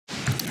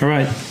All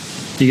right.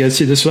 You guys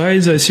see the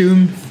slides, I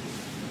assume?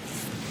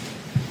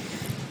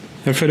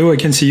 Alfredo, I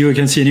can see you. I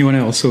can see anyone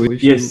else. So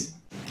yes.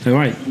 All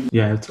right.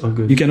 Yeah, it's all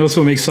good. You can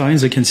also make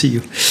signs. I can see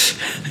you.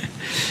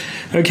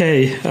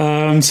 Okay.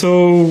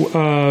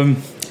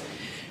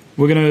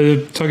 We're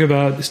going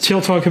to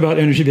still talk about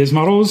energy-based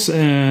models,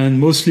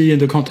 and mostly in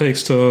the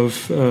context of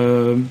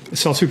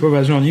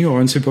self-supervised learning or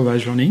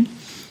unsupervised learning,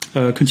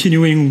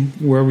 continuing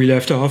where we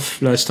left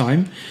off last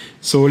time.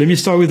 So let me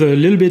start with a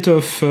little bit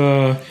of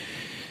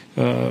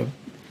a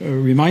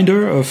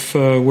reminder of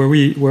where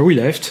we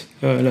left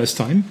last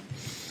time.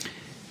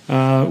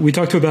 We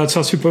talked about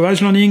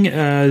self-supervised learning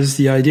as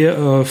the idea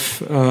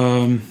of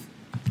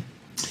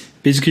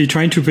basically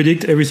trying to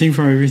predict everything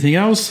from everything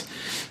else,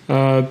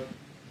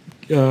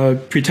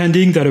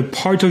 pretending that a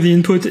part of the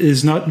input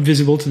is not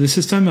visible to the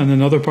system and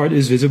another part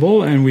is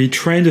visible, and we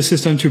train the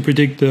system to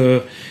predict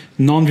the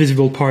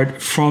non-visible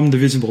part from the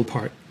visible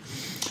part.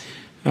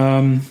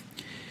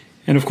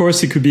 And of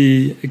course, it could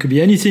be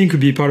anything. It could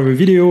be part of a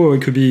video, or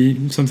it could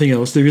be something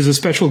else. There is a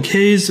special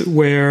case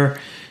where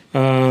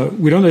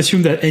we don't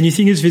assume that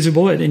anything is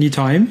visible at any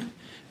time,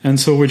 and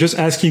so we're just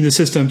asking the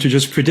system to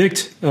just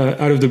predict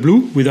out of the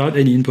blue without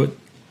any input.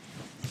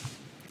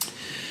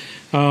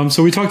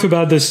 So we talked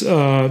about this,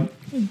 the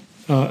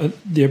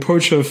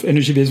approach of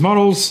energy-based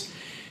models,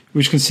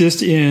 which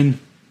consists in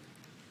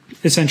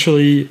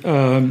essentially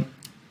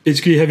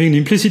basically having an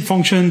implicit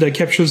function that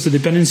captures the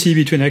dependency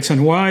between x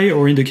and y,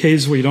 or in the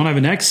case where you don't have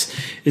an x,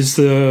 is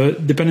the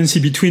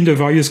dependency between the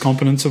various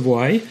components of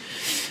y.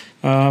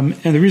 And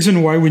the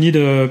reason why we need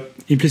an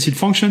implicit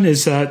function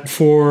is that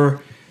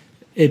for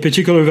a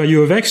particular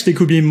value of x, there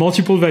could be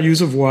multiple values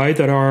of y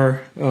that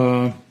are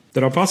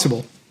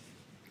possible.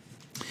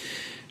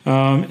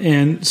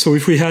 And so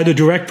if we had a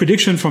direct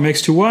prediction from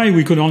x to y,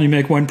 we could only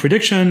make one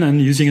prediction,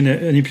 and using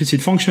an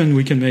implicit function,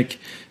 we can make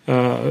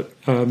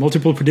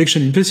multiple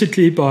prediction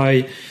implicitly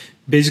by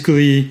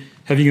basically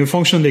having a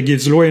function that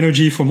gives low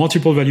energy for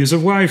multiple values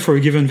of y for a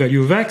given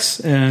value of x,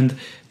 and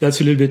that's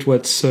a little bit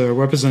what's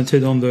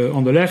represented on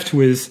the left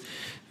with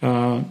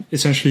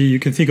essentially you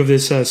can think of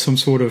this as some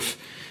sort of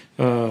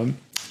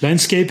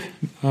landscape,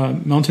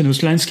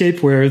 mountainous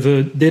landscape, where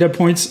the data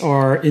points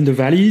are in the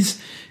valleys,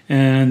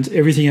 and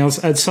everything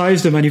else outside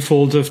the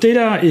manifold of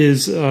data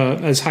is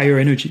has higher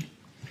energy.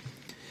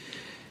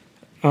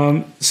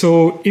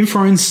 So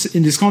inference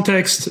in this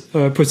context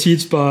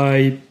proceeds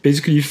by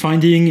basically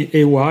finding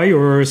a y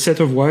or a set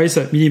of y's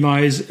that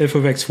minimize f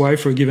of xy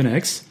for a given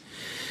x.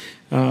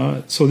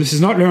 So this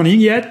is not learning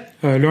yet.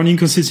 Learning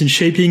consists in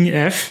shaping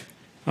f,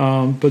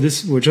 but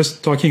we're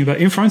just talking about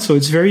inference. So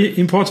it's very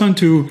important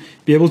to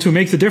be able to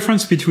make the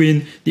difference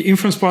between the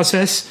inference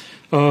process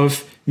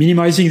of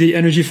minimizing the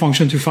energy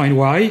function to find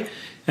y,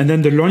 and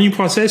then the learning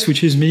process,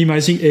 which is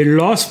minimizing a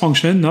loss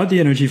function, not the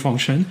energy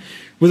function,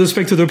 with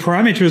respect to the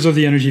parameters of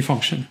the energy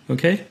function.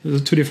 Okay, those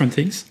are two different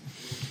things.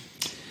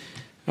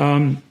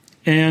 And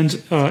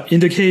in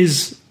the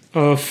case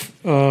of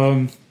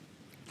in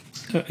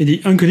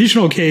the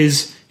unconditional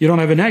case, you don't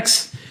have an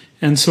x,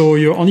 and so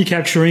you're only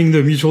capturing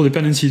the mutual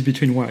dependencies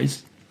between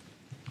y's.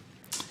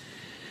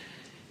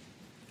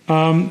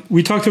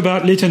 We talked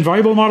about latent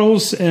variable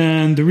models,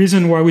 and the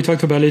reason why we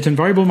talked about latent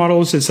variable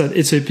models is that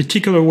it's a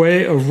particular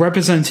way of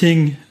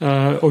representing,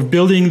 of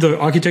building the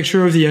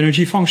architecture of the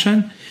energy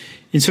function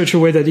in such a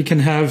way that it can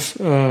have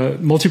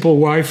multiple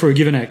y for a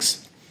given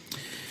x.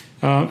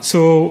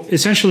 So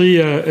essentially,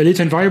 a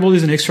latent variable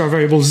is an extra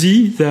variable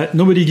z that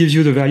nobody gives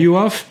you the value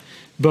of,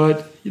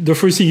 but the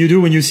first thing you do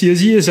when you see a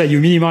z is that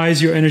you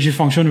minimize your energy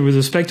function with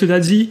respect to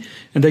that z,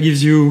 and that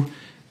gives you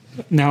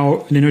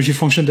now an energy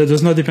function that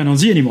does not depend on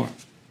z anymore.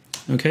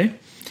 Okay,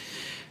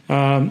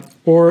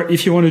 or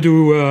if you want to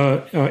do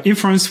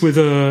inference with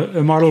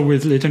a model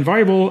with latent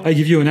variable, I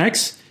give you an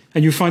x,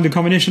 and you find the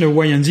combination of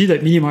y and z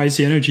that minimize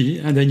the energy,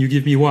 and then you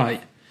give me y.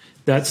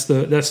 That's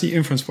the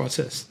inference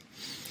process.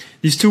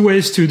 These two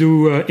ways to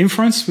do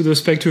inference with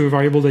respect to a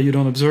variable that you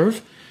don't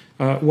observe.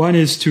 One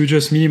is to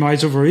just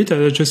minimize over it,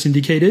 as I just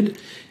indicated,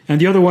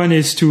 and the other one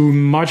is to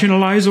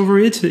marginalize over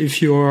it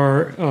if you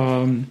are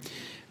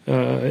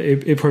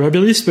a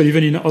probabilist, but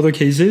even in other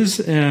cases.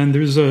 And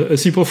there's a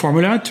simple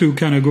formula to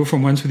kind of go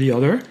from one to the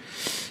other,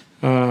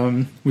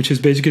 which is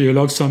basically a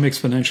log sum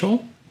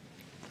exponential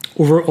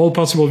over all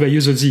possible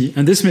values of z.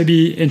 And this may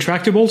be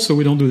intractable, so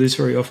we don't do this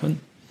very often.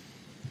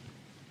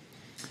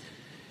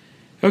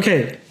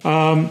 Okay,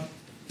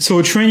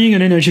 so training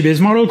an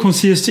energy-based model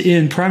consists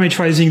in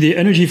parameterizing the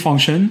energy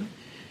function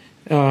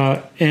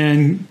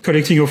and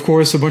collecting, of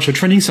course, a bunch of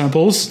training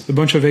samples, a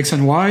bunch of x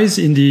and y's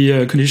in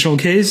the conditional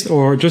case,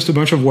 or just a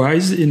bunch of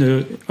y's in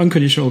the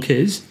unconditional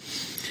case.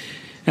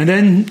 And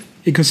then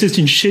it consists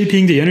in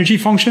shaping the energy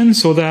function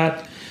so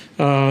that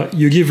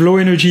you give low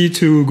energy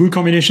to good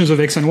combinations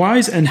of x and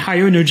y's and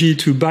higher energy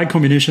to bad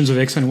combinations of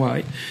x and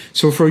y.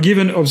 So for a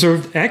given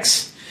observed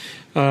x,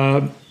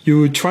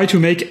 you try to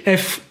make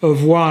f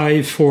of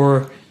y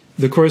for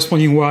the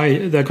corresponding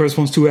y that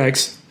corresponds to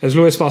x as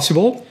low as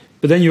possible,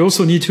 but then you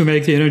also need to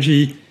make the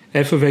energy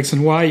f of x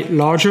and y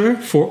larger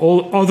for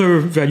all other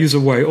values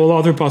of y, all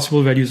other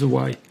possible values of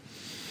y.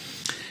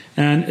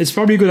 And it's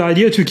probably a good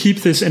idea to keep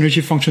this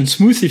energy function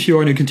smooth if you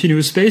are in a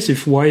continuous space,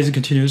 if y is a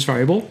continuous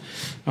variable,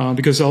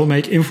 because that'll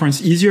make inference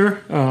easier.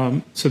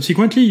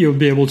 Subsequently,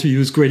 you'll be able to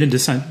use gradient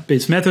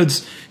descent-based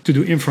methods to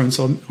do inference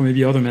or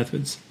maybe other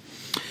methods.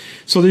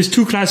 So there's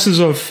two classes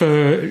of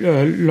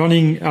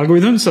learning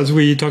algorithms, as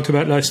we talked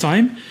about last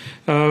time.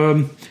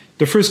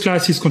 The first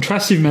class is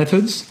contrastive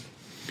methods,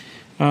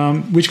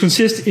 which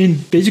consist in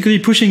basically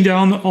pushing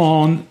down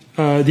on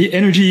the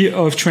energy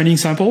of training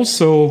samples.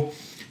 So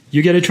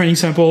you get a training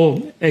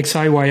sample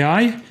xi,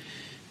 yi,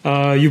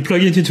 you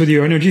plug it into the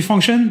energy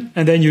function,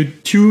 and then you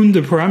tune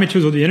the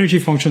parameters of the energy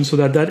function so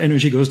that that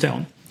energy goes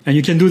down. And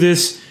you can do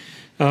this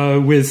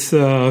with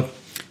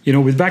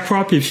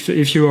backprop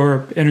if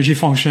your energy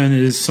function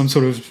is some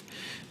sort of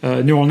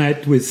neural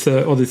net with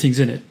other things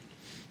in it.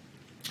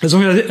 As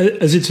long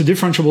as it's a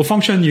differentiable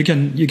function, you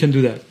can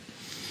do that.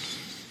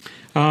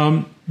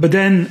 But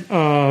then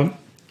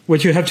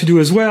what you have to do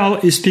as well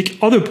is pick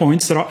other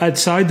points that are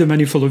outside the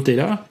manifold of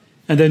data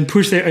and then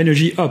push their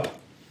energy up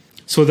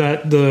so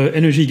that the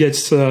energy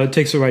takes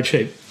the right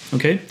shape.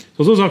 Okay,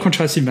 so those are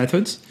contrastive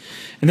methods.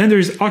 And then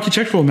there's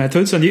architectural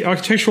methods, and the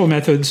architectural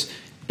methods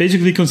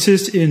basically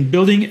consist in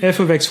building f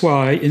of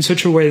xy in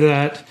such a way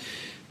that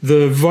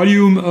the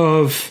volume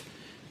of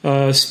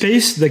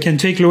space that can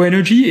take low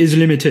energy is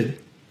limited,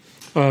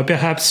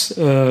 perhaps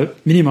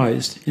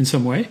minimized in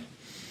some way.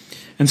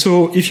 And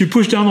so if you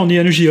push down on the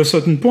energy of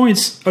certain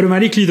points,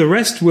 automatically the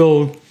rest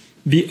will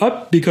be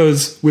up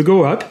because will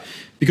go up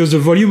because the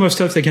volume of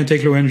stuff that can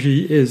take low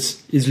energy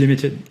is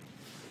limited.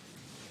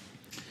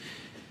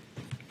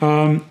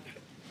 And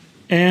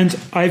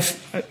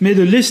I've made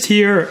a list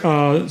here.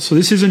 So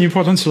this is an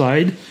important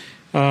slide,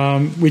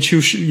 which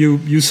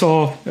you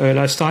saw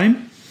last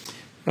time.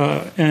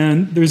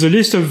 And there's a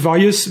list of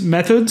various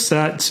methods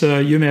that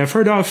you may have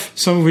heard of,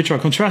 some of which are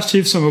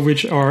contrastive, some of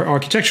which are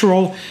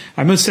architectural.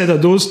 I must say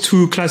that those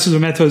two classes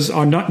of methods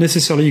are not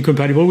necessarily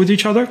incompatible with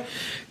each other.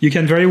 You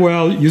can very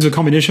well use a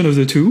combination of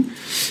the two,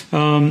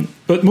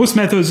 but most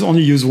methods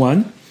only use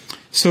one.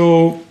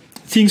 So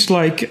things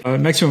like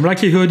maximum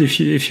likelihood,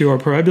 if you are a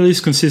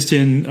probabilist, consist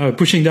in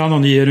pushing down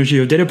on the energy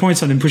of data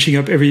points and then pushing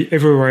up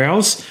everywhere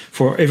else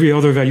for every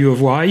other value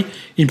of y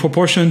in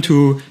proportion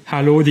to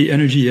how low the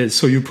energy is.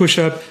 So you push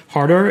up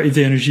harder if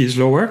the energy is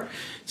lower,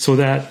 so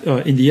that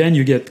in the end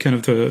you get kind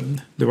of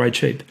the right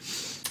shape.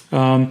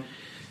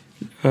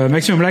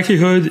 Maximum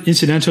likelihood,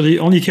 incidentally,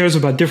 only cares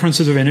about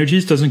differences of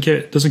energies, doesn't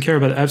care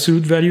about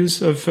absolute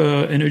values of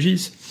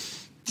energies,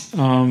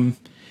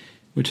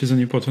 which is an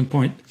important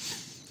point.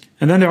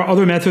 And then there are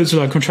other methods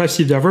like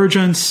contrastive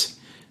divergence,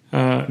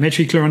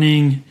 metric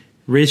learning,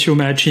 ratio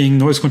matching,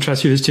 noise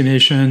contrastive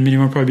estimation,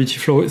 minimum probability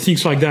flow,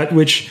 things like that,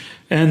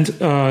 and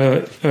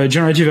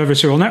generative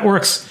adversarial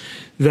networks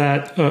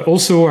that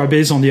also are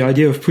based on the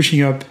idea of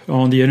pushing up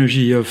on the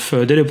energy of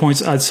data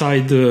points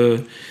outside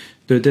the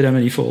data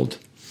manifold.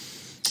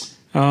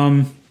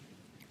 Then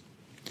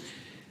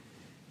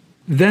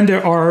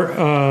there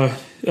are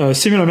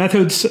similar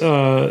methods,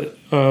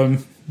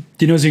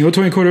 denoising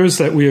autoencoders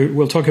that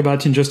we'll talk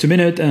about in just a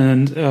minute.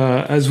 And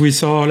as we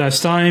saw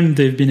last time,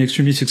 they've been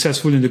extremely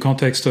successful in the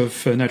context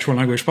of natural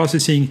language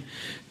processing.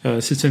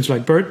 Systems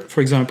like BERT,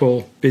 for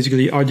example,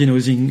 basically are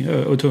denoising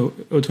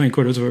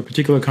autoencoders of a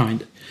particular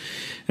kind.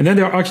 And then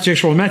there are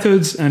architectural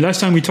methods. And last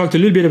time we talked a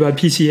little bit about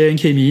PCA and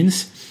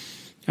k-means.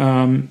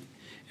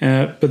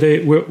 But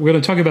we're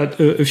going to talk about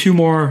a few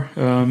more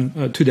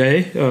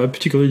today,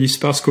 particularly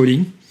sparse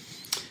coding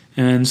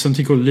and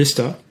something called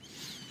LISTA.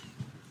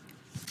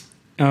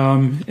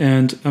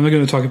 And I'm not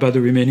going to talk about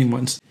the remaining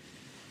ones.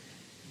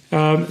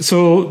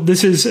 So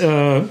this is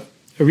a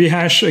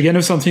rehash, again,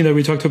 of something that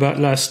we talked about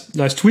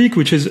last week,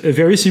 which is a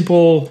very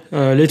simple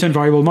latent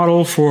variable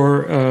model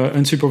for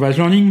unsupervised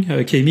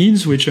learning,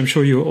 k-means, which I'm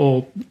sure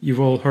you've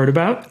all heard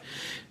about.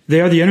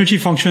 There, the energy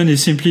function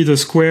is simply the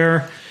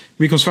square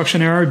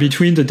reconstruction error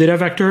between the data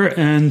vector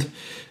and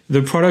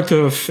the product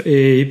of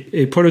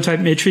a prototype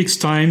matrix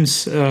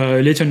times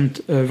latent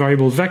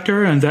variable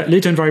vector, and that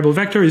latent variable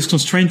vector is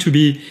constrained to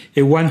be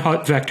a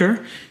one-hot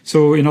vector.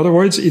 So in other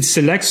words, it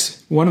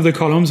selects one of the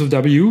columns of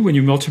W when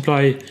you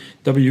multiply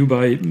W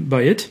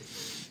by it.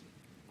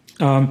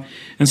 And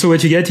so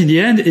what you get in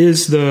the end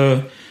is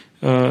the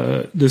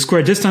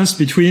square distance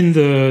between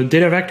the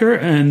data vector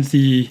and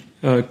the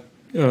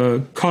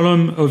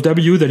column of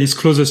W that is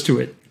closest to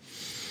it.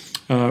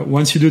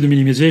 Once you do the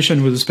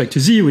minimization with respect to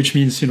Z, which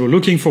means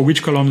looking for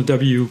which column of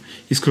W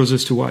is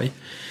closest to Y.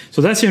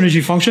 So that's the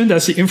energy function.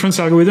 That's the inference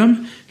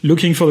algorithm,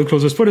 looking for the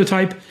closest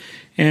prototype.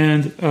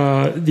 And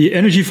the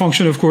energy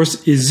function, of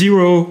course, is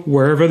 0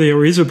 wherever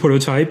there is a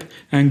prototype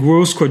and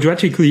grows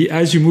quadratically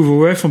as you move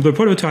away from the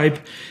prototype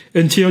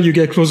until you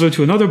get closer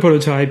to another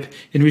prototype,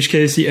 in which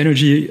case the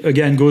energy,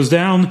 again, goes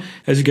down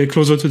as you get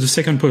closer to the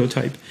second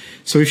prototype.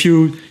 So if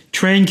you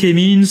train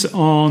k-means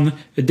on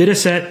a data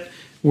set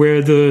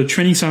where the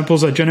training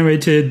samples are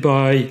generated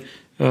by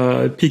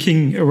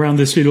picking around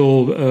this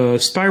little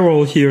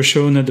spiral here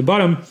shown at the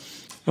bottom,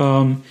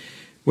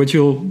 what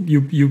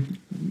you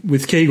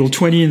with k equal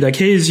 20 in that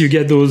case, you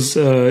get those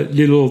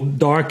little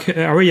dark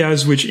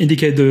areas which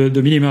indicate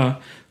the minima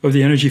of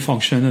the energy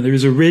function, and there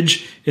is a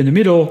ridge in the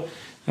middle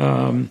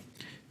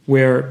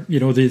where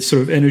the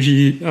sort of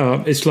energy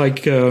it's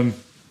like the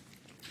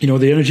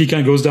energy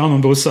kind of goes down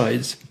on both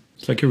sides.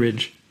 It's like a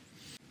ridge.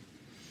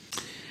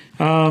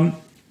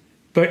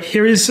 But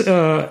here is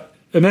a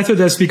method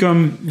that's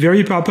become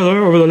very popular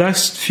over the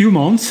last few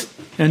months,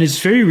 and it's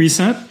very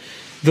recent.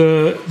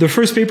 The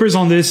first papers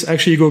on this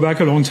actually go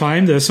back a long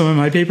time. There are some of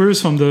my papers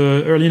from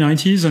the early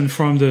 90s and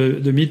from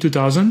the mid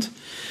 2000s.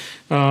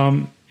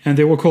 And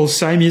they were called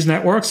Siamese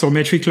networks or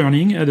metric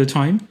learning at the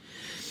time.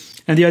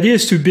 And the idea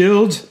is to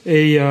build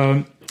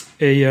a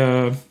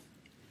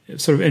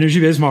sort of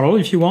energy-based model,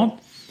 if you want,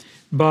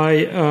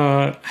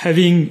 by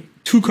having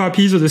two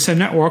copies of the same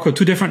network or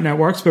two different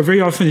networks, but very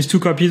often it's two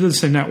copies of the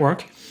same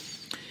network.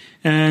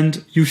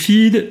 And you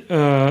feed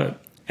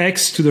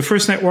X to the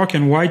first network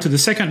and Y to the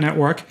second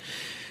network.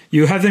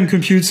 You have them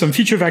compute some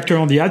feature vector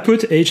on the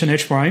output, H and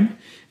H prime,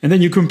 and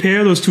then you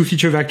compare those two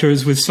feature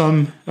vectors with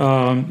some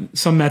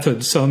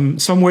method,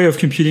 some way of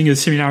computing a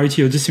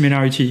similarity or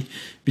dissimilarity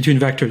between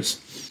vectors.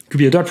 It could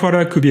be a dot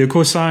product, could be a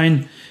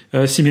cosine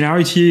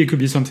similarity, it could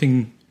be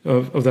something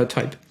of that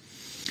type.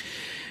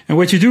 And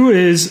what you do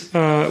is,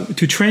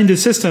 to train the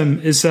system,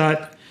 is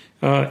that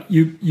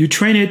you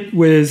train it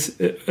with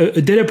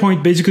a data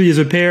point basically is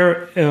a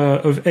pair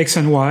of X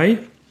and Y.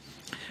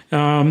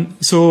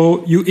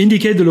 So you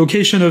indicate the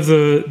location of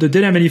the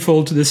data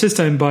manifold to the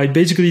system by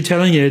basically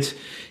telling it,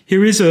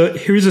 here is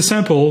a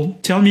sample,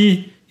 tell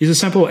me, is a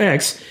sample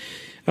X,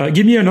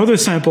 give me another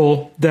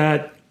sample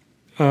that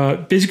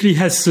basically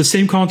has the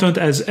same content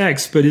as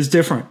X, but is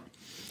different.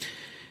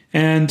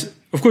 And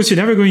of course, you're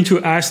never going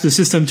to ask the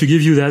system to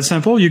give you that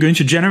sample. You're going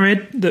to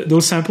generate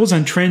those samples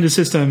and train the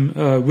system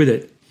with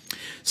it.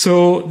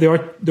 So there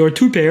are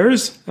two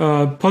pairs,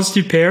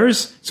 positive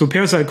pairs, so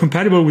pairs that are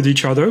compatible with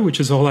each other, which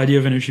is the whole idea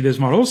of energy-based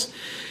models.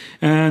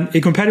 And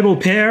a compatible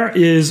pair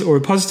is, or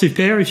a positive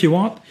pair, if you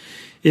want,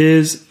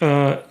 is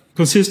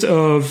consists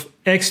of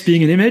X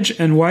being an image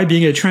and Y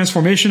being a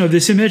transformation of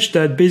this image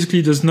that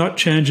basically does not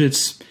change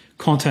its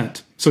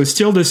content. So it's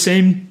still the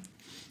same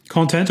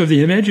content of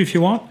the image, if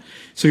you want.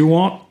 So you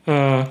want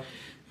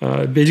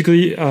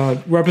basically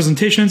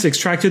representations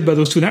extracted by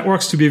those two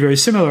networks to be very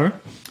similar,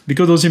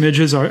 because those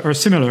images are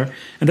similar.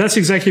 And that's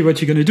exactly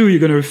what you're going to do. You're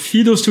going to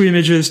feed those two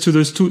images to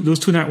those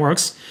two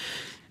networks,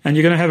 and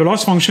you're going to have a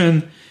loss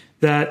function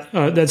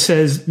that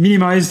says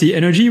minimize the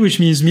energy, which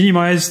means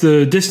minimize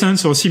the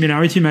distance or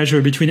similarity measure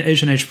between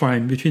H and H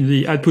prime, between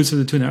the outputs of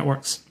the two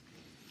networks.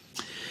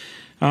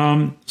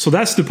 So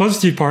that's the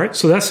positive part.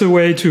 So that's a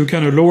way to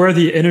kind of lower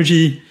the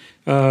energy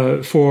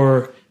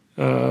for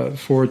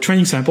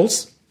training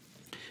samples.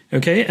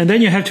 Okay, and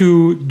then you have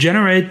to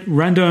generate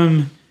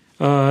random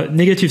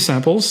negative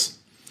samples.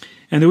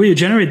 And the way you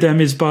generate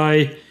them is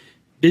by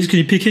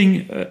basically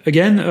picking,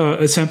 again,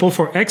 a sample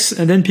for X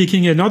and then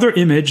picking another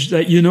image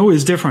that you know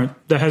is different,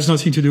 that has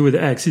nothing to do with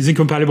X, is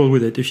incompatible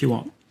with it, if you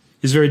want.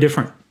 It's very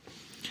different.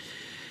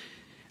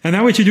 And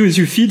now what you do is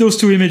you feed those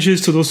two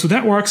images to those two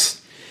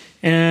networks,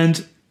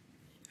 and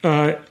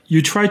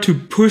you try to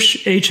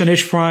push H and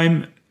H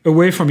prime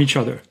away from each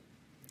other.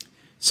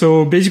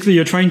 So basically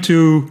you're trying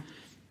to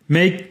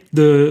make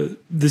the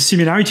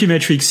similarity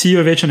metric C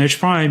of H and H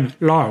prime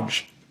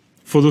large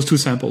for those two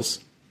samples.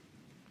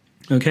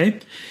 Okay?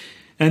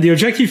 And the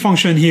objective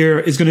function here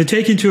is going to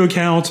take into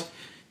account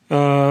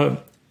the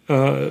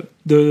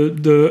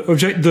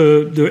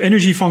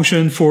energy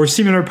function for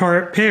similar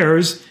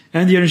pairs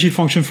and the energy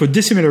function for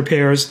dissimilar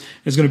pairs.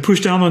 It's going to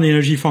push down on the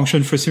energy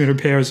function for similar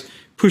pairs,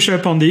 push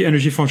up on the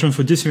energy function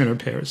for dissimilar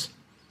pairs.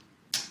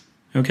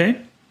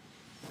 Okay?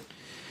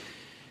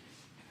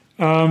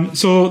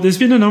 So there's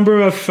been a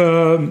number of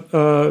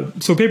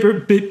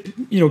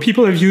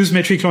people have used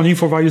metric learning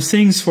for various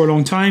things for a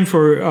long time,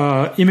 for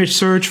image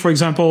search, for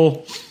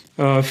example,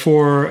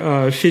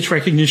 for face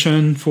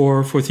recognition,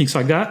 for things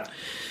like that.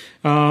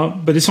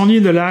 But it's only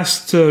in the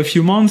last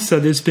few months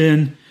that there's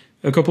been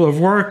a couple of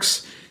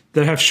works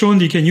that have shown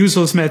you can use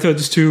those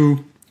methods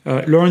to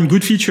learn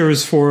good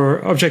features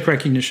for object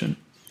recognition.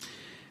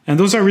 And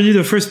those are really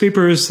the first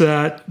papers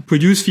that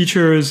produce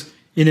features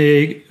in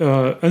a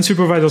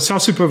unsupervised or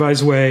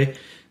self-supervised way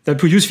that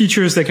produce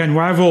features that can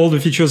rival the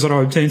features that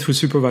are obtained through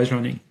supervised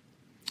learning.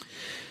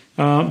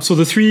 So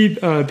the three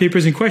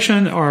papers in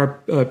question are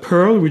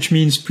PEARL, which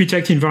means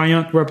Pretect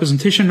Invariant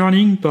Representation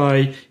Learning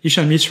by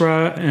Ishan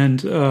Misra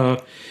and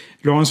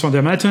Lawrence van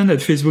der Matten at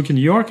Facebook in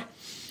New York.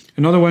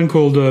 Another one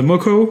called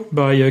MOCO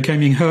by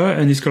Kai-Ming He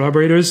and his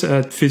collaborators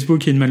at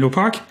Facebook in Menlo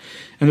Park.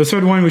 And the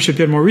third one, which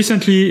appeared more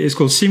recently, is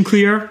called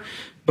SimClear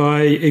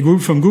by a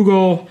group from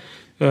Google,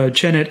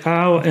 Chen et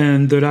al.,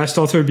 and the last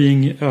author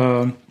being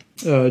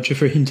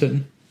Jeffrey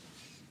Hinton.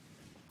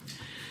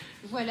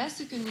 Voilà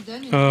ce que nous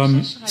donne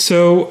une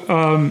so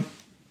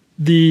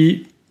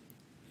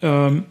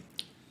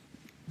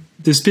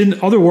there's been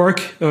other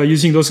work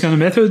using those kind of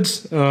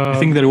methods. I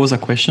think there was a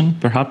question,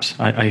 perhaps.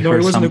 I no,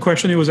 heard it wasn't some. a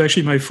question. It was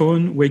actually my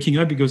phone waking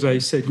up because I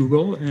said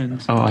Google.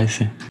 And oh, I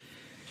see.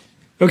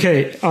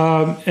 Okay,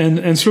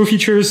 and slow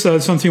features,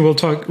 something we'll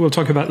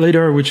talk about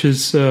later, which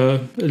is a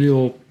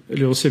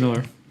little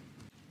similar.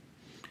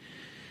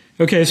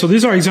 Okay, so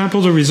these are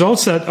examples of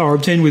results that are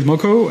obtained with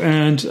MoCo,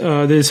 and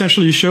they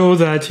essentially show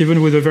that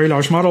even with a very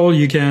large model,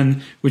 you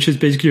can, which is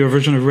basically a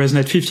version of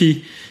ResNet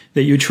 50,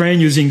 that you train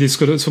using this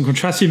some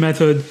contrastive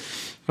method,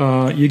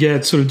 you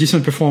get sort of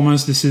decent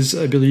performance. This is,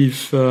 I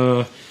believe,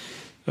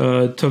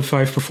 top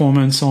 5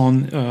 performance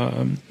on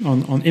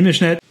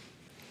ImageNet.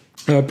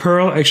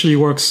 Perl actually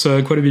works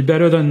quite a bit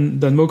better than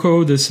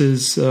MoCo. This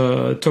is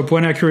top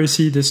 1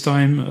 accuracy this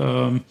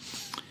time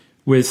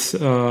with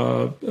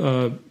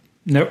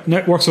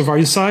networks of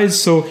various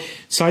sizes.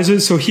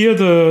 So here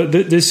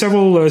there's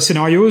several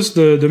scenarios.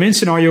 The main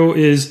scenario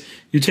is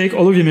you take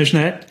all of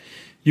ImageNet,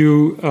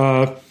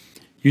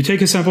 you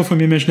take a sample from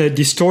ImageNet,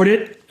 distort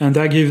it, and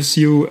that gives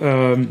you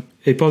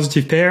a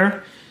positive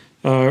pair.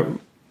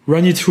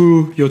 Run it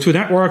through your 2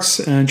 networks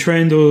and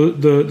train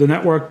the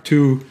network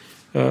to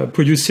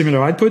produce similar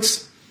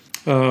outputs.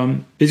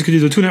 Basically,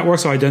 the 2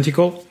 networks are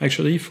identical,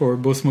 actually, for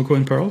both MoCo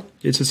and Perl.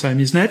 It's a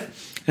Siamese net.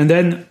 And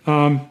then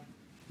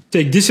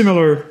take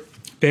dissimilar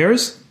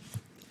pairs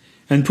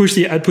and push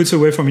the outputs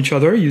away from each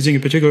other using a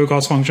particular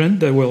cost function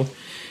that we'll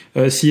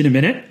see in a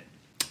minute.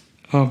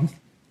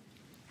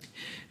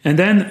 And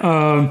then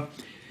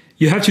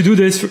you have to do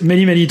this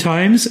many, many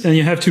times, and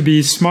you have to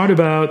be smart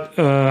about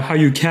how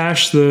you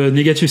cache the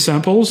negative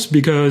samples,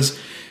 because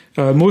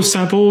most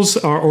samples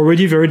are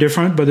already very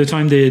different by the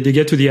time they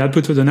get to the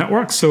output of the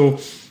network. So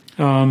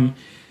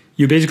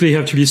you basically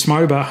have to be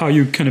smart about how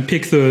you kind of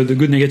pick the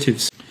good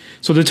negatives.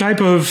 So the type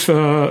of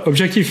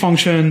objective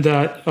function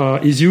that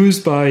is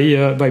used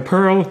by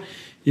Perl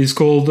is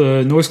called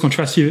noise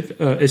contrastive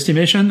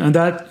estimation, and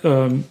that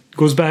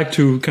goes back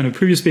to kind of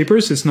previous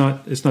papers. It's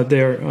not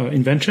their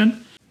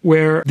invention.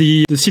 Where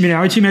the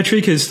similarity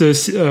metric is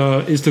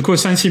the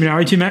cosine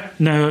similarity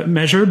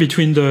measure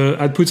between the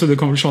outputs of the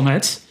convolutional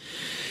nets.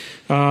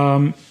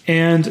 And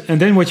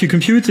then what you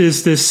compute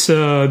is this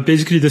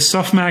basically the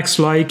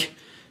softmax-like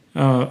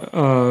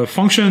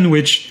function,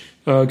 which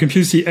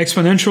computes the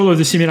exponential of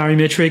the similarity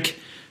metric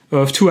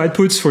of 2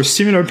 outputs for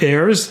similar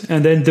pairs,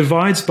 and then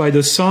divides by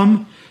the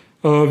sum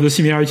of the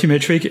similarity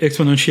metric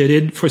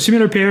exponentiated for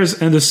similar pairs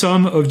and the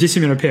sum of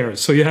dissimilar pairs.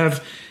 So you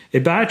have a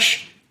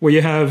batch where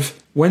you have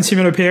 1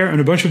 similar pair and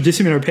a bunch of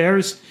dissimilar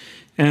pairs,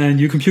 and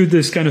you compute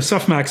this kind of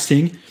softmax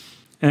thing.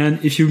 And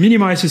if you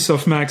minimize this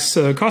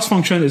softmax cost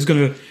function, it's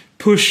going to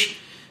push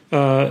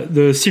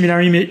the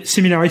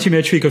similarity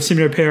metric of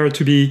similar pair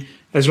to be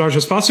as large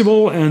as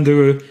possible, and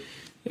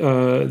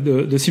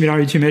the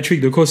similarity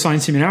metric, the cosine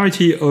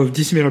similarity of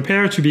dissimilar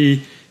pair, to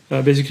be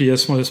basically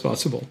as small as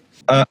possible.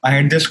 I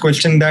had this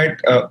question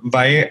that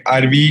why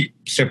are we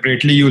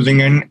separately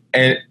using an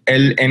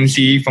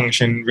LNCE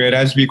function,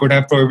 whereas we could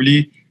have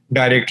probably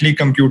directly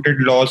computed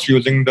loss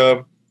using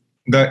the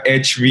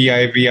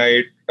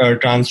HVI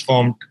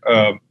transformed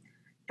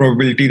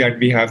probability that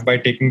we have by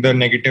taking the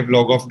negative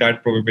log of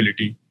that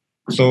probability.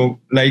 So,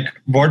 like,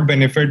 what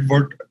benefit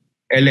would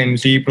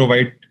LNC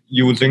provide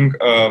using,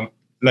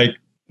 like,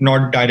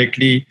 not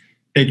directly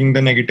taking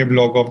the negative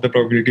log of the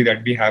probability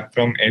that we have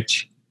from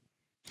H?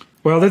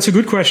 Well, that's a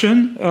good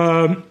question.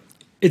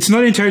 It's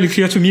not entirely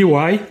clear to me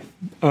why.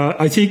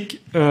 I think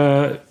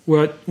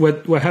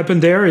what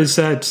happened there is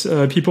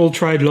that people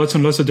tried lots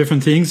and lots of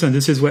different things, and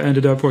this is what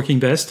ended up working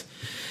best.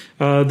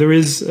 There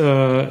is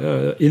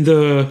in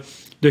the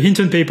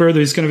Hinton paper,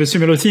 there is kind of a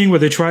similar thing where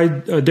they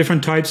tried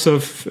different types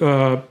of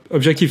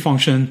objective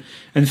function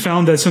and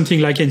found that something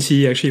like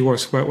NCE actually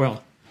works quite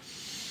well.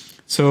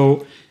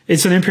 So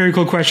it's an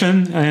empirical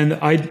question, and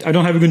I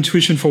don't have a good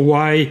intuition for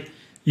why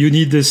you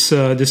need this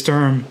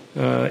term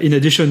in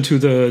addition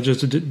to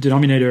just the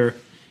denominator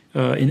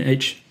in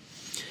H.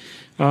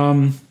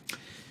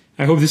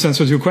 I hope this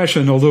answers your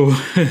question, although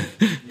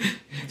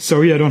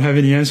sorry, I don't have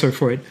any answer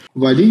for it.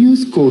 Why do you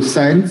use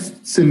cosine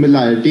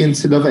similarity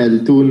instead of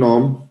L2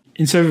 norm?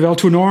 Instead of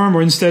L2 norm,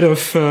 or instead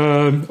of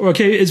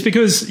okay, it's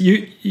because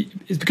you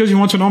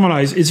want to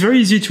normalize. It's very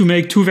easy to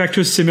make 2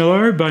 vectors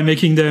similar by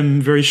making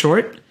them very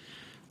short,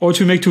 or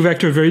to make 2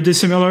 vectors very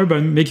dissimilar by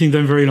making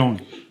them very long.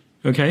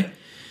 Okay,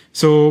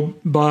 so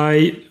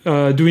by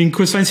doing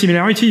cosine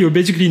similarity, you're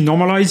basically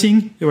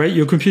normalizing, right?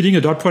 You're computing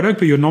a dot product,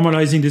 but you're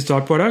normalizing this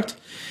dot product,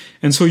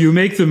 and so you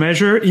make the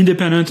measure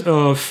independent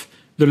of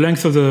the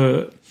length of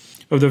the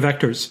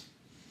vectors.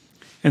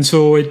 And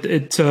so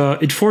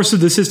it forces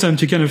the system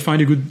to kind of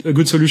find a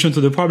good solution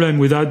to the problem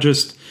without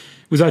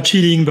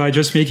cheating by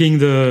just making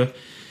the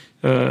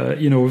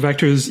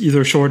vectors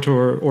either short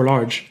or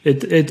large.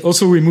 It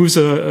also removes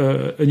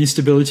an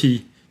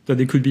instability that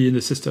there could be in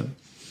the system.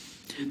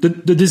 The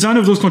design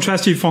of those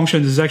contrastive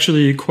functions is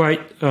actually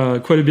quite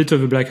a bit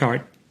of a black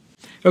art.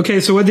 Okay,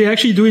 so what they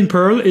actually do in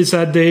Perl is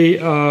that they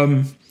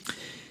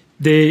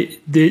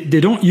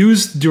don't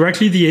use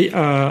directly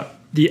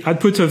the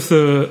output of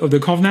the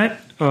convnet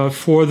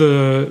for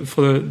the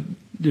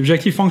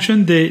objective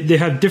function, they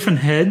have different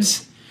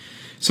heads.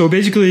 So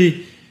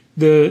basically,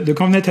 the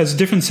convnet has a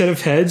different set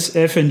of heads,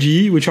 F and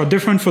G, which are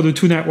different for the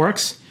two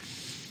networks.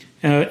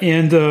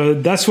 And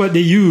that's what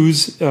they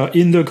use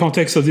in the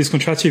context of this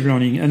contrastive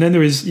learning. And then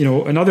there is,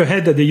 another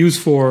head that they use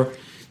for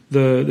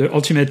the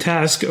ultimate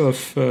task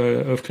of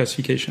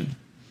classification.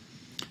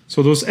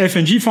 So those F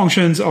and G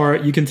functions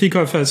you can think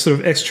of as sort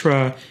of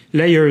extra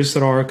layers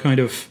that are kind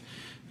of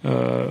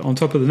on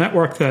top of the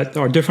network that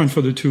are different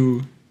for the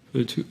two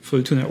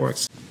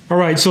networks. All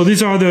right, so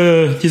these are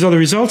the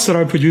results that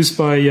are produced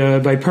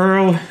by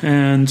Perl,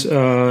 and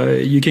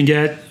you can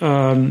get.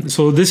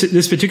 So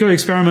this particular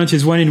experiment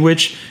is one in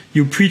which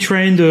you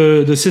pre-train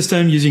the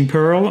system using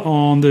Perl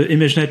on the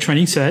ImageNet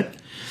training set,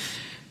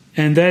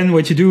 and then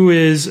what you do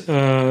is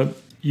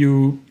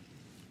you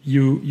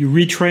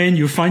retrain,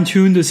 you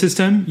fine-tune the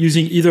system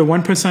using either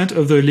 1%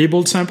 of the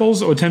labeled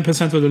samples or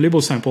 10% of the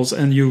labeled samples,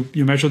 and you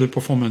measure the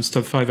performance,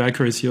 top 5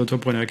 accuracy or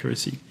top 1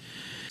 accuracy.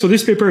 So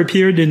this paper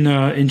appeared in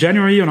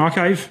January on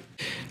arXiv.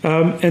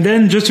 And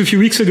then just a few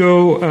weeks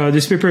ago,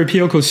 this paper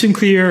appeared called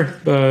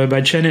SimClear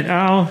by Chen et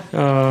al.,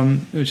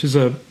 which is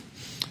a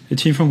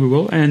team from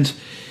Google. And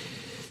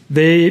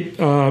they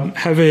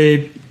have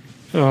a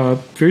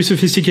very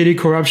sophisticated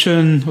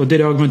corruption or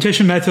data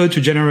augmentation method to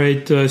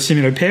generate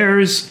similar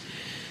pairs.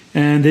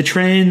 And they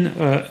train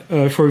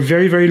for a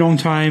very, very long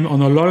time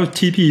on a lot of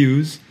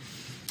TPUs.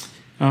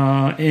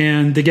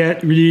 And they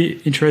get really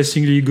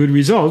interestingly good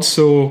results.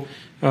 So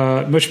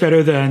much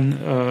better than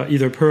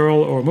either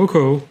Perl or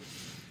Moco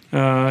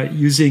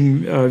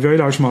using very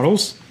large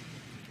models.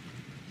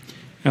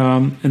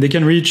 And they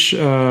can reach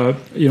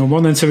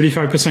more than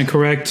 75%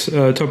 correct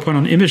top 1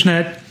 on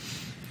ImageNet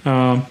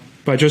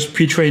by just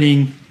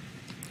pre-training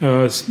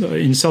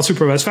in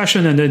self-supervised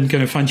fashion and then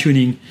kind of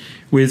fine-tuning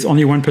with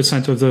only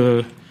 1% of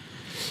the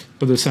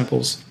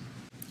samples.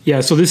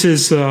 Yeah, so this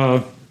is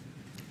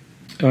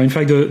in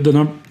fact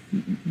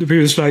the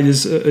previous slide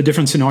is a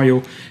different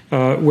scenario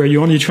where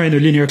you only train a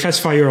linear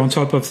classifier on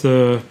top of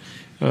the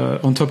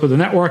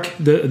network.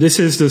 This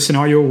is the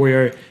scenario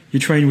where you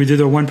train with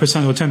either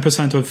 1% or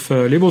 10% of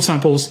label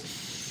samples,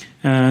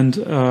 and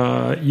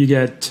you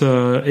get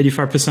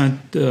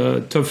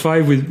 85% top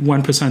 5 with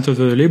 1% of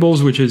the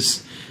labels, which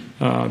is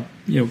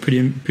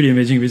pretty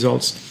amazing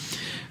results.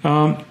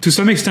 To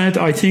some extent,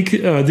 I think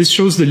this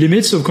shows the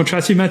limits of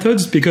contrastive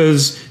methods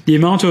because the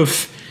amount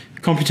of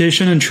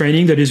computation and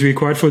training that is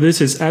required for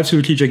this is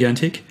absolutely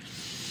gigantic.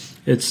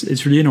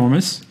 It's really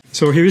enormous.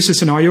 So here is a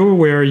scenario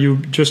where you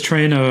just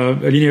train a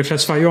linear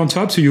classifier on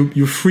top. So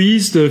you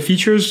freeze the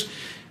features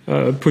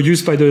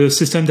produced by the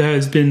system that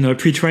has been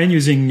pre-trained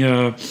using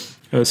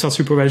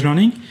self-supervised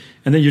learning.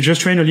 And then you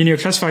just train a linear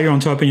classifier on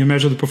top and you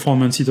measure the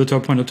performance, either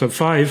top 1 or top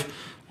 5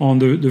 on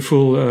the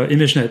full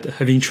ImageNet,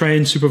 having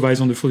trained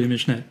supervised on the full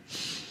ImageNet.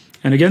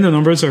 And again, the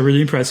numbers are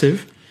really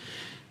impressive.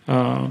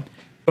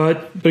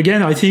 But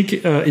again, I think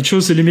it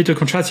shows the limit of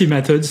contrastive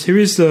methods. Here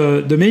is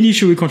the main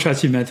issue with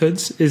contrastive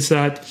methods is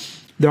that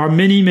there are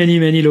many, many,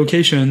 many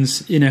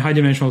locations in a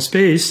high-dimensional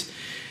space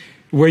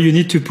where you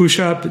need to push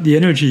up the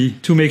energy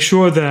to make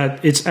sure that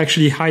it's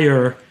actually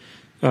higher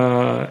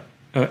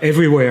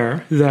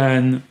everywhere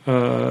than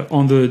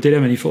on the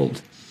data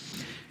manifold.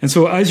 And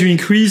so as you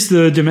increase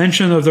the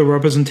dimension of the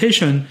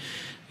representation,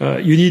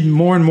 you need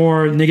more and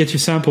more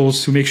negative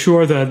samples to make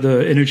sure that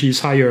the energy is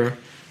higher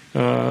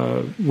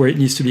where it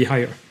needs to be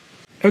higher.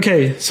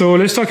 Okay, so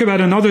let's talk about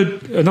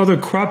another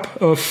crop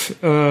of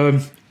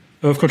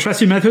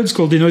contrastive methods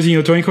called Denoising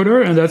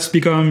Autoencoder, and that's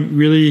become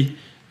really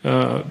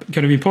kind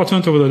of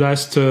important over the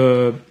last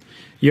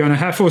year and a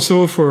half or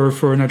so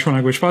for natural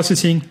language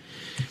processing.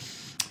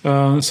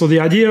 So the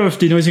idea of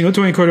Denoising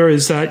Autoencoder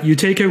is that you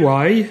take a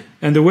Y,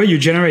 and the way you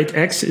generate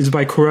X is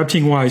by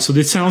corrupting Y. So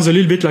this sounds a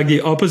little bit like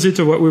the opposite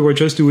of what we were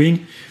just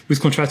doing with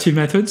contrastive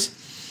methods.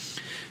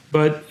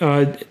 But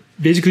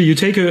basically, you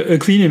take a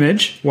clean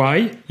image,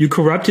 Y, you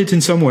corrupt it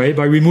in some way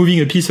by removing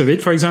a piece of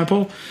it, for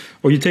example,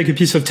 or you take a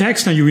piece of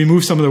text and you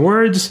remove some of the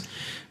words,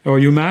 or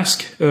you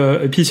mask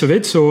a piece of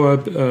it. So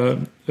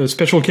a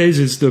special case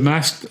is the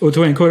masked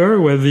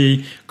autoencoder, where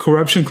the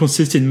corruption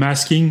consists in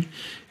masking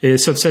a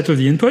subset of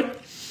the input.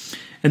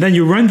 And then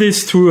you run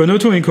this through an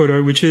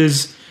autoencoder, which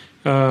is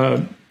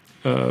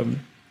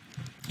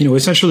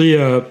essentially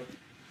an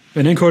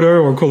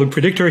encoder, or called a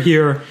predictor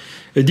here,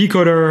 a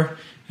decoder,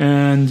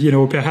 and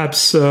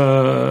perhaps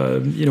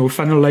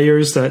final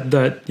layers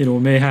that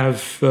may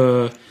have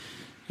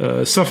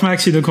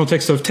softmax in the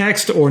context of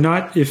text or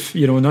not, if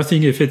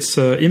nothing if it's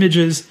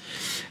images,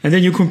 and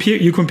then you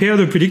compare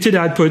the predicted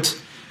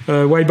output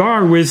Y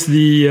bar with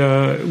the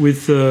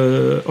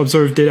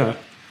observed data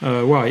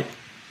Y.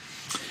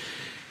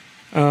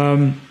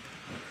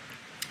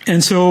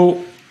 And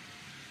so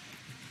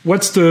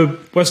what's the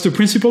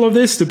principle of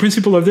this? The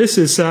principle of this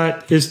is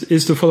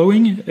the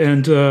following,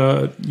 and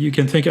you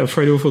can thank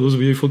Alfredo for those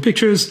beautiful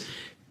pictures.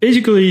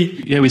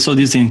 Basically, yeah, we saw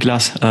this in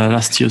class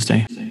last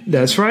Tuesday.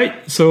 That's right.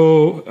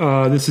 So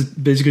this is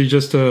basically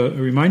just a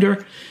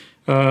reminder.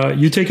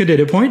 You take a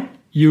data point,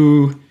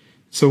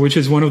 which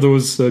is one of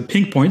those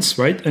pink points,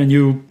 right? And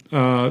you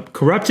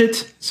corrupt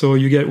it, so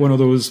you get one of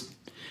those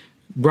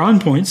brown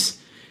points,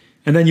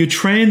 and then you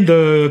train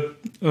the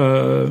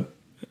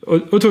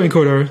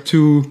autoencoder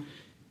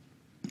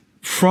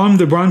from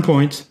the brown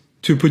point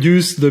to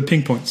produce the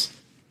pink points,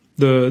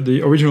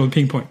 the original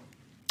pink point.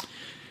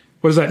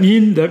 What does that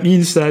mean? That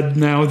means that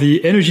now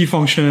the energy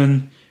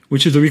function,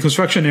 which is the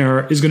reconstruction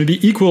error, is going to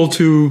be equal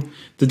to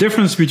the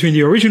difference between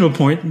the original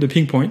point, the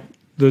pink point,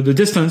 the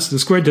distance, the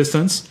squared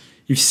distance,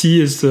 if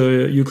C is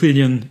the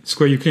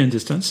square Euclidean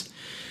distance.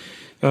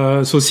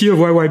 So C of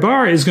YY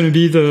bar is going to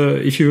be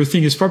if your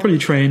thing is properly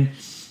trained,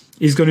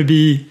 is going to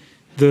be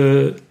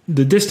the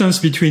distance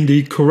between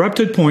the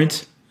corrupted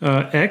point,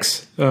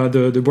 X,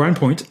 the brown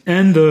point,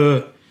 and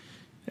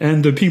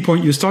the pink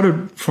point you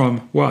started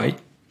from, Y.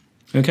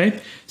 Okay,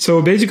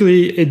 so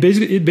basically, it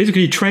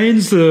basically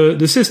trains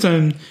the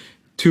system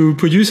to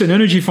produce an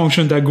energy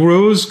function that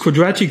grows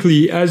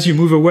quadratically as you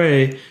move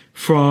away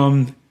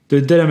from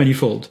the data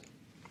manifold.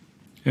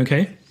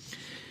 Okay,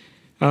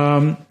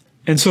 and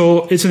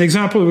so it's an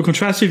example of a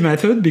contrastive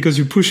method because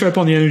you push up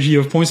on the energy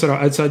of points that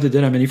are outside the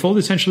data manifold.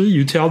 Essentially,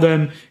 you tell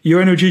them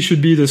your energy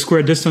should be the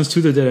square distance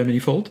to the data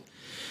manifold,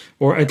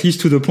 or at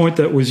least to the point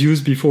that was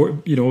used before,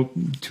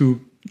 through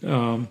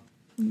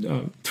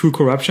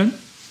corruption.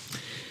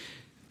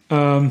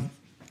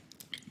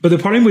 But the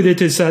problem with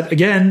it is that,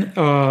 again,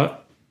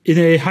 in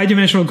a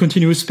high-dimensional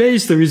continuous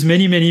space, there is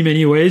many, many,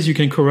 many ways you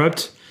can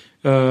corrupt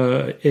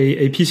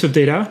a piece of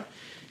data.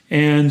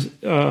 And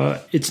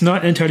it's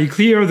not entirely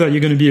clear that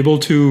you're going to be able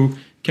to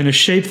kind of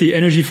shape the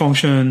energy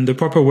function the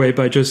proper way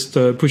by just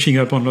pushing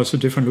up on lots of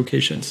different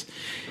locations.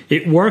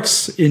 It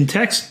works in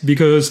text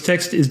because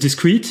text is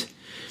discrete.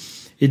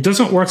 It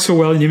doesn't work so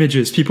well in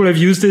images. People have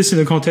used this in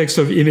the context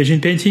of image in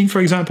painting, for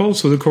example.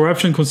 So the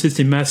corruption consists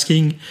in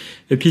masking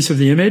a piece of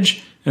the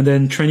image and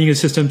then training a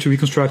system to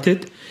reconstruct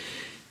it.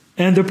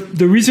 And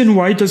the reason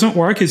why it doesn't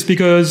work is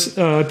because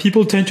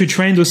people tend to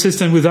train the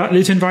system without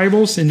latent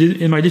variables.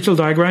 In my little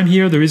diagram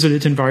here, there is a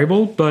latent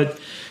variable. But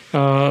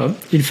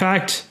in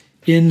fact,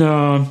 in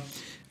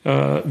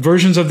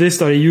versions of this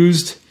that I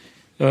used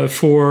in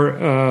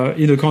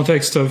the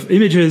context of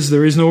images,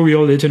 there is no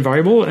real latent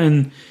variable.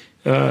 And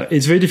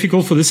it's very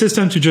difficult for the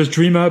system to just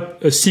dream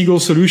up a single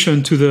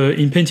solution to the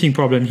in-painting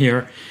problem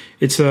here.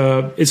 It's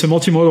a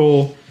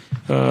multimodal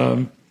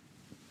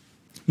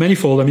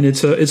manifold. I mean,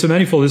 it's a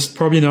manifold. It's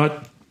probably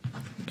not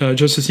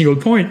just a single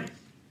point.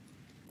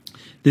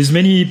 There's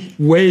many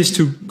ways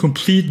to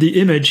complete the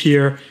image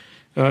here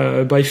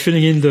by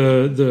filling in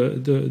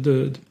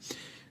the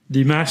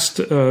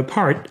masked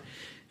part.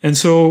 And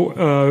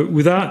so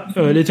without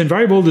a latent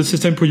variable, the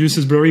system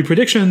produces blurry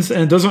predictions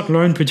and doesn't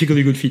learn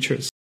particularly good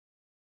features.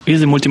 Is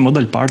the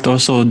multimodal part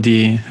also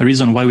the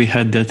reason why we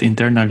had that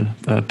internal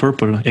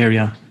purple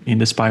area in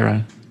the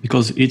spiral?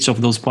 Because each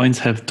of those points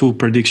have two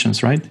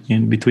predictions, right?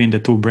 In between the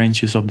two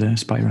branches of the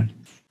spiral.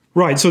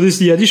 Right. So this is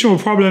the additional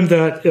problem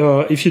that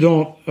if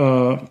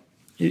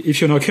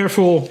you're not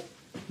careful,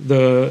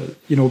 the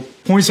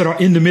points that are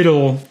in the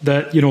middle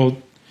that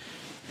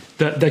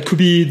that could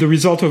be the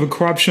result of a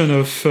corruption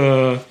of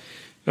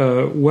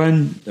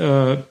one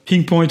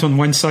pink point on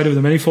one side of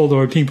the manifold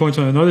or a pink point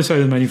on another side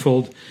of the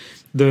manifold.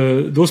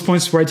 Those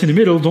points right in the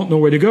middle don't know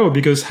where to go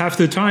because half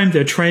the time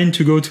they're trained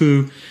to go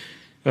to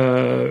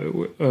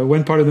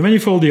one part of the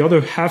manifold, the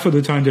other half of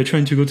the time they're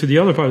trained to go to the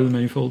other part of the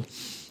manifold.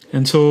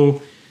 And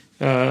so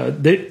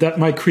that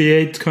might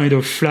create kind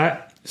of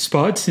flat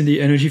spots in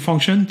the energy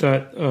function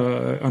that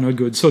are not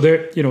good. So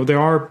there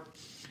are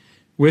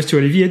ways to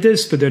alleviate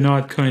this, but they're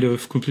not kind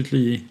of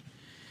completely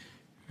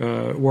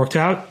worked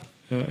out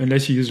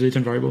unless you use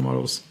latent variable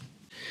models.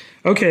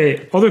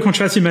 Okay, other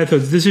contrastive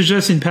methods. This is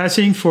just in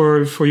passing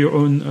for your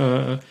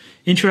own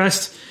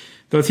interest.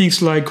 There are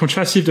things like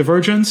contrastive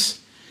divergence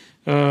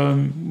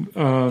and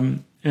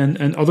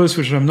others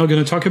which I'm not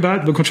going to talk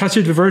about. But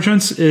contrastive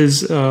divergence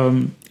is a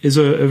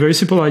very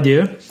simple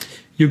idea.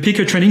 You pick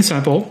a training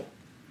sample.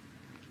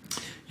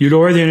 You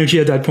lower the energy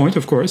at that point,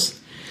 of course.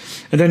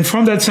 And then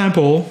from that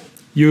sample,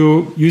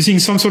 using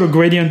some sort of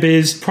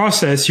gradient-based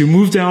process, you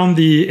move down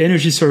the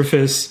energy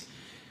surface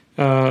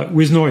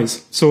with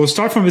noise. So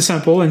start from a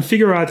sample and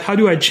figure out how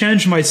do I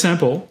change my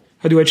sample,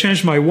 how do I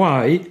change my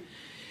Y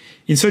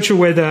in such a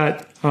way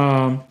that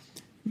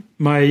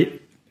my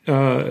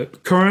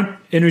current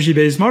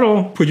energy-based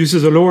model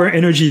produces a lower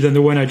energy than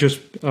the one I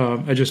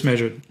just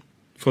measured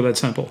for that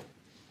sample.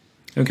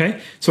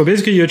 Okay, so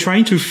basically you're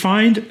trying to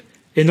find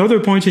another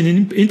point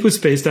in input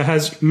space that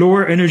has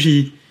lower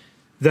energy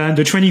than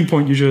the training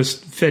point you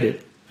just fed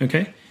it.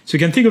 Okay, so you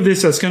can think of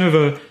this as kind of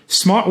a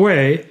smart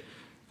way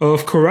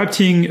of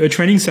corrupting a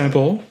training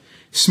sample.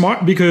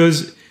 Smart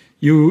because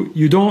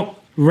you don't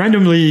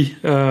randomly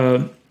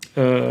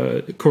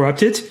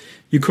corrupt it.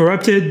 You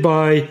corrupt it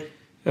by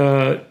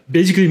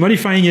basically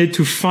modifying it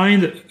to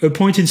find a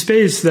point in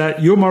space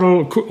that your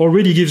model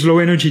already gives low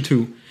energy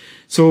to.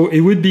 So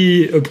it would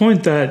be a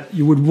point that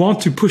you would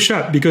want to push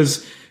up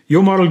because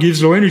your model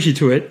gives low energy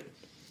to it.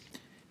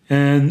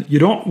 And you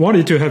don't want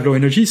it to have low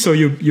energy, so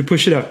you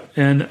push it up.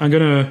 And I'm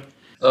going to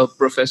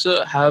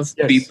Professor, have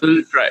Yes.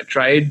 people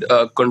tried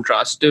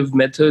contrastive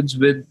methods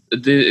with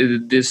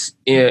this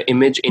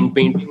image in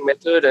painting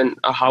method, and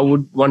how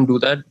would one do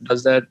that?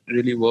 Does that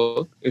really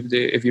work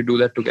if you do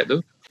that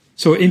together?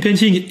 So in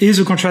painting is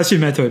a contrastive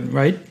method,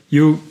 right?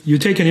 You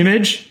take an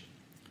image,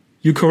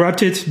 you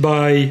corrupt it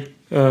by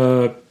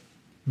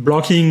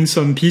blocking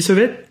some piece of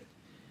it,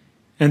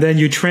 and then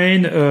you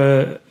train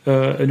a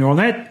neural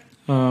net,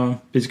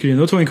 basically an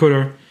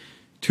autoencoder,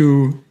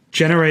 to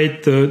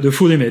generate the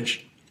full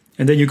image.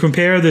 And then you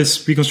compare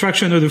this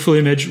reconstruction of the full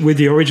image with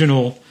the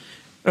original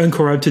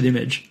uncorrupted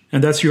image.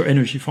 And that's your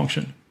energy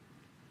function.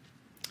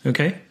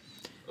 Okay?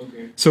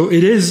 So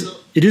it is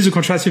a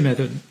contrastive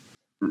method.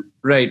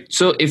 Right.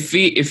 So if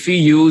we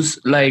use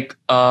like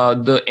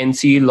the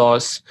NC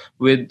loss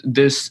with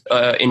this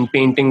in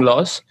painting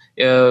loss,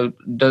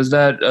 does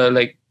that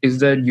is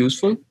that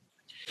useful?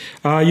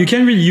 You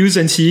can't really use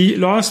NCE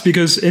loss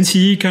because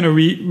NCE kind of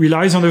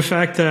relies on the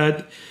fact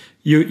that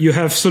you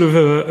have sort of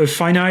a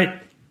finite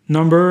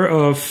number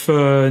of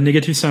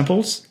negative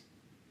samples.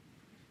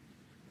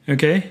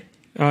 Okay.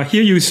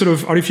 Here you sort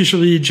of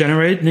artificially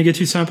generate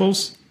negative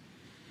samples.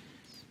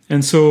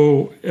 And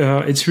so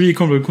it's really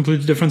kind of a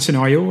completely different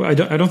scenario. I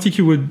don't think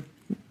you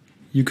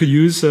could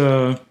use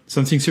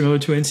something similar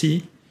to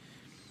NCE,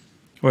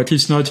 or at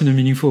least not in a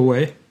meaningful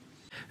way.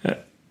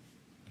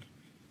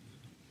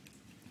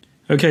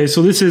 Okay,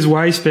 so this is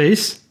Y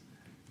space.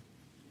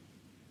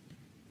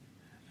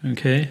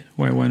 Okay,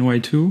 Y1,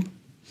 Y2.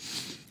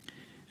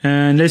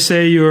 And let's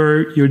say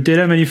your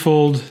data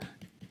manifold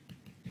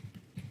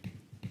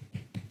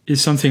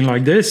is something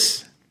like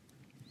this.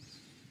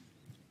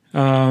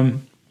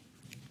 But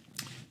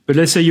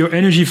let's say your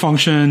energy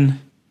function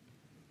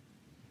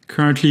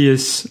currently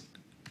is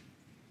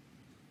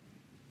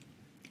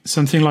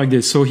something like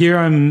this. So here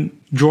I'm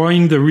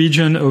drawing the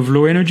region of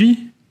low energy.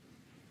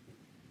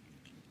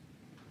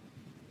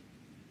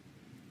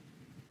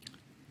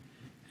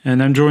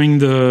 And I'm drawing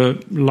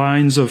the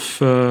lines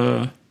of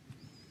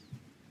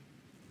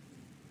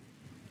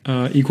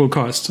equal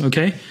cost,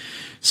 okay?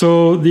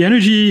 So the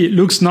energy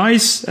looks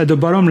nice at the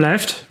bottom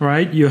left,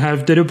 right? You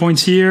have data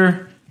points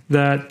here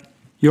that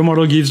your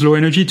model gives low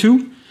energy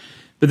to,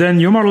 but then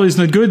your model is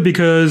not good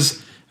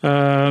because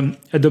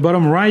at the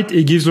bottom right,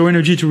 it gives low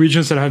energy to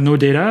regions that have no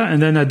data,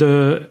 and then at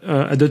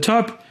the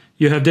top,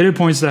 you have data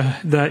points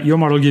that your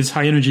model gives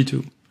high energy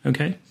to,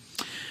 okay?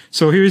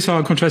 So here is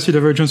how contrastive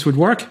divergence would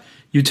work.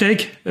 You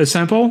take a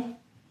sample,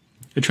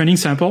 a training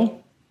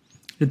sample,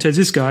 it takes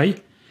this guy,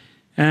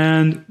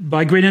 and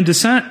by gradient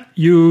descent,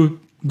 you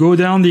go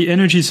down the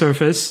energy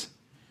surface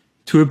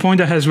to a point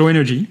that has low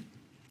energy,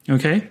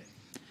 okay?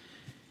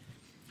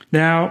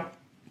 Now,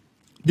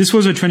 this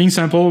was a training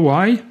sample,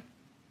 Y.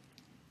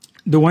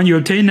 The one you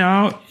obtain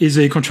now is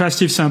a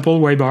contrastive sample,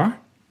 Y bar.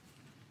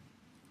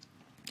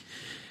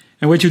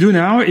 And what you do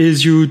now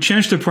is you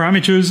change the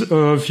parameters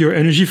of your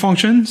energy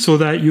function so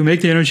that you make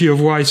the energy of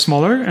Y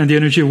smaller and the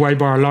energy of Y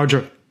bar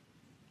larger.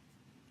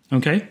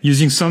 Okay?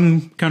 Using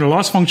some kind of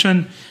loss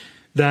function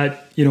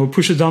that,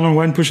 pushes down on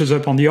one, pushes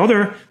up on the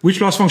other.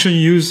 Which loss function you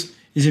use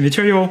is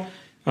immaterial.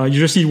 You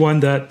just need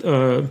one that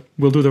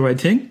will do the right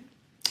thing.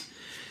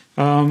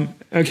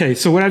 Okay,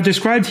 so what I've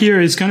described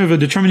here is kind of a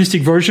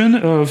deterministic version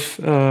of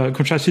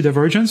contrastive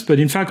divergence, but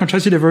in fact,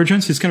 contrastive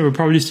divergence is kind of a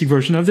probabilistic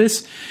version of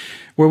this,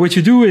 where what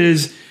you do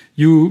is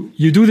you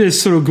do this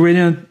sort of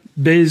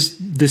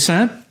gradient-based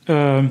descent,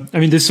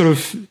 this sort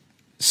of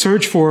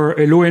search for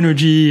a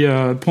low-energy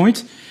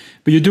point,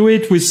 but you do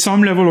it with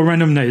some level of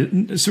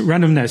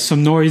randomness,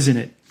 some noise in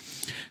it.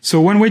 So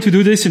one way to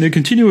do this in a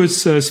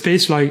continuous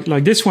space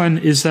like this one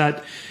is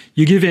that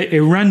you give a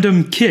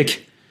random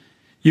kick.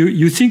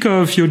 You think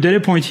of your data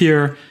point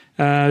here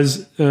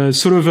as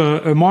sort of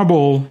a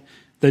marble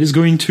that is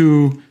going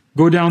to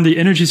go down the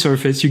energy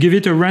surface. You give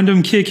it a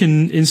random kick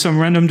in some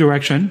random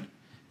direction,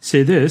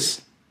 say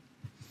this,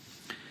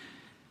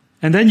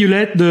 and then you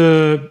let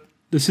the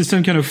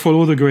system kind of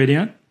follow the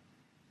gradient.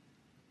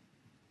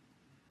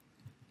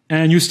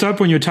 And you stop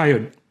when you're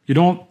tired. You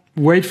don't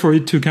wait for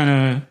it to kind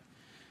of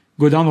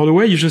go down all the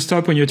way. You just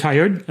stop when you're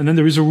tired. And then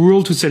there is a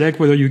rule to select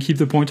whether you keep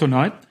the point or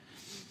not.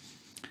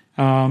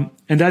 And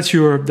that's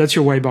your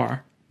Y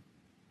bar.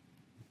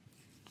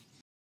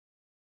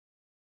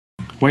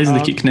 Why is the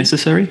kick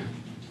necessary?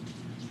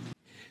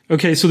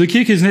 Okay, so the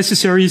kick is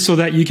necessary so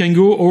that you can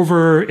go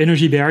over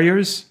energy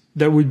barriers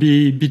that would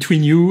be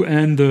between you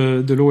and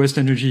the lowest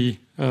energy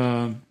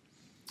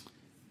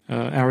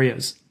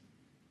areas.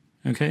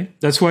 Okay,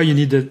 that's why you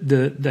need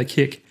that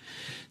kick.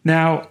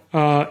 Now,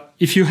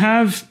 if you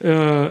have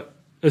a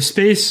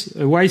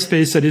Y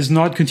space that is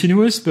not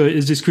continuous but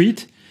is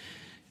discrete,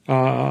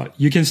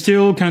 you can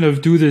still kind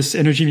of do this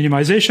energy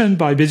minimization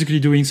by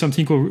basically doing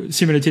something called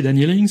simulated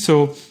annealing.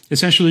 So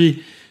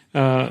essentially,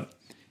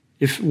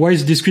 if Y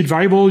is a discrete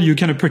variable, you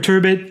kind of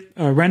perturb it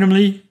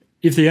randomly.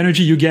 If the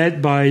energy you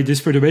get by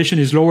this perturbation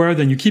is lower,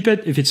 then you keep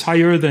it. If it's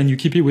higher, then you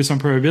keep it with some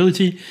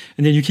probability.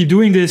 And then you keep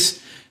doing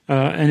this,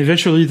 and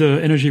eventually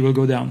the energy will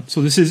go down.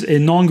 So this is a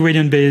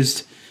non-gradient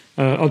based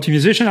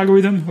optimization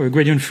algorithm, or a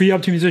gradient-free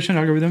optimization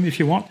algorithm, if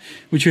you want,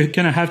 which you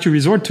kind of have to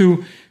resort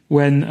to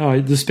when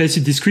the space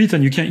is discrete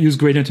and you can't use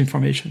gradient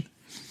information.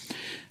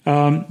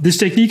 This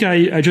technique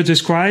I just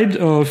described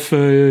of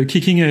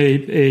kicking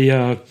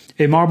a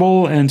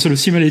marble and sort of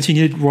simulating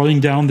it rolling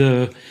down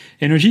the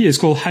energy is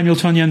called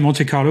Hamiltonian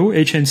Monte Carlo,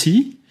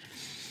 HMC.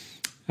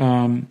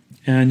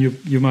 And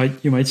you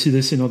might see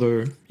this in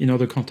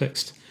other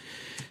contexts.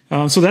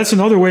 So that's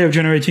another way of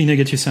generating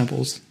negative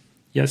samples.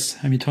 Yes,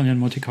 Hamiltonian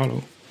Monte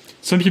Carlo.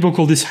 Some people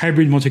call this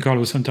hybrid Monte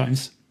Carlo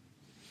sometimes.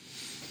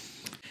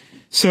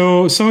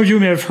 So some of you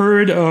may have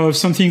heard of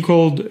something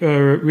called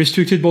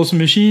restricted Boltzmann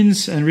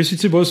machines. And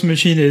restricted Boltzmann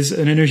machine is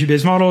an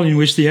energy-based model in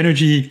which the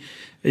energy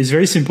is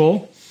very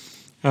simple.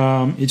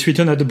 It's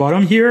written at the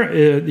bottom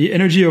here, the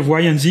energy of y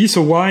and z.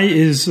 So y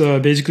is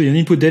basically an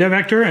input data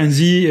vector, and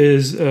z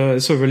is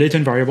sort of a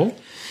latent variable.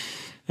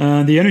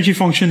 The energy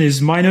function is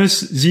minus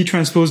z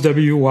transpose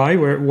wy,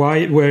 where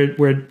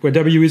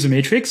w is a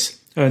matrix,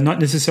 not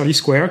necessarily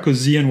square, because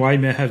z and y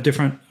may have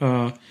different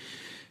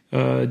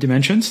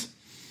dimensions.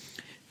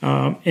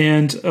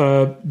 And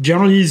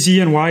generally,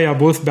 z and y are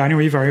both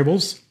binary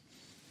variables.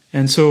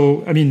 And so,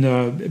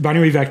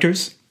 binary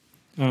vectors.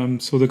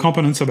 So the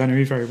components are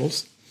binary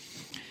variables.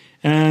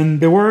 And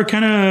they were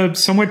kind of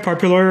somewhat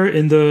popular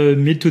in the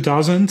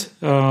mid-2000s.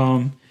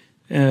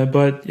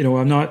 But,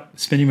 I'm not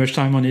spending much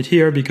time on it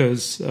here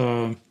because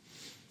they've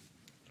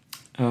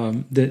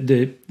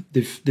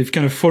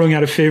kind of fallen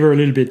out of favor a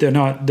little bit. They're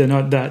not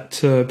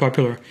that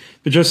popular.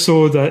 But just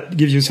so that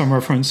gives you some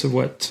reference of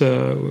what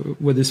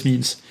this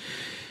means.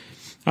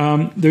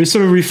 There's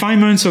sort of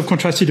refinements of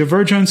contrastive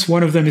divergence.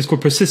 One of them is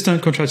called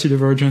persistent contrastive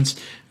divergence.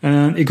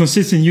 And it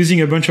consists in using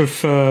a bunch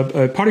of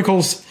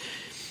particles.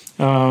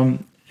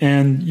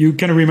 And you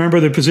kind of remember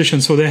the position.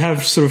 So they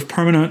have sort of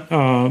permanent,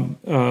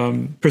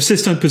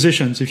 persistent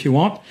positions, if you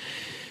want.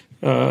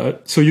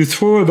 So you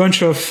throw a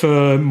bunch of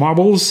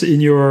marbles in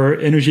your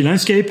energy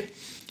landscape,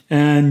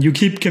 and you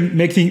keep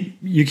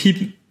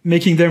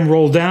making them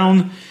roll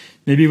down,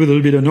 maybe with a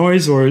little bit of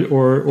noise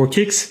or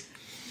kicks.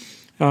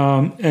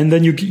 And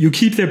then you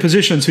keep their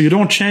position. So you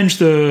don't change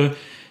the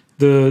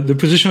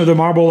position of the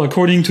marble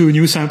according to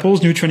new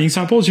training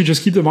samples. You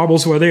just keep the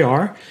marbles where they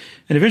are.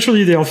 And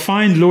eventually they'll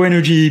find low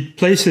energy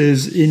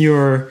places in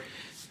your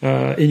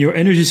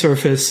energy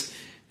surface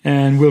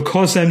and will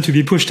cause them to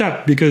be pushed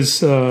up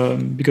because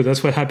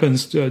that's what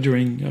happens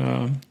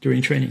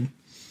during training.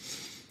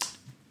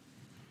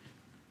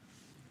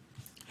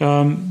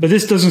 But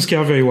this doesn't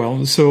scale very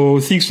well. So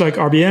things like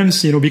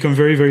RBMs, become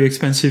very, very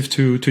expensive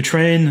to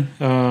train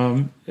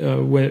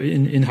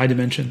in high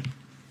dimension.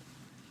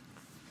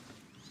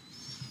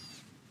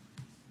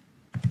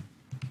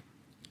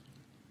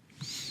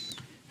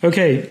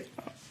 Okay.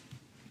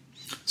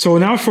 So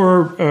now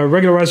for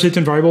regularized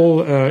latent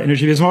variable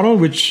energy-based model,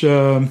 which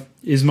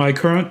is my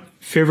current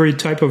favorite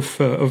type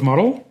of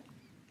model.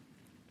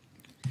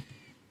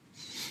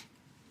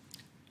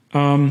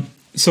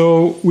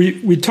 So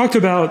we talked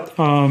about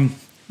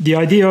the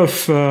idea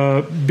of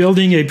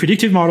building a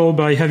predictive model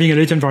by having a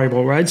latent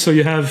variable, right? So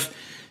you have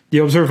the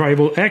observed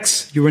variable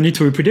x, you run it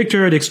to a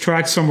predictor, it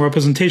extracts some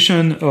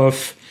representation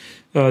of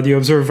the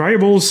observed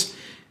variables,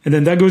 and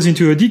then that goes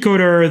into a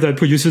decoder that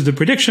produces the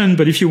prediction.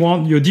 But if you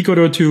want your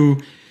decoder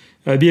to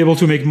be able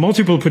to make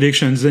multiple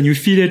predictions, then you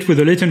feed it with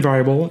a latent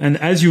variable. And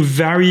as you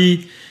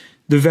vary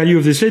the value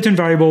of this latent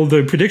variable,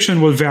 the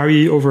prediction will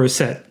vary over a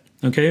set,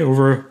 okay,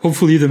 over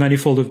hopefully the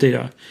manifold of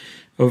data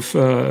of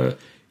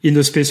in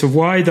the space of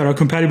y that are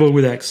compatible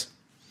with x.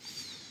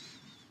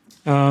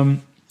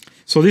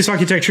 So this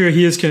architecture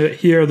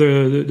here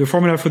the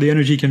formula for the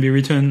energy can be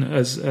written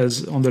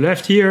as on the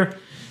left here,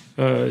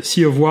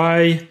 C of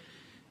y,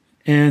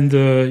 and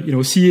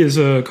C is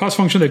a cost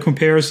function that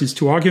compares these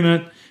two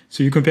arguments.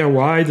 So you compare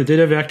y, the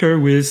data vector,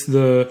 with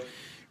the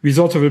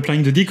result of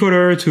applying the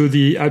decoder to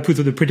the output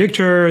of the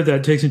predictor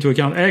that takes into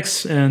account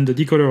x, and the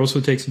decoder also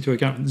takes into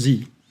account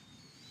z.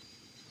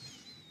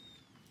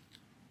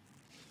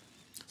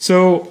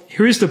 So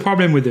here is the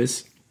problem with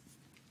this.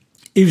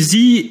 If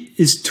z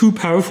is too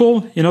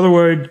powerful, in other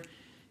words,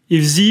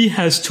 if z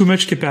has too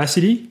much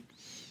capacity,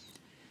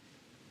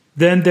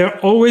 then there's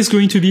always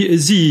going to be a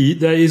z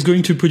that is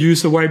going to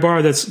produce a y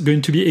bar that's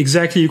going to be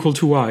exactly equal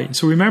to y.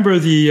 So remember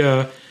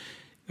the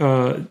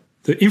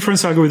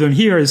inference algorithm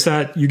here is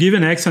that you give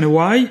an x and a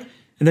y,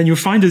 and then you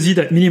find a z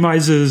that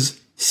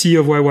minimizes c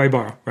of y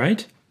bar,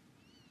 right?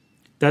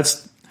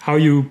 That's how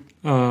you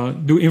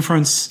do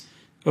inference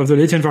of the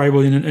latent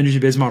variable in an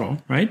energy-based model,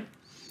 right?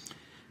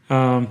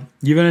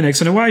 Given an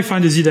x and a y,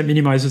 find a z that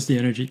minimizes the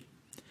energy.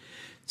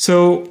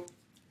 So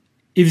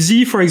if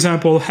z, for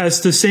example,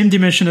 has the same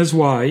dimension as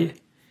y,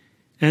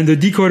 and the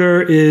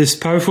decoder is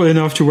powerful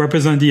enough to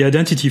represent the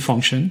identity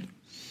function,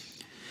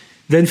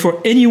 then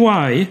for any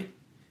y,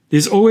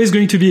 there's always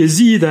going to be a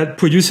z that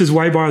produces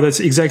y bar that's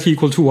exactly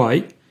equal to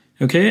y,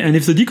 okay? And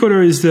if the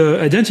decoder is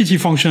the identity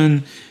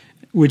function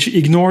which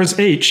ignores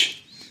h,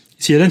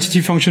 it's the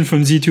identity function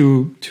from z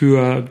to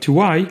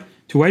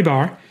y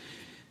bar,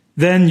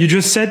 then you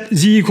just set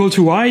z equal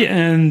to y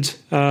and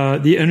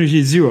the energy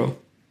is 0.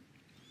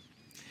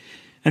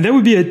 And that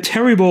would be a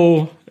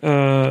terrible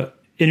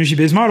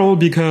energy-based model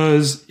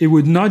because it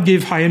would not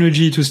give high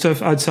energy to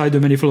stuff outside the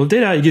manifold of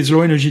data. It gives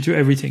low energy to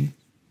everything.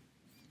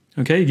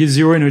 Okay, it gives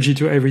zero energy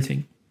to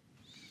everything.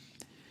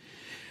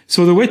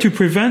 So the way to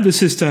prevent the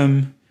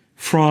system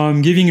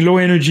from giving low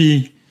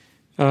energy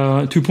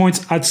to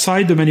points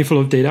outside the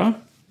manifold of data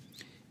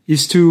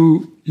is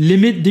to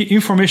limit the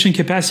information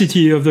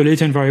capacity of the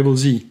latent variable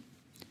z.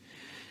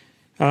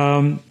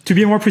 To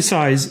be more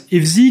precise,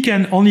 if z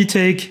can only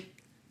take,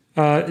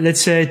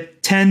 let's say,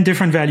 10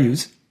 different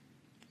values,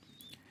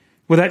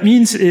 what that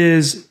means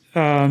is,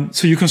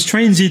 so you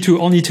constrain z to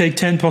only take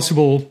 10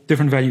 possible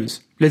different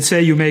values. Let's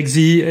say you make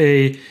z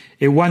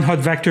a one-hot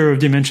vector of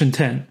dimension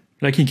 10,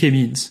 like in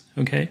k-means,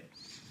 okay?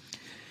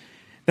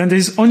 Then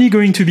there's only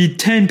going to be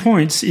 10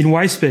 points in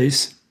y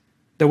space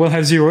that will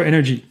have zero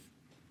energy.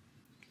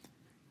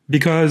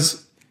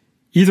 Because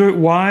either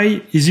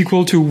y is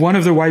equal to one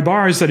of the y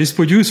bars that is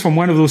produced from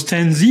one of those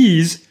 10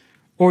 z's,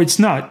 or it's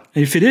not.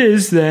 If it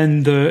is,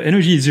 then the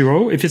energy is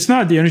zero. If it's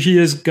not, the energy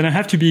is going to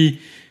have to be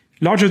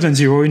larger than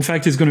zero. In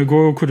fact, it's going to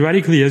grow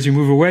quadratically as you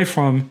move away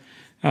from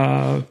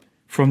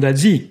that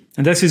z.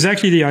 And that's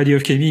exactly the idea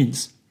of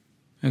k-means.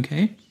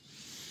 Okay?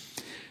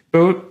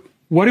 But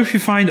what if we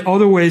find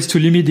other ways to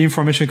limit the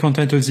information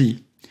content of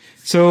z?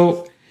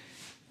 So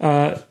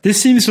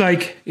this seems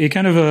like a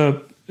kind of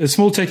a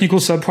small technical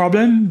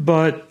subproblem,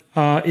 but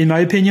in my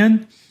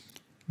opinion,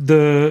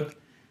 the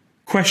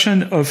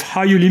question of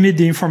how you limit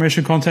the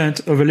information content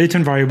of a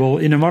latent variable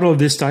in a model of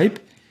this type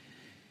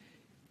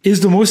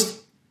is the most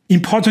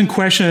important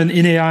question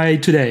in AI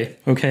today,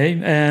 okay?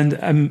 And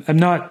I'm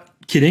not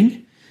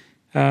kidding.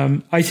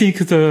 I think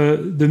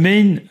the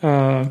main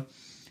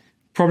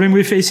problem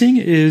we're facing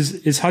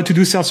is how to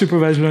do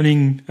self-supervised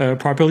learning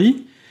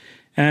properly.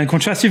 And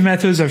contrastive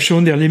methods have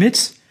shown their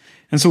limits.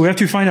 And so we have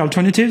to find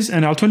alternatives,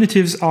 and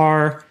alternatives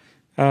are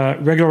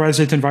regularized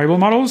latent variable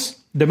models.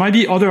 There might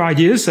be other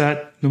ideas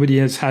that nobody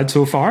has had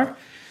so far,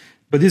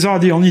 but these are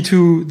the only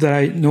two that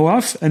I know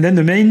of. And then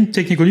the main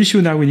technical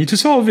issue now we need to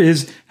solve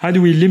is how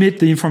do we limit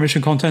the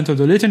information content of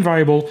the latent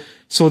variable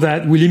so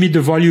that we limit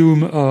the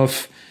volume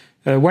of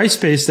y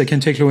space that can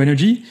take low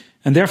energy,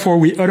 and therefore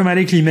we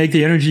automatically make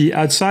the energy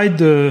outside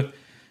the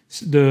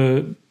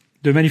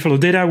manifold of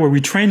data where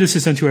we train the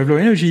system to have low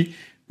energy,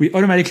 we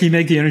automatically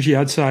make the energy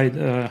outside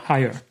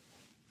higher.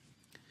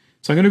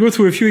 So I'm going to go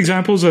through a few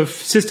examples of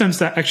systems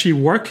that actually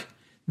work,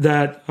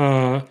 that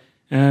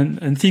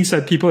and things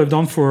that people have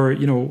done for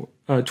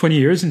 20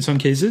 years in some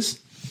cases.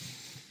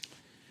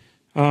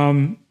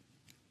 And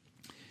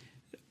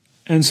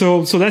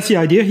so that's the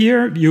idea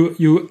here.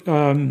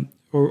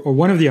 Or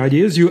one of the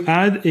ideas, you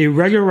add a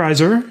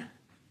regularizer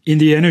in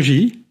the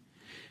energy,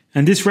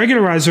 and this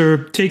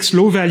regularizer takes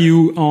low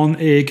value on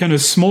a kind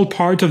of small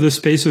part of the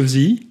space of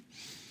z.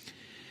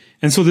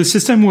 And so the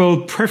system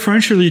will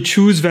preferentially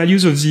choose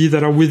values of z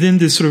that are within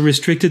this sort of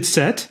restricted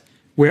set,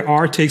 where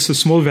r takes a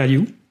small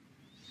value.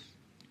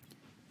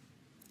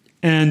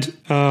 And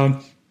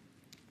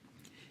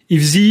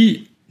if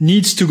z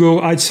needs to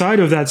go outside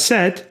of that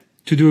set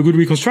to do a good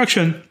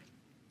reconstruction,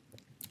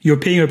 you're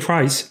paying a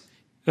price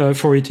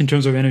for it in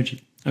terms of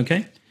energy.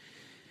 Okay,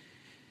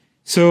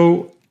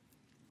 so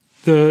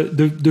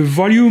the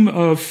volume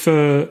of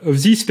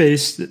z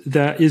space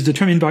that is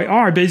determined by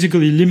r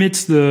basically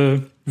limits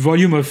the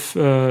volume of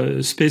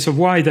space of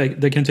y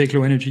that can take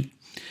low energy,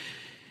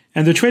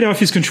 and the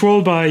trade-off is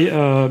controlled by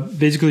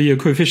basically a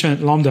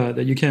coefficient lambda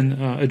that you can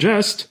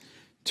adjust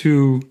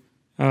to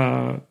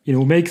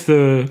make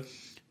the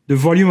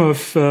volume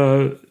of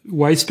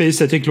y space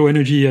that take low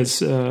energy as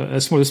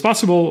small as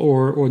possible,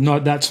 or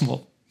not that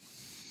small.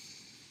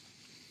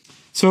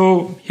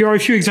 So here are a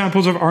few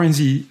examples of R and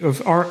Z,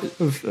 of R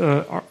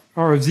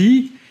of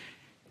Z.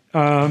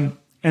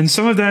 And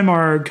some of them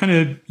are kind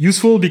of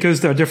useful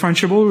because they're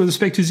differentiable with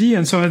respect to Z,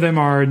 and some of them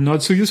are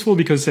not so useful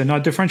because they're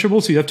not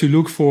differentiable. So you have to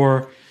look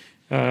for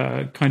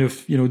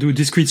do a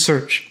discrete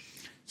search.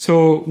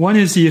 So one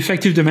is the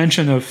effective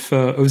dimension of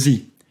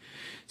Z.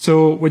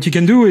 So what you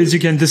can do is you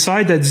can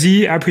decide that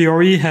Z a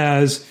priori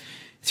has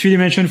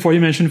 3-dimension,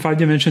 4-dimension,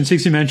 5-dimension,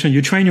 6-dimension.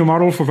 You train your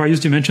model for various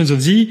dimensions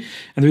of Z,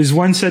 and there is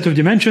one set of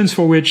dimensions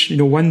for which,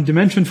 one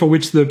dimension for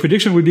which the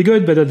prediction would be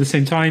good, but at the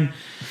same time,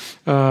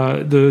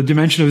 the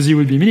dimension of Z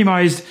will be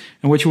minimized.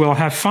 And what you will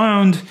have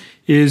found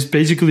is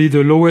basically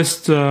the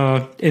lowest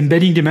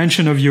embedding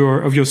dimension of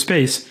your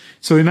space.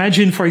 So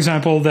imagine, for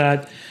example,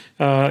 that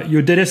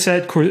your data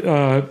set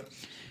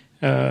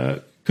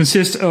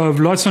consists of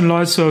lots and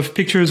lots of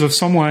pictures of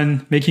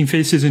someone making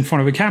faces in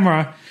front of a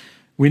camera.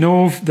 We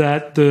know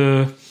that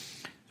the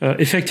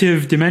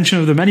effective dimension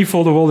of the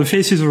manifold of all the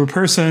faces of a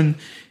person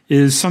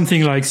is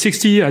something like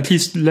 60, at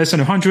least less than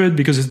 100,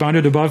 because it's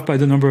bounded above by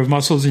the number of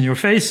muscles in your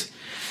face.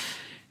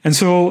 And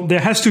so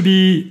there has to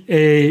be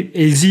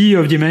a Z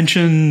of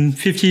dimension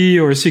 50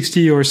 or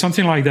 60 or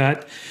something like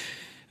that,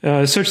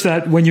 such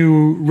that when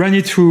you run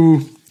it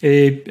through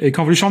a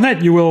convolutional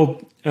net, you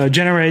will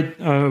generate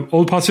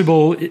all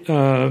possible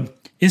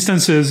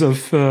instances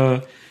of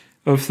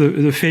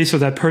the face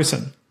of that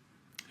person.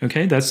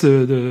 Okay, that's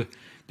the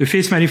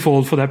phase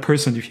manifold for that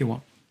person, if you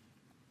want.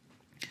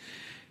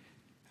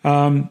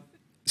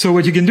 So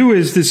what you can do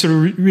is this sort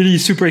of really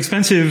super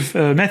expensive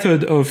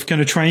method of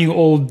kind of trying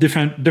all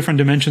different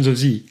dimensions of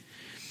Z.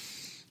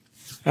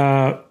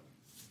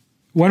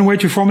 One way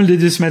to formulate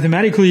this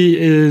mathematically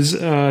is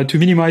to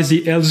minimize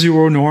the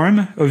L0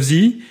 norm of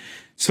Z.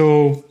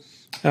 So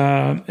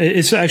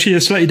it's actually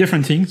a slightly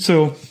different thing.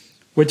 So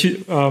what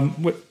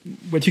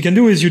you can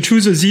do is you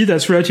choose a Z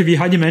that's relatively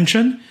high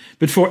dimension,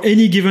 but for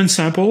any given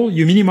sample,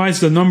 you minimize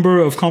the number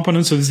of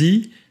components of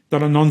Z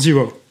that are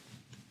non-zero.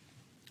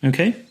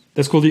 Okay?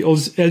 That's called the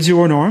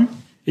L0 norm.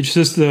 It's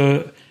just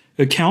the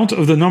count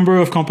of the number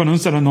of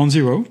components that are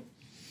non-zero.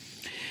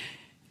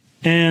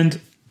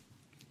 And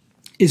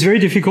it's very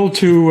difficult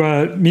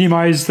to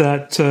minimize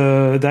that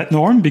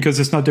norm because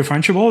it's not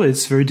differentiable.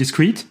 It's very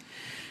discrete.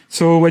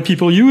 So what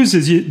people use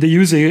is they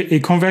use a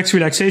convex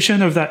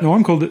relaxation of that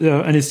norm called,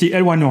 and it's the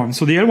L1 norm.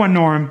 So the L1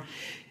 norm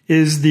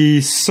is the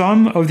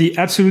sum of the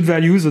absolute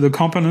values of the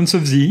components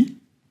of Z.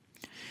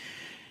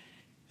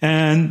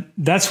 And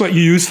that's what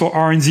you use for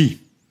R and Z.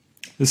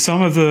 The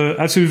sum of the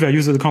absolute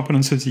values of the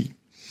components of Z.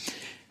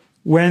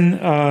 When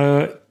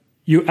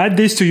you add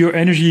this to your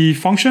energy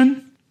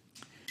function,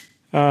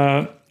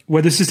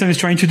 what the system is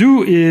trying to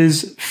do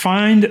is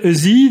find a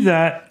Z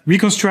that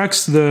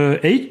reconstructs the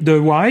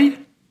Y,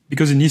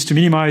 because it needs to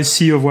minimize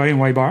C of Y and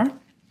Y bar,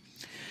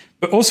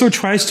 but also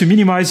tries to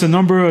minimize the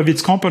number of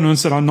its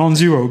components that are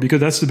non-zero, because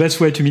that's the best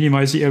way to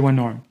minimize the L1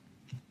 norm.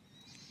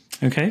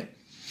 Okay?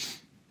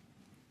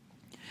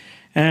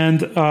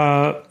 And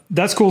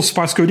that's called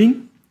sparse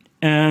coding.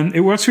 And it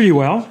works really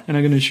well, and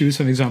I'm going to show you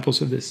some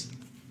examples of this.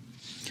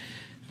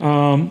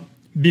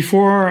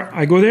 Before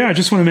I go there, I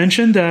just want to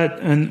mention that,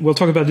 and we'll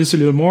talk about this a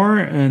little more,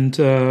 and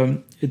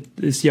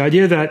it's the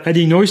idea that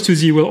adding noise to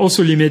Z will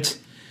also limit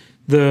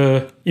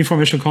the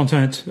information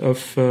content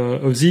of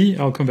Z.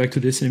 I'll come back to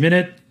this in a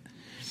minute.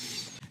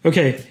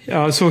 Okay,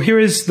 so here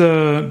is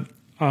the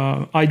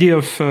idea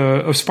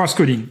of sparse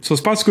coding. So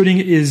sparse coding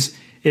is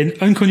an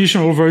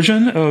unconditional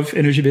version of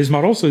energy-based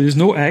model, so there's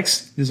no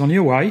X, there's only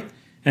a Y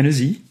and a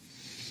Z.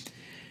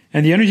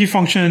 And the energy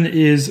function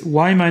is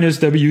Y minus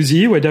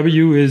WZ, where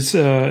W is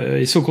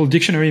a so-called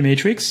dictionary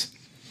matrix,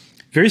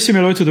 very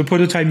similar to the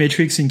prototype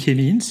matrix in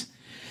k-means.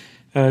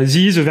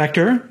 Z is a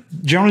vector.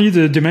 Generally,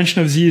 the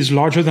dimension of Z is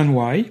larger than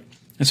Y.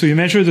 And so you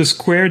measure the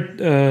squared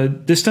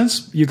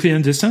distance,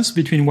 Euclidean distance,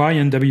 between Y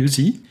and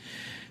WZ.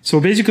 So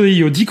basically,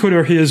 your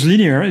decoder here is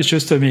linear. It's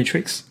just a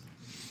matrix.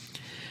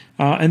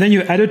 And then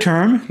you add a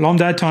term,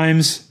 lambda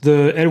times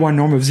the L1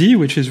 norm of Z,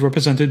 which is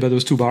represented by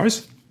those two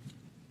bars.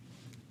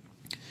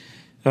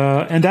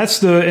 And that's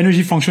the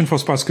energy function for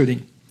sparse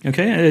coding.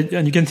 Okay,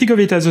 and you can think of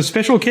it as a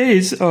special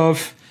case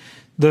of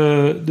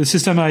the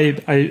system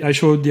I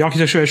showed, the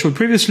architecture I showed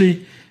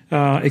previously,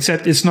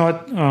 except it's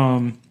not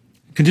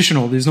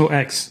conditional. There's no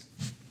X.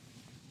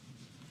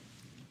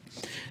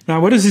 Now,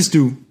 what does this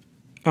do?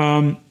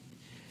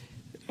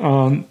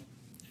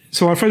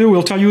 So Alfredo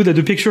will tell you that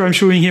the picture I'm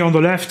showing here on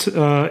the left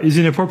is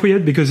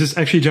inappropriate because it's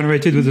actually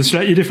generated with a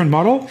slightly different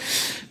model.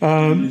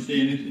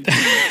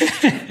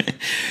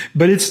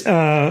 But it's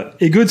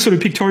a good sort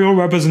of pictorial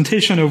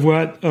representation of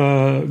what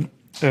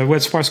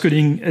sparse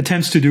coding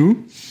attempts to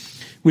do,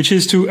 which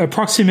is to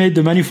approximate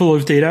the manifold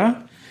of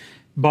data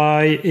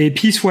by a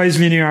piecewise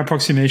linear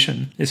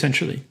approximation,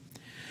 essentially.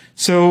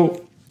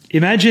 So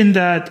imagine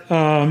that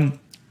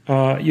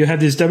you have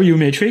this W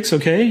matrix,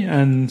 okay,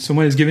 and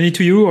someone has given it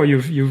to you, or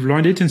you've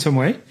learned it in some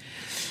way.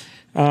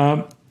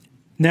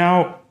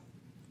 Now,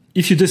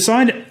 if you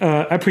decide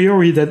a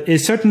priori that a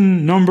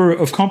certain number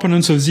of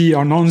components of Z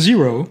are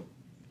non-zero,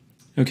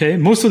 okay,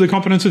 most of the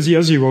components of Z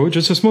are zero,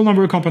 just a small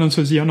number of components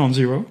of Z are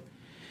non-zero,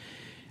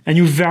 and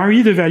you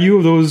vary the value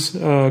of those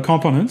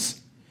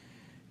components,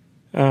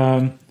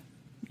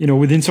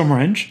 within some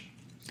range,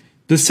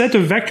 the set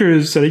of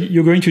vectors that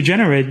you're going to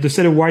generate, the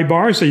set of Y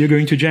bars that you're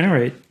going to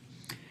generate,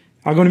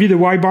 are going to be the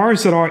Y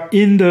bars that are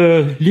in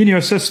the linear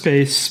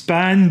subspace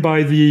spanned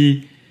by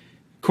the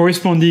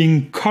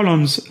corresponding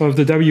columns of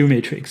the W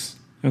matrix,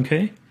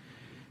 okay?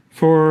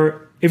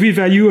 For every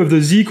value of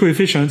the Z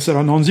coefficients that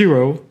are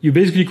non-zero, you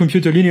basically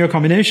compute a linear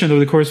combination of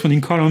the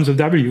corresponding columns of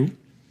W.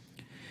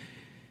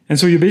 And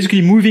so you're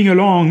basically moving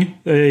along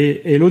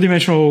a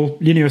low-dimensional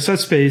linear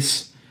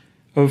subspace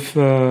of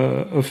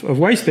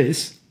Y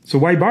space. So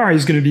Y bar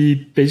is going to be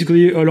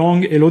basically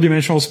along a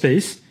low-dimensional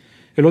space,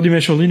 a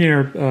low-dimensional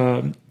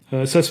linear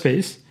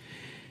subspace.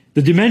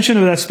 The dimension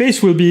of that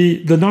space will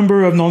be the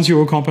number of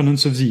non-zero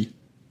components of Z.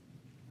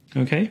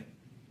 Okay?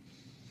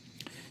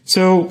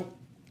 So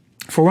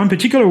for one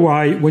particular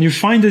Y, when you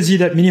find a Z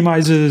that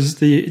minimizes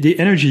the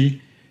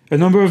energy, a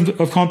number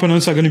of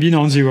components are going to be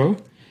non-zero.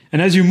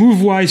 And as you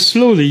move Y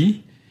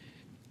slowly,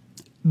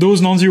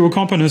 those non-zero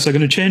components are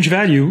going to change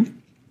value,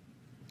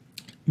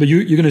 but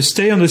you're going to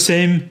stay on the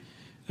same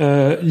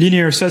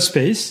linear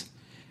subspace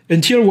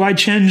until Y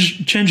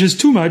changes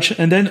too much,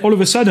 and then all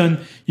of a sudden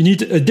you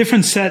need a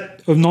different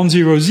set of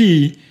non-zero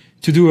Z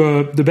to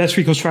do the best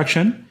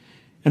reconstruction,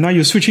 and now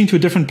you're switching to a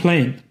different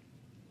plane.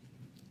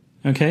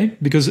 Okay,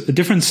 because a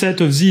different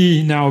set of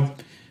Z now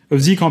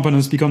of Z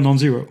components become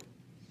non-zero.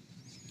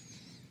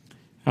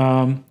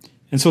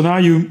 And so now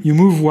you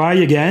move Y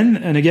again,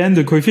 and again,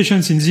 the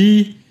coefficients in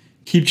Z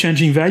keep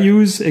changing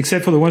values,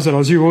 except for the ones that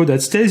are 0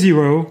 that stay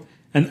 0,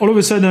 and all of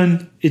a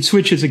sudden, it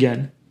switches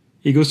again.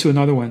 It goes to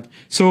another one.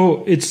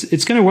 So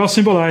it's kind of well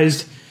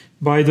symbolized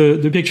by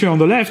the picture on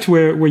the left,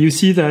 where you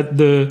see that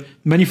the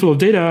manifold of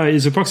data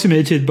is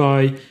approximated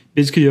by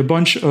basically a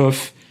bunch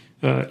of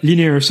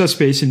linear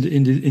subspace,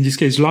 in this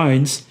case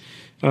lines.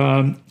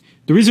 The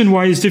reason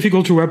why it's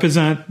difficult to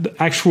represent the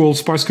actual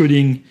sparse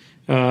coding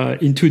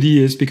in 2D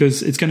is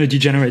because it's going to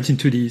degenerate in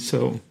 2D.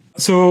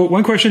 So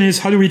one question is,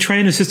 how do we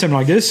train a system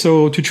like this?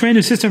 So to train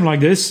a system like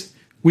this,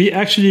 we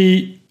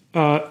actually,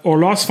 our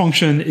loss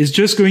function is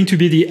just going to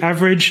be the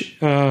average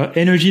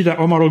energy that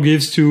our model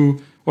gives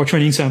to our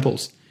training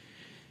samples.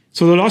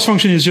 So the loss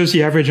function is just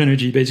the average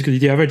energy, basically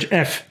the average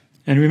F.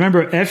 And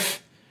remember,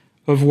 F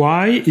of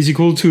Y is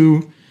equal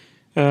to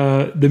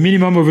the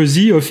minimum over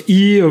Z of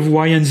E of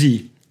Y and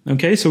Z.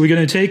 Okay, so we're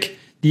going to take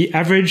the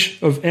average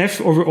of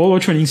F over all our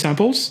training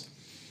samples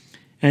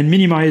and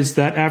minimize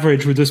that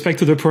average with respect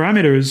to the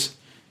parameters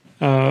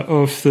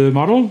of the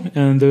model.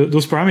 And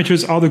those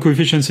parameters are the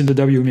coefficients in the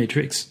W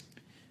matrix.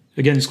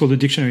 Again, it's called the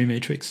dictionary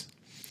matrix.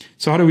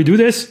 So how do we do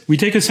this? We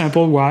take a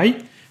sample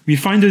Y, we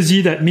find the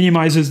Z that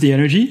minimizes the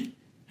energy,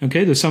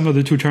 okay, the sum of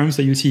the two terms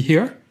that you see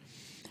here.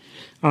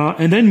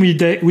 And then we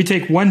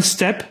take one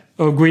step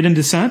of gradient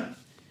descent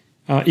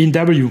in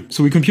W.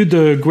 So we compute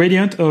the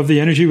gradient of the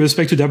energy with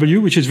respect to W,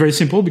 which is very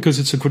simple because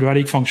it's a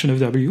quadratic function of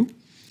W.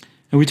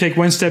 And we take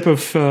one step of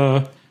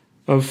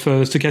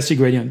stochastic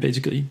gradient,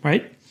 basically,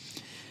 right?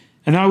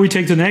 And now we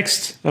take the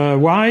next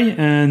Y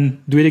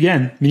and do it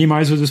again,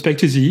 minimize with respect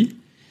to Z.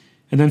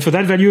 And then for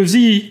that value of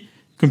Z,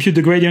 compute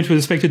the gradient with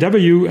respect to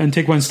W and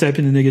take one step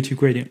in the negative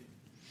gradient.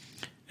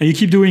 And you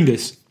keep doing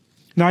this.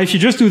 Now, if you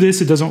just do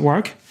this, it doesn't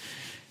work.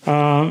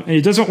 And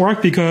it doesn't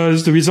work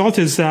because the result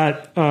is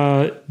that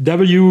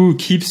W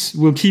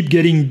will keep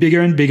getting bigger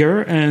and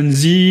bigger, and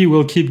Z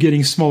will keep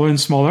getting smaller and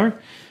smaller.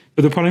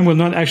 But the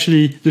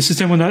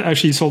system will not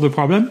actually solve the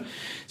problem.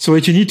 So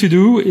what you need to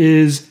do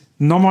is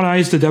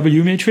normalize the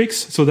W matrix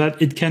so that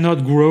it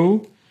cannot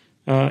grow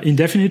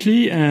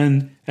indefinitely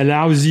and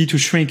allow Z to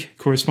shrink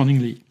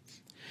correspondingly.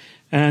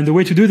 And the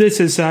way to do this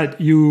is that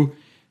you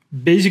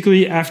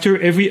basically, after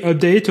every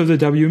update of the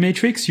W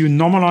matrix, you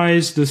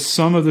normalize the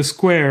sum of the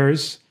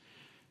squares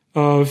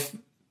of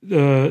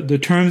the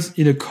terms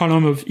in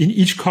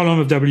each column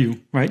of W,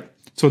 right?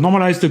 So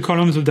normalize the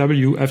columns of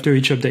W after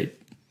each update.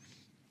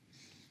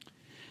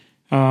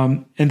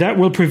 And that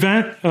will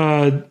prevent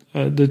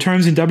the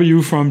terms in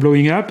W from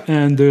blowing up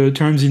and the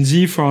terms in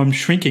Z from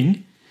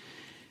shrinking.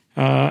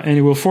 And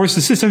it will force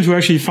the system to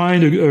actually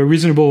find a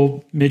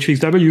reasonable matrix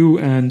W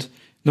and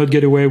not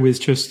get away with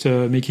just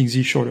making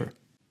Z shorter.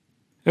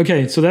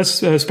 Okay, so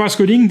that's sparse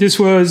coding. This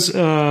was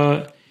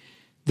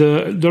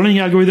the learning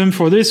algorithm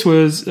for this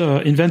was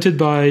invented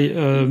by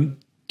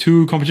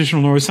two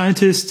computational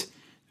neuroscientists,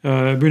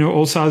 Bruno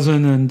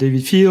Olshausen and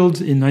David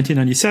Field, in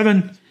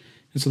 1997.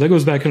 And so that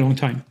goes back a long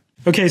time.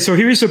 Okay, so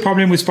here is the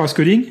problem with sparse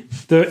coding.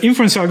 The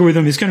inference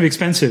algorithm is kind of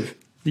expensive.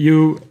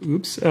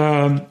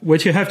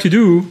 What you have to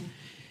do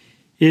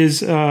is,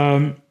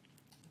 for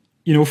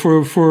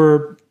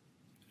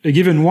a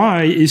given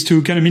Y is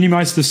to kind of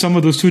minimize the sum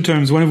of those two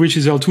terms, one of which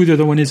is L2, the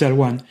other one is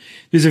L1.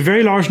 There's a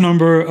very large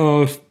number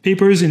of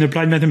papers in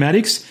applied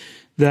mathematics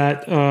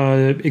that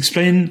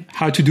explain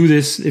how to do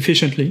this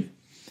efficiently.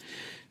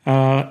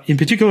 In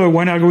particular,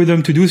 one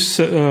algorithm to do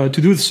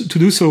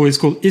so is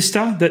called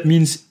ISTA. That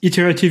means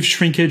iterative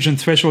shrinkage and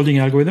thresholding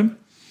algorithm.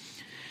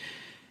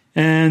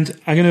 And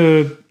I'm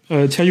going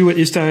to tell you what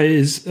ISTA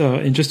is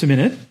in just a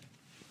minute.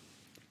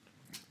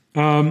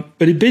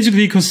 But it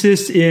basically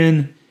consists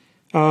in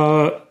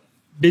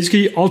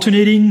basically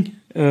alternating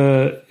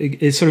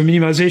a sort of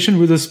minimization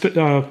with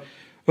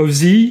of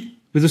Z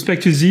with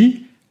respect to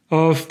Z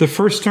of the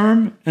first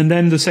term and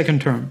then the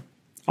second term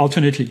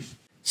alternately.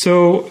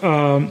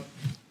 So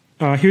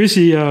here's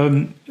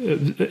a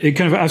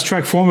kind of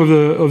abstract form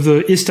of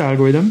the ISTA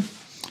algorithm.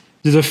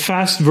 There's a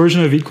fast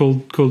version of it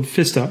called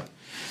FISTA,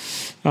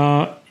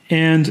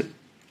 and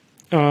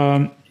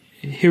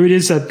here it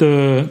is at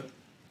the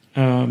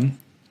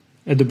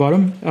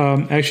bottom.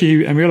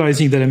 Actually, I'm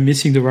realizing that I'm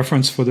missing the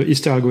reference for the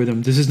ISTA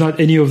algorithm. This is not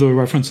any of the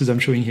references I'm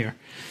showing here.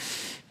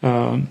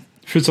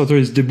 First author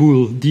is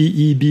Deboul,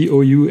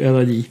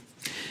 D-E-B-O-U-L-L-E.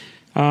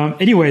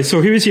 Anyway,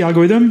 so here is the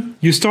algorithm.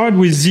 You start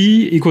with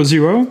Z equals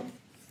 0.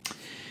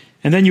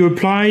 And then you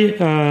apply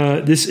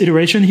this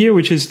iteration here,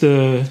 which is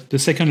the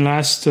second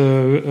last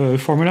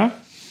formula.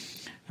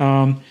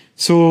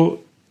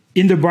 So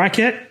in the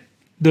bracket,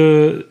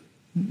 the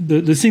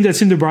thing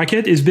that's in the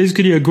bracket is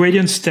basically a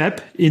gradient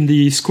step in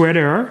the squared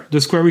error, the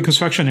square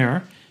reconstruction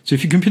error. So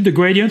if you compute the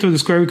gradient of the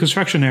square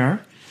reconstruction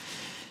error,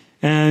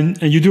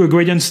 and you do a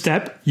gradient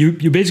step,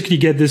 you basically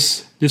get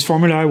this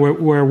formula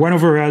where 1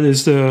 over L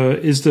is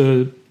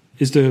the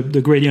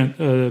gradient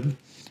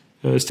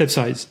step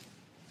size.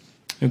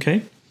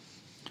 Okay.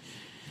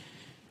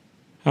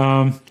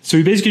 So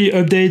you basically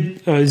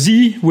update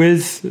z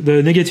with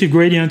the negative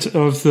gradient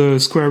of the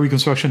square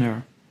reconstruction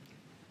error.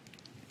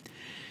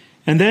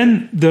 And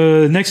then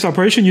the next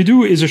operation you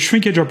do is a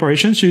shrinkage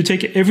operation. So you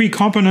take every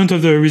component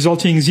of the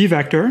resulting z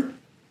vector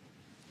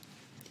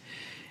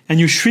and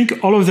you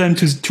shrink all of them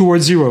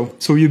towards 0.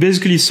 So you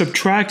basically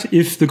subtract,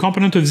 if the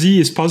component of z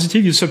is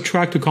positive, you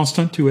subtract a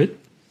constant to it,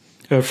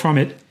 from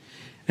it.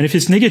 And if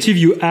it's negative,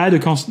 you add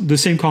the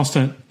same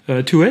constant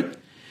to it.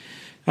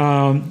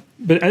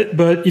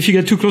 But if you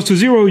get too close to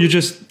 0, you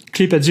just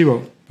clip at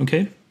 0.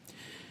 Okay.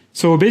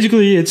 So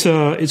basically, it's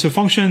a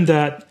function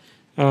that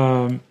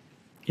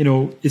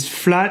is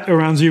flat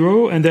around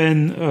 0 and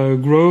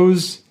then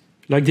grows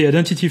like the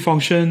identity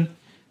function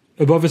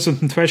above a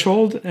certain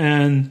threshold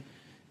and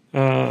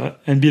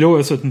below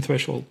a certain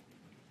threshold.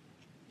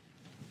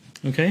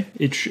 Okay,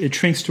 it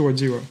shrinks towards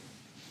 0.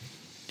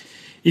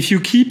 If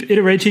you keep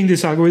iterating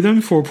this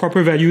algorithm for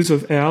proper values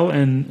of L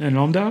and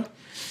lambda,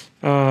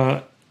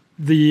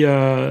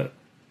 the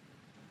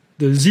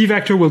z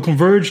vector will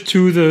converge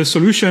to the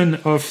solution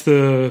of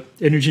the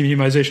energy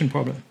minimization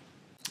problem,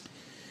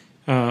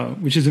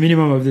 which is the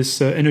minimum of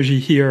this energy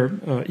here,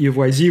 E of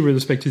yz with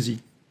respect to z.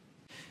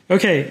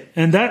 Okay,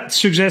 and that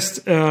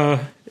suggests,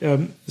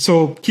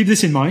 so keep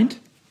this in mind.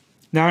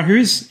 Now here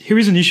is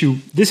an issue.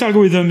 This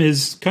algorithm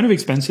is kind of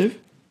expensive.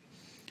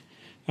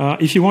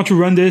 If you want to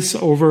run this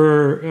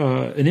over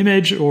an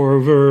image or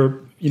over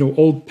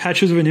old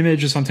patches of an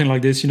image or something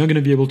like this, you're not going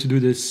to be able to do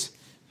this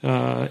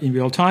in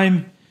real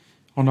time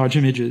on large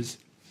images.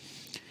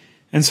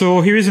 And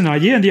so here is an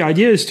idea, and the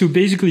idea is to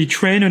basically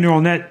train a neural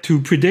net to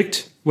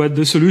predict what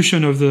the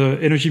solution of the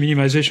energy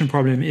minimization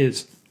problem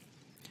is.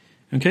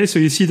 Okay, so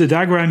you see the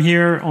diagram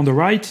here on the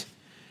right,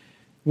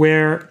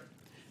 where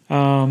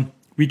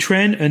we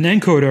train an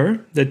encoder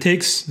that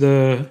takes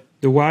the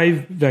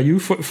y value.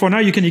 For now,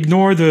 you can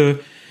ignore the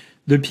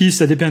piece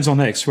that depends on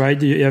x, right?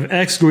 You have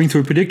x going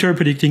through a predictor,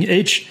 predicting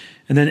h,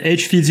 and then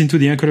h feeds into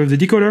the encoder of the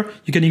decoder.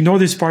 You can ignore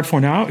this part for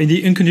now. In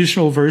the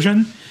unconditional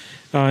version,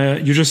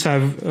 you just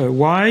have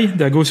y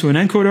that goes to an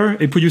encoder.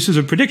 It produces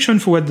a prediction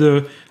for what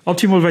the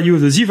optimal value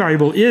of the z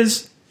variable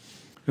is,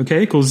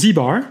 okay, called z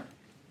bar.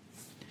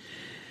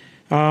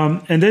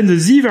 And then the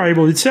z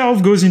variable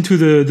itself goes into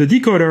the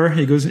decoder.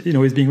 It goes,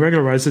 it's being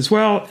regularized as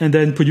well, and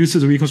then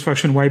produces a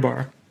reconstruction y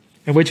bar.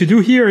 And what you do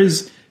here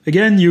is,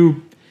 again,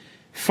 you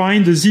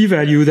find the z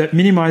value that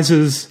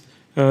minimizes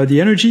the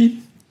energy.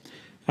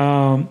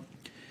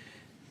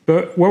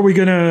 But what we're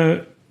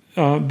gonna,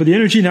 but the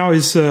energy now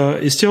is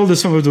still the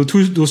sum of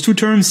those two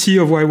terms, c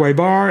of y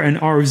bar and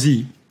r of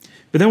z.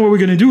 But then what we're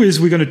going to do is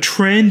we're going to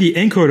train the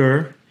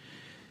encoder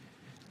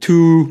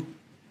to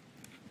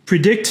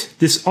predict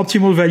this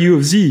optimal value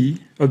of z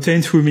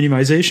obtained through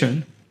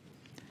minimization.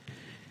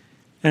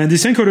 And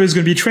this encoder is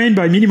going to be trained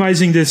by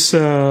minimizing this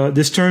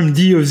term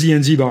d of z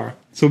and z bar.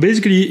 So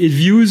basically, it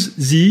views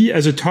z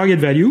as a target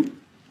value,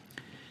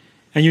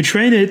 and you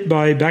train it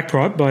by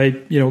backprop, by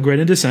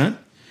gradient descent,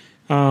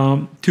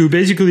 to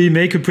basically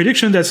make a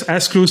prediction that's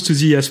as close to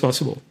z as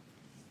possible.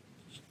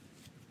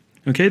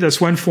 Okay, that's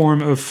one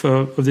form of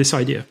this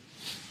idea.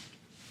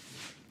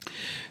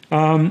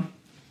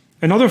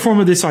 Another form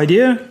of this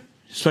idea,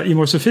 slightly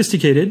more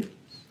sophisticated,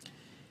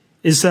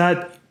 is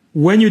that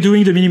when you're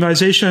doing the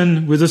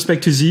minimization with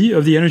respect to z,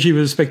 of the energy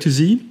with respect to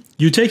z,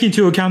 you take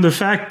into account the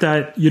fact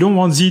that you don't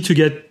want z to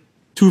get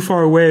too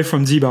far away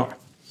from z bar.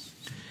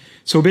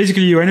 So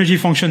basically, your energy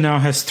function now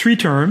has three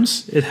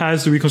terms. It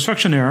has the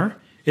reconstruction error,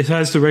 it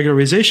has the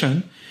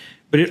regularization,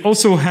 but it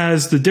also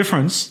has the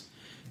difference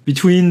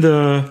between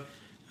the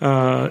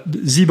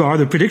z bar,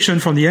 the prediction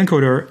from the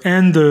encoder,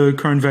 and the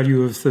current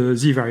value of the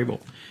z variable.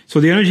 So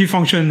the energy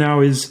function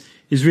now is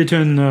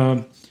written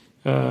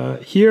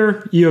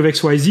here, E of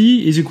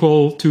xyz is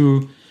equal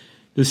to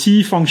the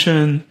c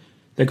function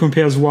that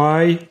compares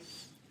y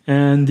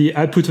and the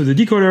output of the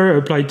decoder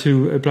applied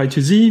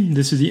to z.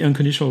 This is the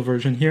unconditional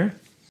version here.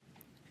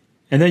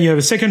 And then you have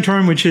a second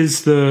term, which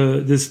is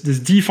this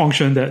d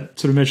function that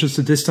sort of measures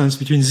the distance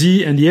between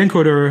z and the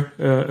encoder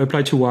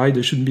applied to y.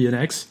 There shouldn't be an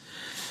x.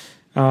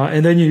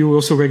 And then you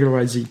also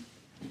regularize z.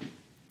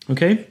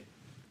 Okay?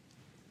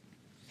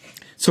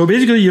 So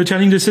basically, you're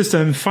telling the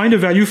system, find a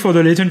value for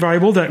the latent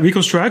variable that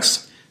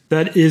reconstructs,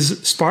 that is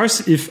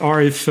sparse if R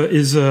is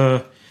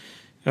an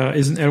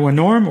L1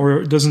 norm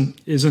or doesn't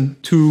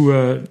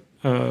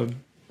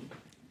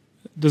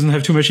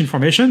have too much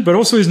information, but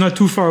also is not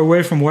too far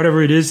away from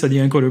whatever it is that the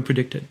encoder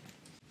predicted.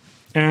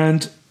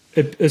 And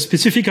a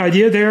specific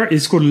idea there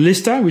is called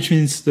LISTA, which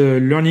means the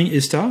learning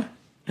ISTA,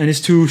 and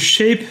is to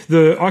shape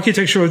the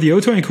architecture of the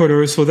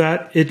autoencoder so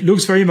that it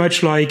looks very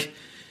much like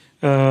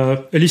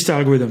a LISTA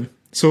algorithm.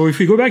 So if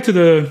we go back to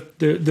the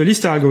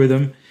LISTA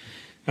algorithm,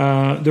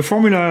 the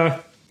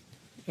formula,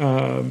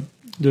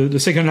 the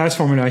second last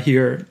formula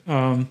here,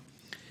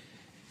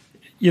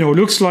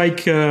 looks like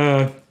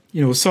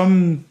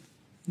some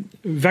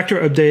vector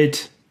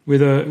update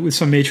with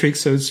some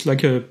matrix. So it's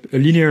like a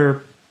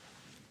linear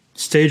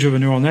stage of a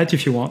neural net,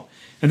 if you want,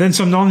 and then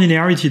some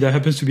nonlinearity that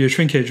happens to be a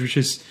shrinkage, which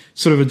is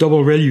sort of a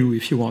double ReLU,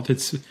 if you want.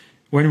 It's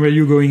one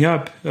value going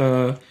up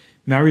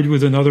married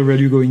with another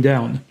value going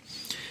down.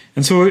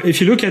 And so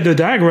if you look at the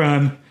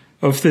diagram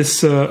of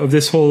this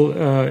whole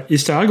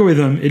ISTA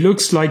algorithm, it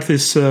looks like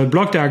this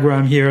block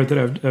diagram here that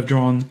I've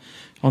drawn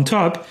on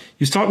top.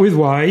 You start with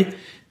y,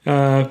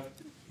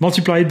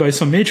 multiply it by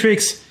some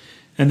matrix,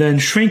 and then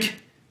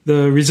shrink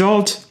the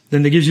result.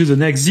 Then that gives you the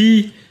next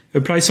z.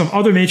 Apply some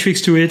other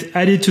matrix to it,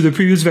 add it to the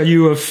previous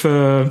value of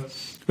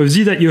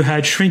z that you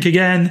had, shrink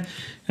again,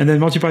 and then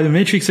multiply the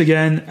matrix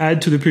again,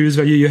 add to the previous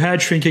value you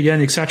had, shrink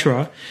again,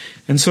 etc.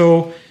 And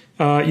so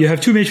you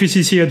have two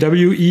matrices here,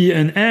 W, E,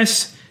 and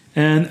S.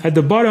 And at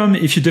the bottom,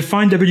 if you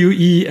define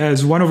WE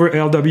as 1 over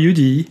L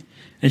WD,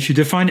 and if you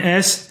define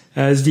S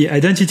as the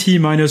identity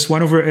minus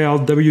 1 over L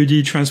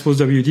WD transpose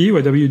WD,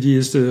 where WD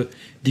is the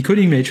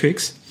decoding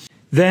matrix,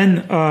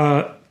 then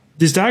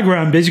this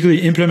diagram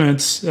basically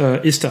implements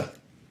ISTA.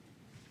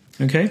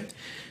 Okay?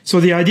 So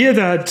the idea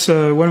that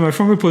one of my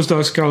former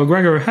postdocs, Carl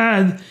Gregor,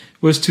 had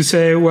was to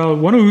say, well,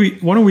 why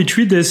don't we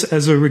treat this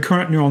as a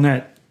recurrent neural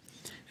net?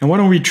 And why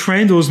don't we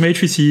train those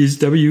matrices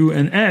W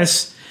and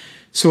S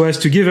so as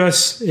to give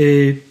us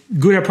a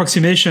good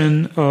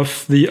approximation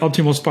of the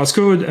optimal sparse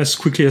code as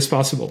quickly as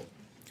possible?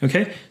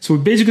 Okay? So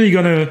we're basically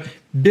going to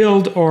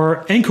build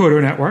our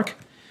encoder network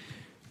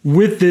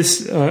with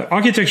this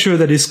architecture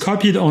that is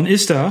copied on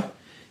ISTA.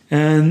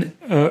 And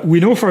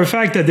we know for a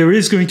fact that there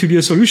is going to be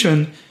a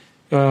solution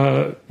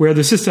where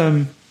the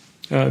system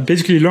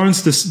basically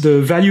learns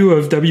the value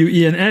of W,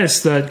 E, and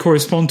S that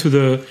correspond to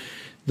the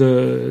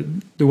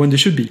one they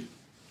should be.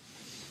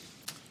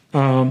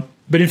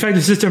 But in fact,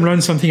 the system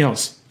learns something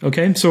else.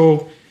 Okay,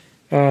 so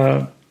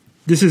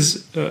this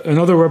is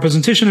another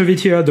representation of it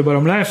here at the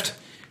bottom left,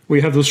 where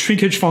you have those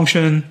shrinkage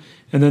function,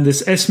 and then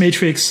this S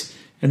matrix,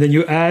 and then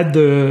you add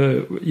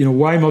the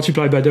y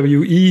multiplied by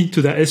WE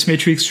to that S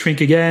matrix,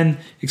 shrink again,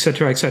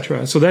 etc.,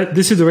 etc. So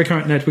this is the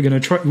recurrent net we're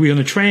going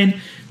to train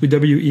with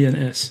WE and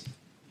S.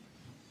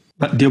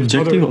 But the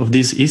objective of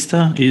this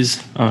ISTA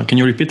is, can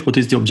you repeat what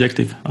is the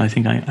objective? I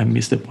think I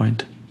missed the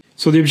point.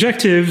 So the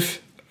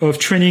objective of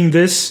training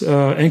this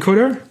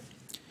encoder,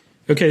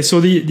 okay,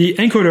 so the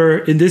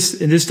encoder in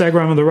this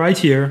diagram on the right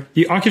here,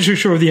 the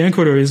architecture of the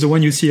encoder is the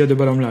one you see at the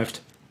bottom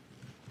left.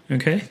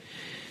 Okay,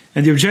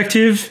 and the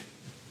objective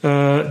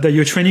that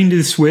you're training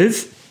this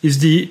with is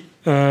the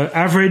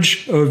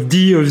average of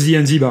D of Z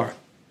and Z bar.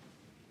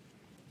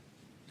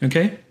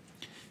 Okay,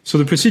 so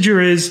the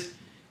procedure is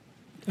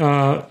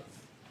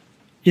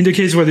in the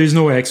case where there's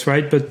no X,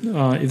 right? But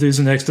if there's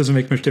an X, it doesn't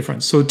make much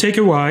difference. So take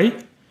a Y.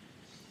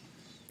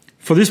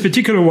 For this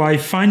particular Y,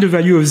 find the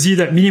value of Z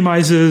that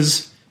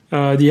minimizes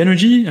the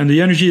energy, and the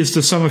energy is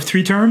the sum of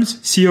three terms,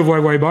 C of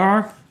YY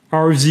bar,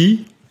 R of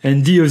Z,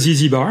 and D of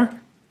ZZ bar.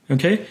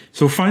 Okay,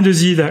 so find the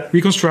Z that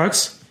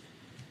reconstructs,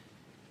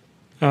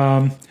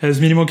 has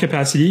minimal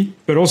capacity,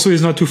 but also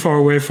is not too far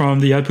away from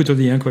the output of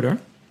the encoder.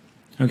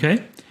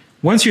 Okay,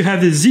 once you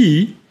have the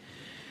Z,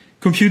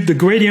 compute the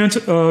gradient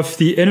of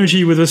the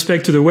energy with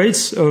respect to the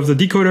weights of the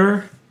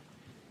decoder,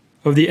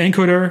 of the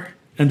encoder,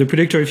 and the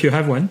predictor if you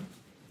have one,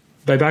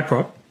 by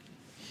backprop.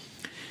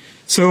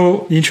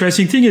 So the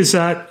interesting thing is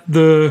that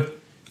the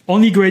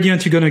only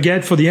gradient you're going to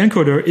get for the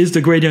encoder is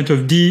the gradient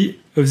of D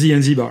of Z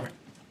and Z bar.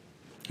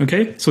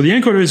 Okay, so the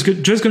encoder is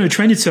just going to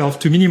train itself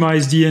to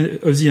minimize D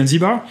of Z and Z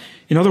bar.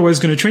 In other words,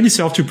 it's going to train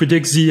itself to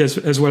predict Z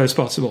as well as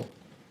possible,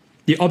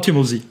 the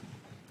optimal Z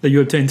that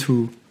you obtain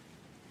through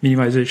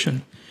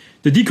minimization.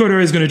 The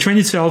decoder is going to train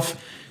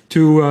itself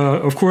to,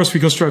 of course,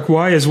 reconstruct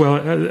Y as well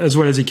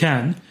as it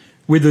can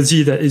with the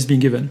Z that is being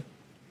given.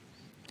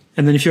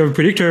 And then if you have a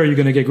predictor, you're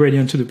going to get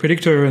gradient to the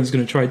predictor, and it's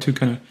going to try to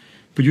kind of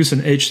produce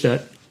an H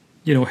that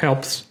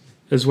helps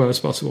as well as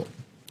possible.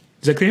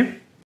 Is that clear?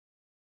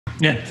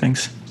 Yeah,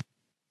 thanks.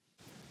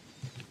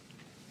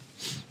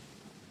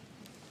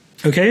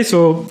 Okay,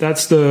 so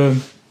that's the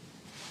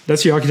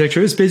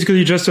architecture. It's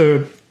basically just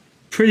a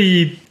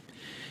pretty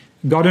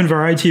garden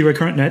variety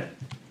recurrent net.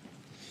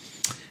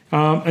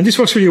 And this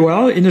works really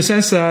well in the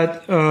sense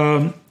that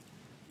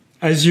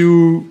as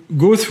you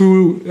go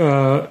through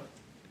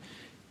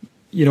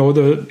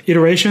the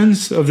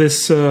iterations of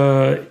this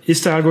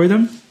ISTA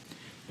algorithm,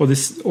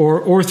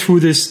 or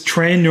through this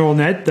trained neural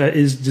net that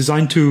is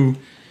designed to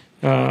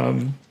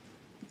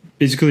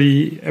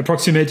basically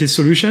approximate its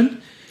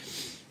solution.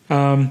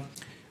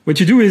 What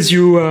you do is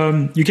you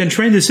can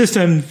train the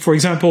system, for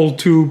example,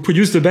 to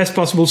produce the best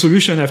possible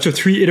solution after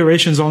 3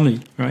 iterations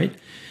only, right?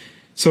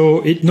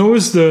 So it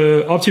knows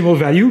the optimal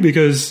value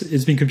because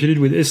it's been computed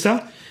with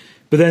ISTA.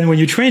 But then when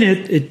you train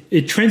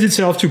it trains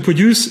itself to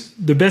produce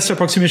the best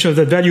approximation of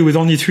that value with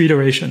only 3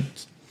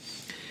 iterations.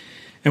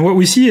 And what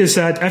we see is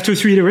that after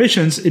 3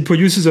 iterations, it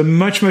produces a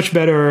much, much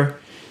better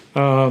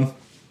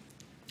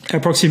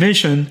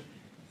approximation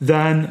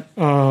than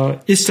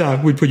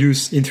ISTA would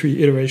produce in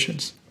 3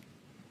 iterations.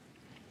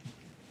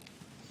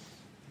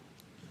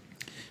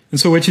 And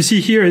so what you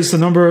see here is the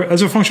number,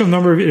 as a function of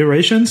number of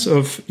iterations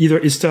of either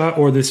ISTA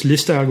or this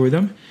LISTA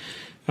algorithm,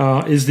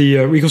 is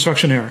the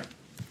reconstruction error,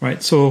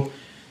 right? So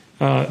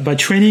by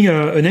training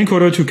an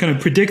encoder to kind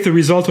of predict the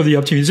result of the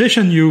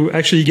optimization, you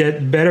actually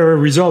get better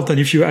result than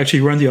if you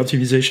actually run the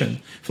optimization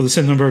for the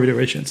same number of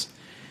iterations.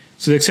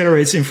 So it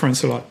accelerates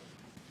inference a lot.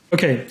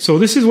 Okay, so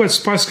this is what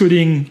sparse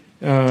coding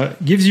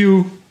gives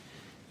you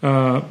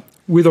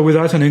with or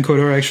without an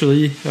encoder.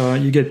 Actually,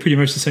 you get pretty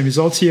much the same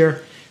results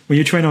here when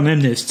you train on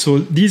MNIST. So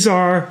these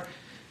are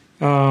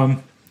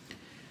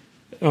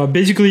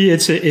basically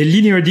it's a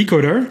linear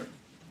decoder.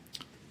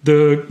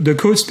 The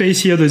code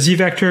space here, the Z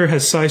vector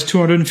has size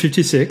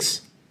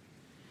 256.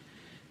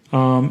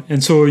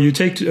 And so you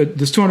take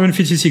this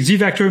 256 Z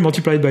vector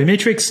multiplied by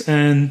matrix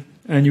and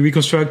you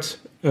reconstruct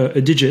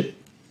a digit.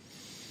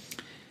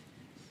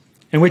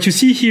 And what you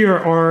see here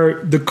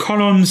are the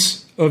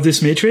columns of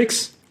this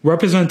matrix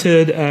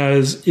represented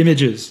as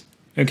images.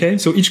 Okay,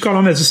 so each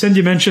column has the same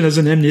dimension as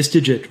an MNIST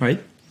digit,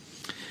 right?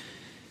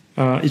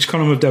 Each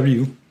column of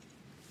W.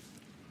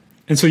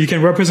 And so you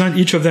can represent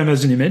each of them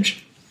as an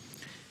image.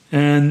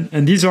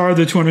 And these are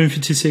the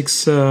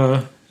 256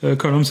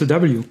 columns of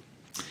W.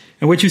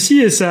 And what you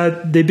see is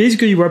that they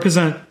basically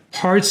represent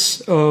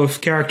parts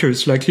of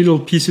characters, like little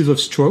pieces of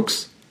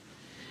strokes.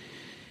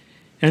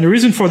 And the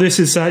reason for this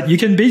is that you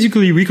can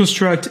basically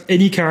reconstruct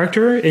any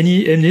character,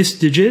 any MNIST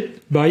digit,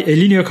 by a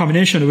linear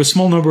combination of a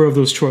small number of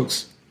those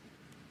strokes.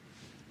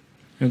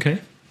 Okay?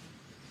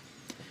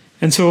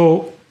 And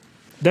so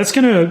that's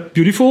kind of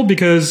beautiful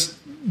because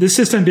this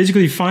system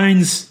basically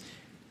finds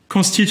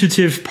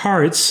constitutive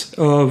parts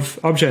of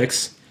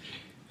objects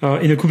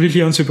in a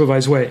completely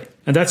unsupervised way.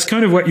 And that's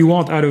kind of what you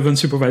want out of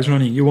unsupervised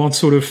learning. You want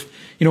sort of,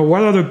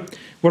 what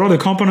are the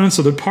components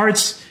or the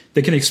parts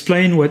that can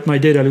explain what my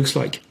data looks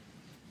like.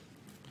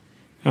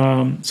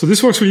 So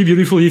this works really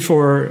beautifully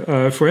for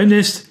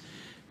MNIST.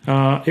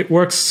 It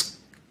works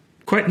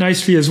quite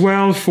nicely as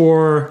well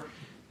for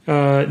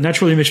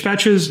natural image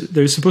patches.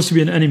 There's supposed to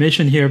be an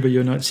animation here, but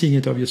you're not seeing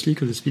it obviously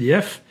because it's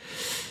PDF.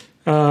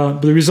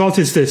 But the result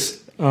is this.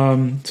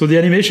 So the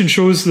animation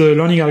shows the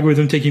learning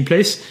algorithm taking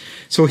place.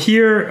 So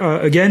here,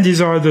 again, these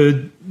are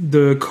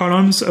the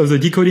columns of the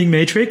decoding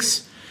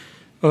matrix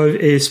of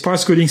a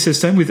sparse coding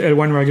system with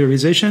L1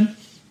 regularization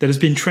that has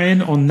been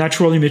trained on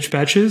natural image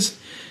patches.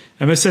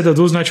 I must say that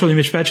those natural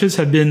image patches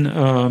have been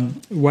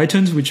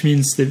whitened, which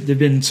means they've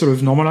been sort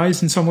of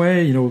normalized in some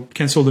way,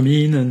 cancel the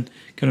mean and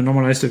kind of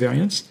normalize the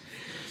variance.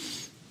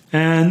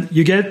 And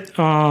you get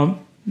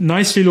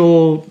nice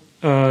little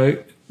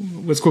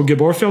what's called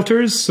Gabor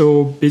filters.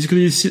 So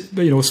basically,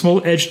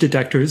 small edge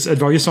detectors at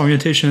various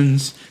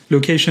orientations,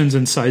 locations,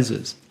 and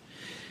sizes.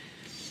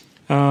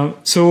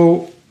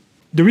 So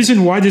the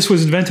reason why this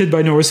was invented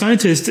by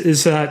neuroscientists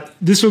is that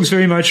this looks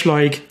very much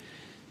like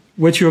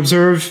what you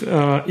observe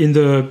in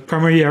the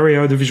primary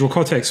area of the visual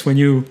cortex when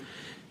you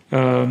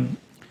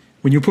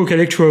poke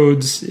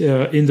electrodes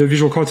in the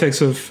visual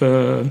cortex of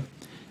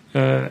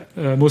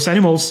most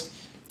animals,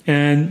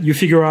 and you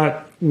figure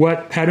out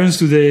what patterns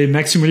do they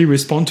maximally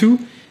respond to.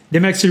 They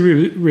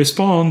maximally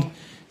respond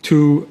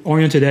to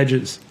oriented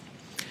edges.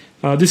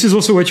 This is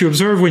also what you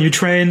observe when you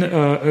train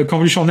a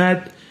convolutional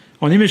net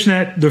on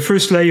ImageNet. The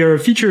first layer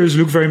of features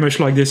look very much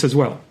like this as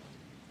well,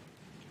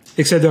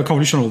 except they're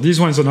convolutional.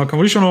 These ones are not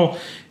convolutional.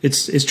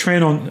 It's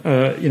trained on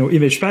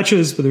image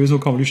patches, but there is no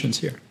convolutions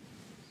here.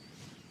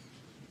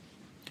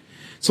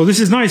 So this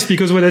is nice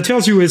because what it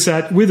tells you is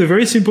that with a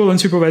very simple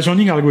unsupervised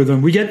learning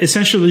algorithm, we get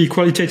essentially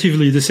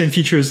qualitatively the same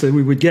features that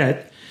we would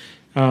get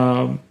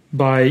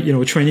by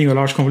training a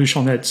large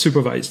convolutional net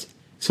supervised.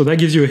 So that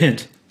gives you a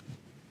hint.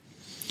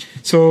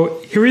 So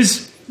here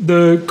is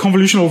the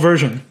convolutional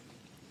version.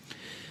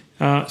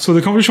 So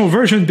the convolutional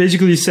version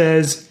basically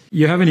says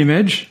you have an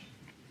image.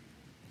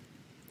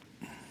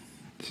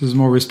 This is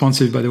more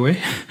responsive, by the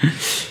way.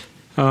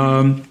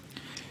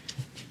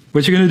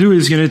 What you're going to do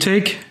is you're going to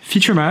take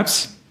feature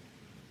maps.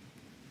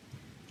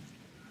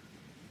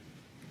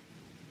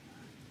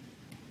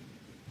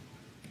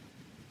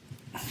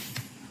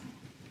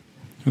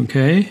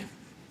 Okay.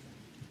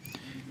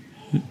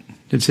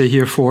 Let's say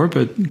here 4,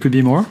 but it could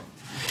be more.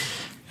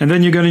 And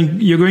then you're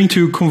going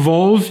to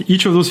convolve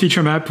each of those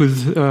feature map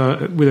with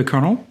a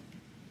kernel.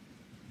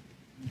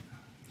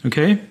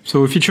 Okay.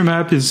 So a feature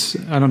map is,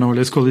 I don't know,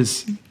 let's call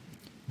this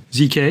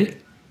ZK.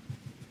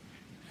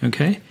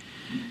 Okay.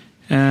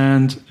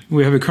 And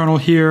we have a kernel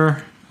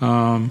here.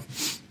 Well,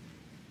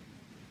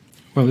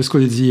 let's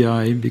call it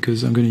ZI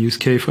because I'm going to use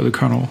K for the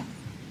kernel.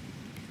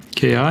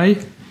 KI.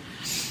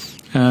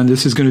 And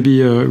this is going to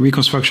be a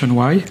reconstruction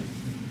Y.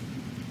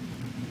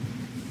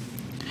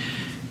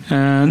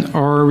 And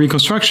our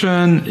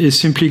reconstruction is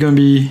simply going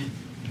to be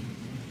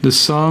the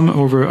sum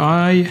over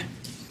I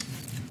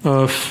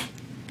of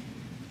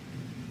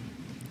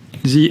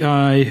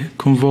ZI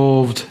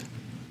convolved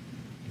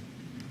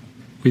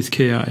with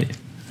KI.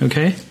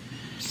 Okay?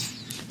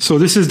 So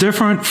this is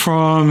different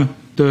from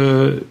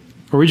the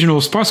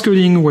original sparse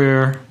coding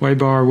where Y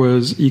bar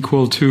was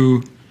equal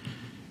to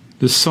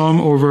the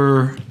sum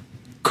over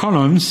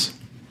columns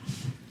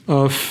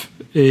of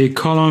a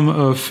column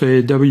of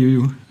a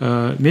W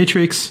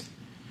matrix.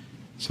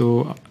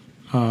 So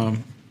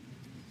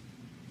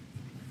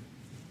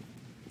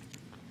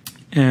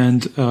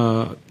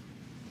and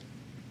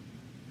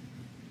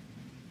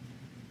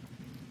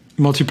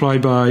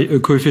multiplied by a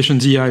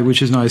coefficient zi,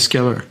 which is now a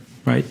scalar,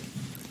 right?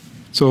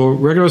 So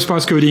regular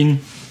sparse coding,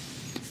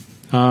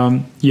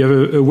 you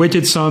have a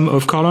weighted sum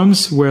of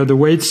columns where the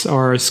weights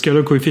are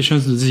scalar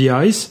coefficients, the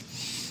zi's.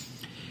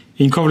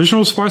 In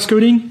convolutional sparse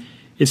coding,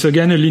 it's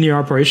again a linear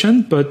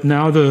operation, but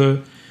now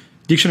the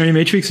dictionary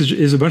matrix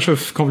is a bunch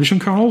of convolution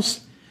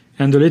kernels,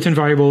 and the latent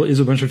variable is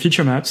a bunch of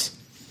feature maps.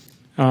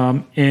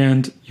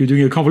 And you're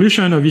doing a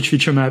convolution of each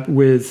feature map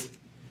with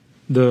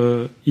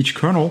each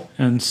kernel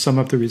and sum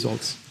up the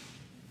results.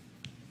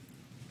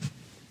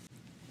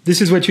 This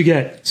is what you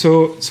get.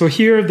 So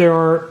here there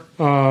are,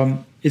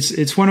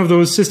 it's one of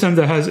those systems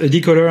that has a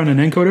decoder and an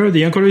encoder.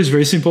 The encoder is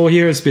very simple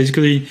here. It's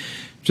basically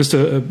just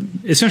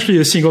essentially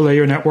a single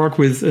layer network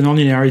with a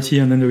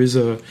nonlinearity, and then there is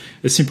a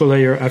simple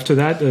layer after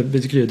that,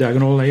 basically a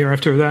diagonal layer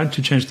after that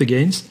to change the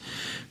gains.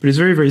 But it's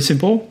very, very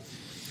simple.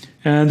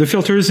 And the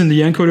filters in the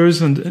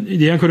encoders and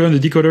the encoder and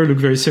the decoder look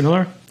very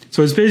similar.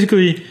 So it's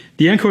basically,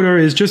 the encoder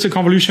is just a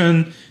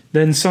convolution,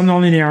 then some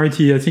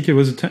nonlinearity, I think it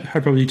was a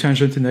hyperbolic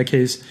tangent in that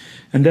case,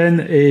 and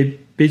then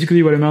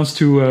basically what amounts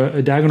to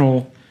a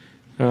diagonal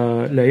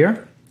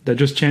layer that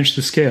just changed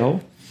the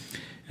scale.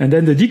 And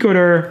then the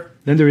decoder,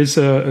 then there is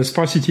a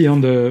sparsity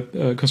on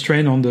the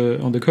constraint on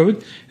the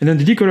code. And then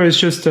the decoder is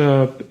just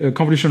a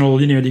convolutional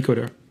linear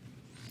decoder.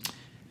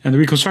 And the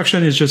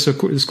reconstruction is just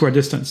a square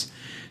distance.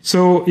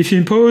 So if you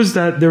impose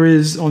that there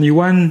is only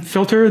one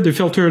filter, the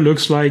filter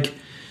looks like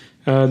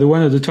the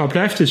one at the top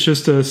left. It's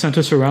just a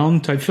center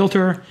surround type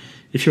filter.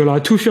 If you allow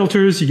two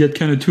filters, you get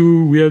kind of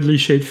two weirdly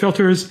shaped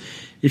filters.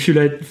 If you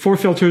let four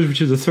filters,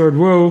 which is the third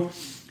row,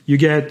 you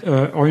get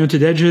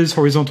oriented edges,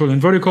 horizontal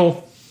and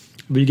vertical.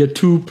 But you get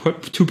two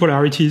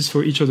polarities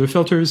for each of the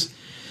filters.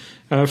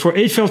 For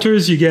 8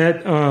 filters, you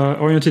get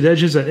oriented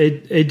edges at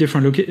eight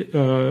different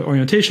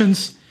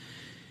orientations.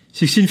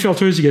 16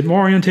 filters, you get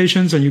more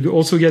orientations, and you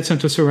also get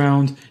center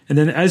surround. And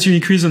then as you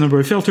increase the number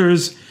of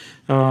filters,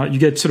 you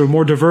get sort of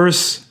more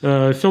diverse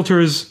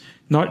filters,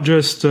 not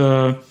just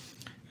edge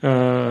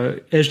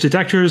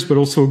detectors, but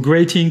also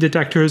grating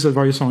detectors at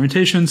various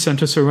orientations,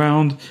 center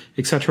surround,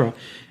 etc.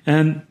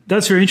 And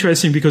that's very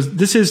interesting because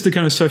this is the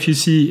kind of stuff you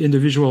see in the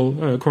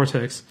visual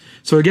cortex.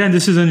 So again,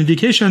 this is an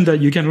indication that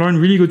you can learn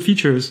really good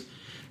features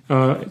in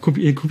a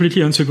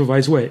completely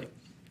unsupervised way.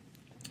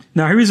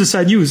 Now, here is the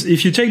side news.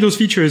 If you take those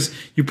features,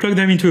 you plug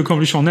them into a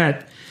convolutional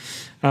net,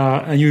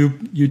 and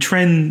you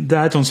train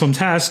that on some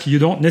task, you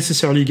don't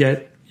necessarily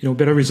get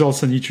better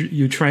results than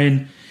you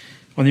train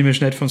on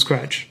ImageNet from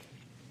scratch.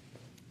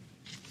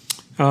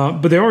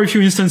 But there are a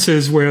few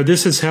instances where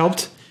this has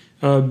helped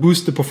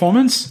boost the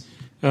performance,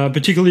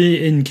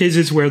 particularly in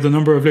cases where the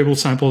number of label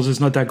samples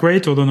is not that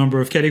great or the number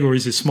of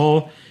categories is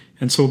small.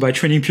 And so by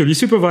training purely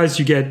supervised,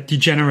 you get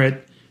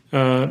degenerate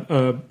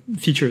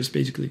features,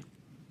 basically.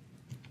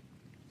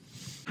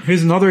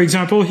 Here's another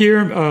example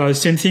here,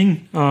 same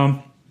thing.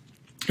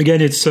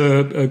 Again, it's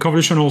a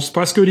convolutional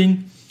sparse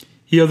coding.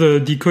 Here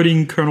the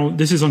decoding kernel,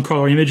 this is on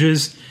color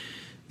images.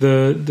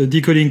 The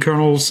decoding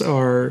kernels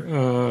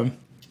are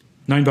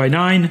 9 by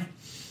 9,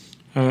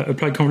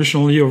 applied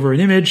convolutionally over an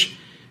image.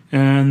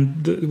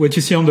 And what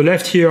you see on the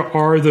left here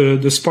are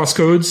the sparse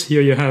codes.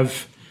 Here you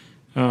have,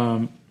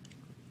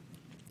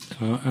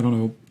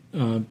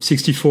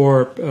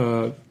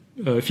 64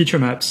 feature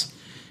maps.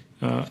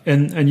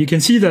 And you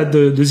can see that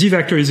the Z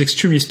vector is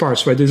extremely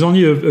sparse, right? There's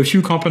only a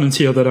few components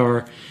here that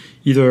are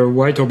either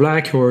white or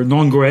black or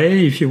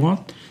non-gray, if you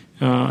want.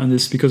 And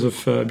this is because of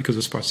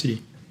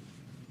sparsity.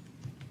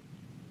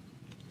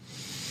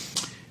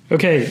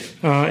 Okay,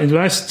 in the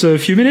last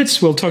few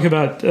minutes, we'll talk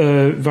about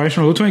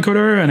Variational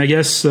Autoencoder, and I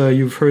guess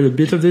you've heard a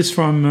bit of this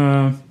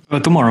from...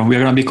 tomorrow. We are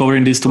going to be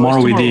covering this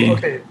tomorrow with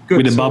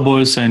the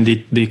bubbles and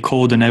the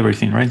code and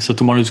everything, right? So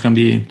tomorrow is going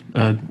to be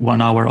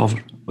 1 hour of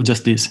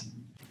just this.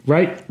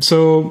 Right.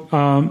 So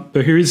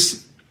but here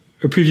is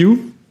a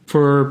preview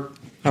for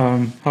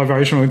how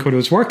variational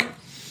encoders work.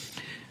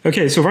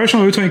 Okay, so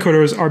variational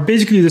autoencoders are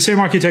basically the same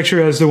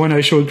architecture as the one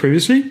I showed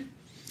previously.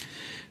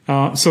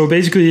 So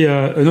basically,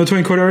 an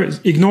autoencoder,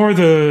 ignore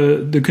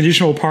the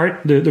conditional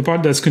part, the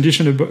part that's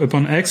conditioned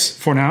upon X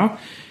for now.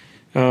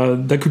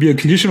 That could be a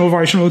conditional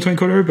variational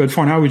autoencoder, but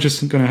for now we're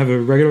just going to have a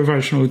regular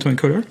variational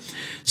autoencoder.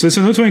 So it's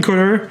an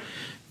autoencoder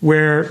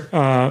where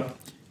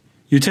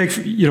you take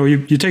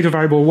the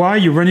variable y,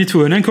 you run it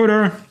through an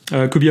encoder.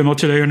 Could be a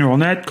multi-layer neural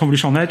net,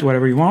 convolutional net,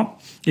 whatever you want.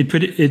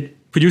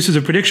 It produces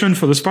a prediction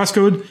for the sparse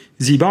code.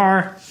 Z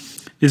bar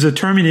is a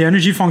term in the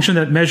energy function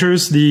that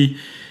measures the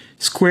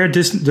square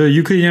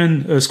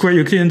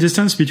Euclidean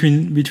distance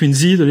between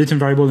z, the latent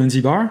variable, and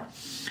z bar.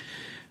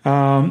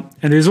 And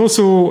there's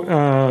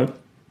also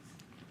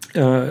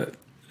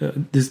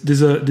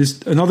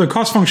there's another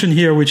cost function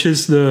here, which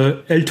is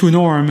the L2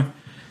 norm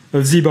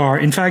of z bar.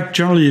 In fact,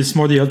 generally it's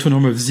more the L2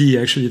 norm of z.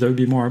 Actually, that would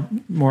be more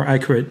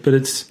accurate, but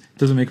it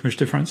doesn't make much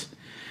difference.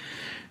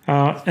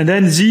 And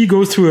then z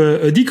goes through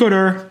a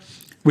decoder,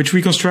 which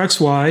reconstructs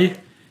y,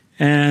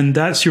 and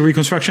that's your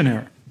reconstruction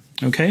error.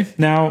 Okay,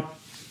 now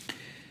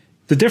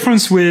The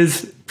difference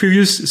with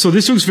previous, so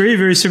this looks very,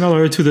 very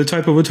similar to the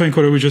type of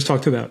autoencoder we just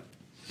talked about,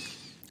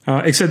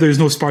 except there is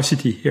no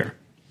sparsity here.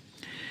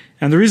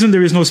 And the reason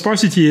there is no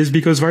sparsity is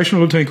because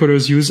variational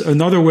autoencoders use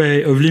another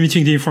way of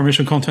limiting the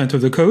information content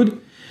of the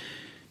code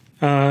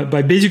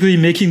by basically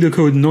making the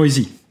code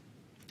noisy.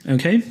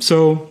 Okay,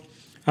 so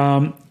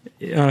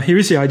here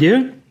is the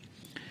idea.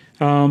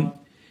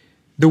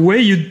 The way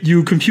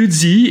you compute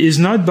Z is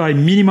not by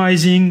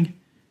minimizing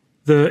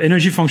the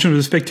energy function with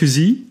respect to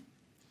Z,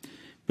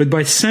 but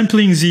by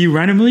sampling Z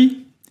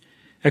randomly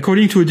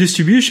according to a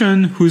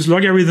distribution whose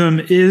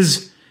logarithm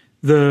is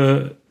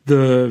the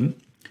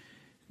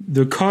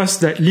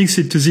cost that links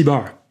it to Z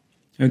bar.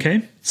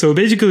 Okay, so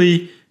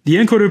basically the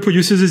encoder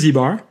produces a Z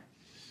bar,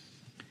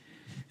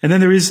 and then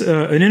there is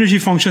an energy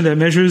function that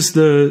measures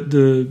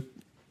the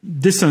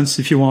distance,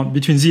 if you want,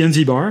 between Z and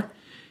Z bar.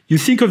 You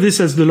think of this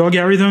as the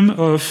logarithm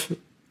of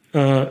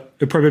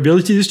a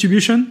probability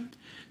distribution.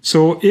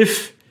 So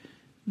if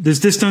this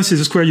distance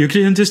is a square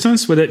Euclidean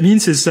distance, what that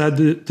means is that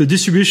the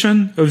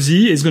distribution of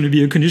Z is going to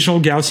be a conditional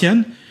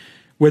Gaussian,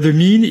 where the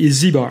mean is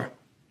Z bar.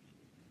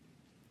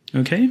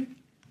 Okay?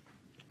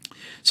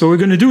 So what we're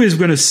going to do is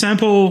we're going to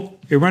sample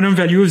a random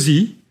value of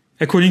Z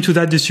according to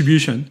that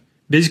distribution,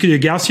 basically a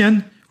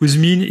Gaussian whose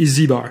mean is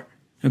Z bar.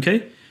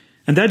 Okay?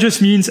 And that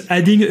just means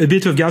adding a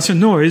bit of Gaussian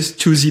noise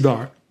to Z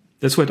bar.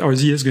 That's what our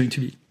Z is going to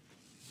be.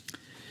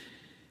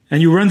 And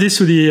you run this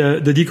through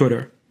the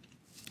decoder.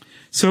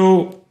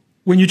 So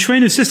when you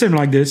train a system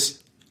like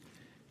this,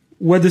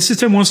 what the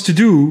system wants to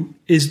do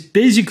is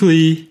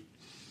basically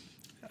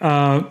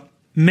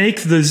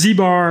make the Z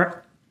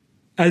bar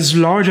as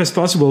large as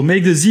possible,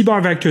 make the Z bar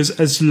vectors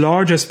as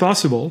large as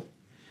possible,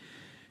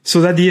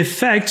 so that the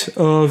effect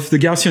of the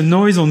Gaussian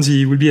noise on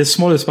Z will be as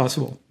small as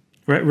possible,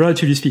 right?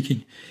 Relatively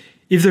speaking.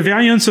 If the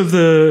variance of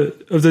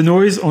the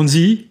noise on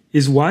Z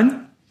is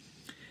 1,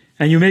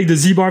 and you make the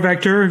Z bar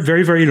vector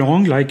very, very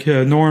long, like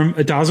norm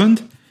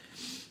 1000,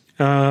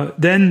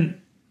 then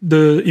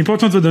the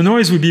importance of the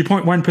noise would be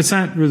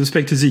 0.1% with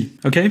respect to Z.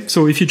 Okay,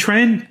 so if you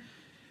train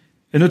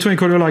an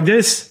autoencoder like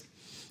this,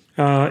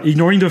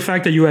 ignoring the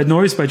fact that you add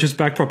noise by just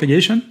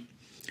backpropagation,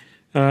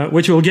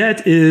 what you'll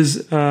get is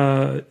Z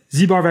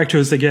bar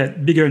vectors that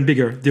get bigger and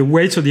bigger. The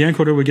weights of the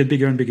encoder will get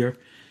bigger and bigger,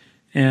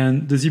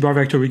 and the Z bar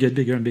vector will get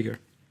bigger and bigger.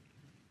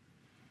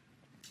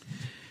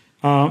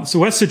 So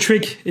what's the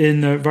trick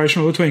in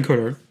variational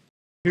autoencoder?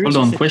 Hold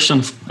on,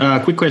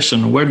 quick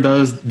question. Where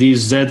does this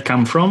Z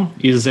come from?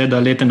 Is Z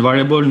a latent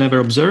variable never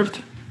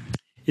observed?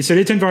 It's a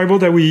latent variable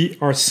that we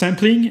are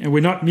sampling and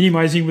we're not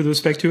minimizing with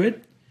respect to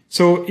it.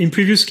 So in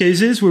previous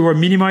cases, we were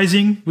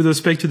minimizing with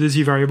respect to the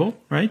Z variable,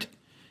 right?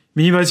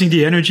 Minimizing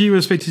the energy with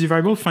respect to Z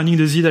variable, finding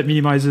the Z that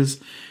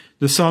minimizes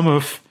the sum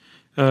of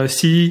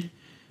C,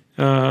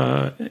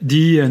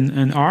 D,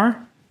 and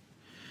R.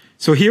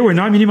 So here we're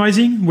not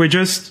minimizing, we're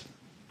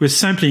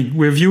sampling.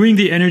 We're viewing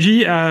the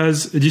energy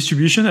as a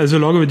distribution, as a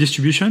log of a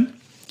distribution,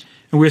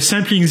 and we're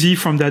sampling Z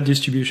from that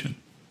distribution.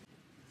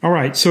 All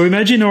right, so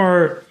imagine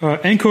our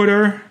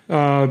encoder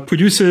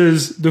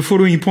produces the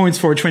following points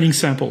for training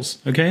samples.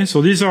 Okay,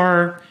 so these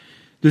are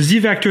the Z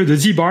vector, the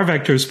Z bar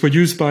vectors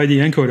produced by the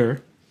encoder.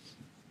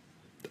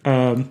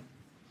 At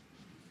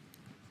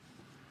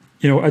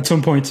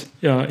some point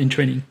in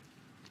training.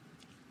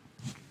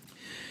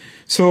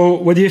 So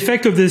what the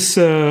effect of this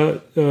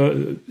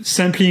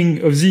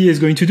sampling of Z is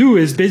going to do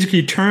is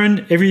basically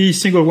turn every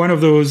single one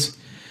of those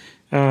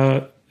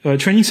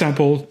training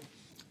samples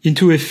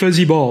into a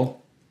fuzzy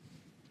ball.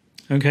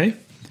 Okay?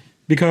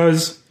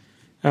 Because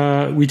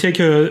we take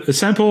a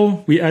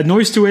sample, we add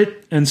noise to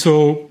it, and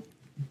so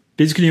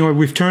basically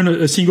we've turned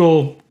a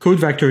single code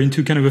vector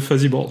into kind of a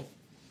fuzzy ball.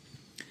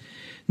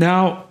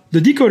 Now,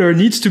 the decoder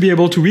needs to be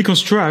able to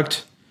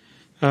reconstruct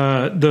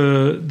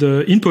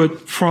the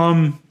input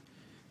from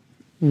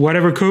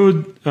whatever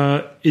code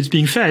is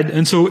being fed.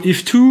 And so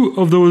if two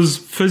of those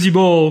fuzzy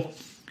balls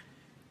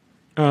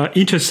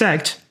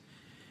intersect,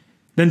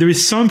 then there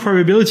is some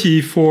probability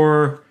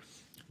for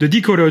the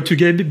decoder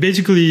to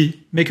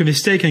basically make a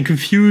mistake and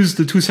confuse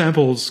the two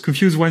samples,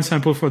 confuse one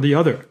sample for the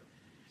other.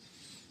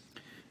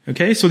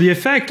 Okay, so the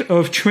effect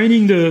of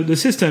training the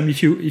system,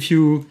 if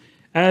you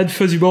add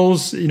fuzzy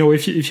balls,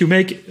 if you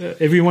make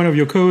every one of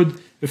your code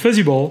a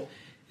fuzzy ball,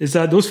 is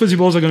that those fuzzy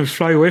balls are going to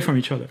fly away from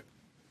each other.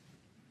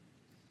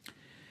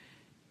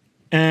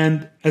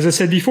 And as I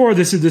said before,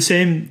 this is the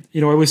same, I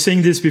was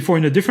saying this before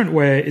in a different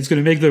way. It's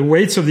going to make the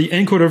weights of the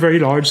encoder very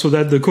large so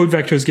that the code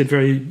vectors get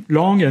very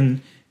long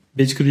and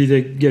basically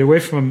they get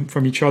away from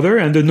each other.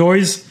 And the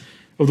noise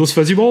of those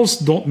fuzzy balls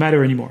don't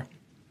matter anymore.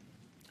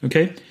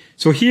 Okay?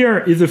 So here,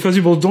 if the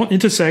fuzzy balls don't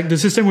intersect, the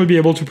system will be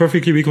able to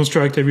perfectly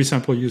reconstruct every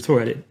sample you throw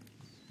at it.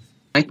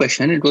 My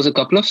question, it was a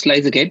couple of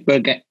slides ago,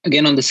 but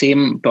again on the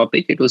same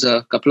topic, it was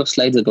a couple of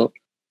slides ago.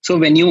 So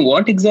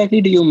what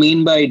exactly do you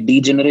mean by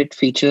degenerate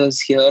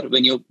features here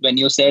when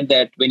you said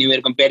that when you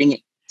were comparing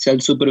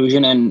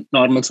self-supervision and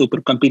normal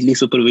completely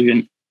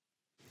supervision?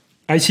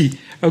 I see.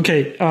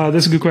 Okay,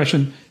 that's a good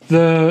question.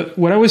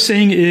 What I was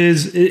saying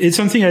is, it's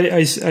something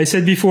I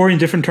said before in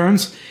different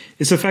terms.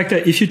 It's the fact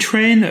that if you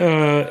train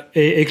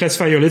a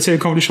classifier, let's say a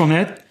convolutional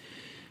net,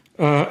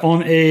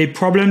 on a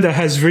problem that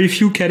has very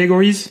few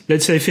categories,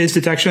 let's say face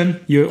detection,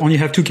 you only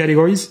have 2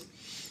 categories,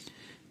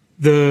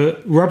 the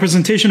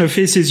representation of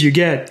faces you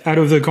get out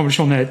of the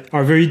convolutional net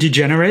are very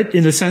degenerate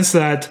in the sense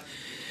that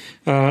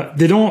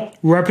they don't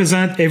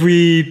represent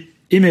every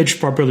image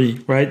properly,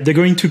 right? They're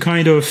going to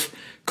kind of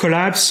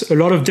collapse a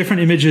lot of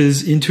different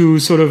images into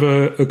sort of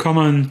a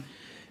common,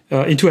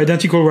 into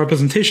identical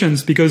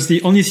representations, because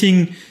the only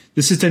thing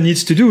the system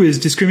needs to do is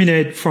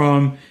discriminate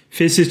from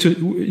faces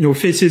to,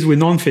 faces with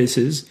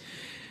non-faces.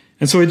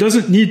 And so it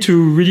doesn't need to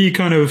really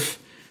kind of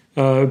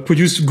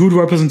produce good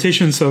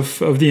representations of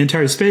the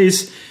entire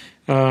space.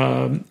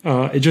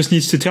 It just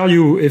needs to tell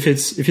you if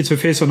it's a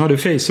face or not a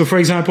face. So for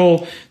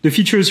example, the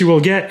features you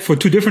will get for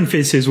 2 different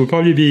faces will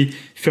probably be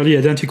fairly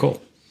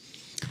identical.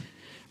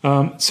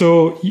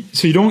 So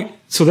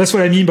that's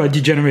what I mean by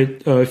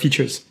degenerate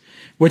features.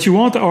 What you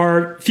want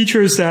are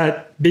features that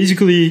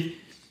basically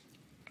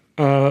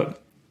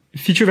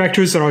feature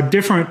vectors that are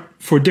different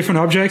for different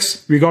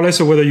objects, regardless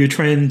of whether you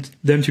train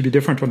them to be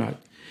different or not.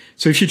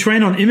 So if you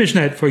train on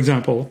ImageNet, for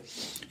example,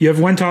 you have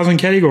 1,000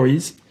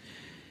 categories.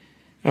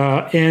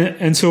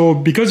 And so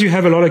because you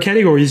have a lot of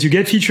categories, you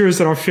get features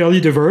that are fairly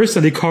diverse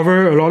and they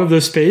cover a lot of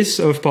the space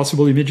of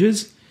possible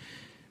images.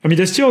 I mean,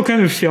 they're still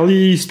kind of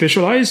fairly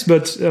specialized,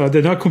 but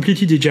they're not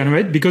completely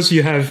degenerate because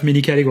you have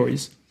many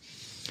categories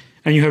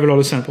and you have a lot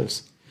of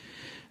samples.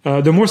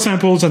 The more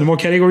samples and the more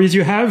categories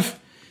you have,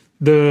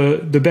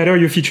 the better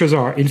your features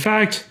are. In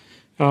fact,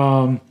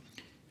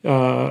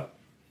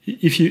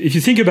 if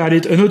you think about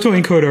it, an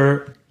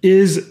autoencoder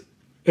is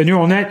a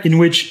neural net in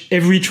which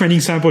every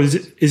training sample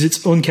is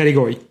its own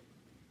category,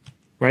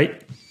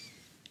 right?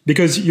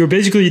 Because you're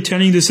basically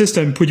telling the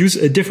system produce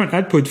a different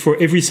output for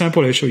every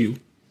sample I show you.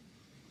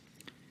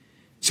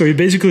 So you're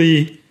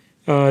basically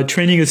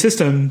training a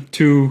system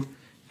to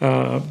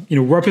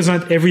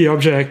represent every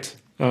object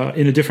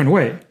in a different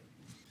way.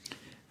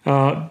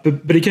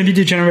 But it can be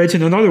degenerate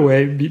in another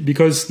way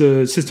because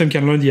the system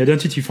can learn the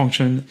identity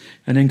function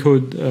and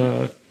encode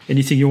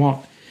anything you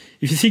want.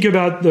 If you think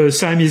about the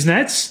Siamese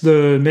nets,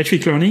 the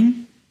metric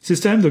learning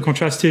system, the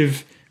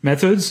contrastive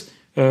methods,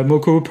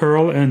 Moco,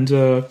 Perl, and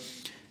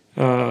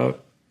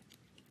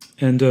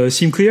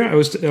SimClear, I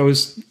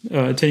was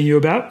telling you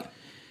about,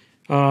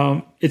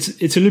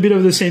 it's a little bit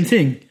of the same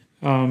thing.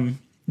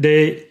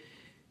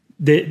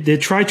 They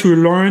try to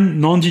learn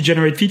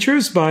non-degenerate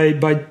features by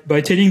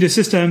telling the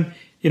system,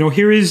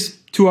 here is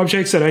 2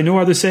 objects that I know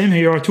are the same.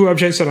 Here are 2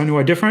 objects that I know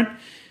are different.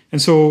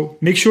 And so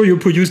make sure you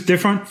produce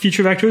different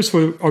feature vectors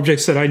for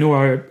objects that I know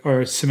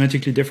are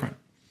semantically different.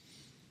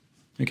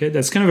 Okay,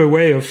 that's kind of a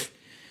way of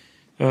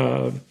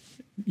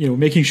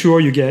making sure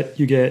you get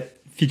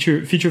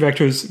feature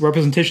vectors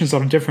representations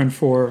that are different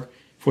for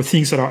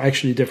things that are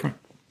actually different.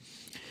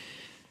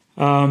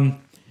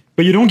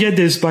 But you don't get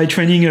this by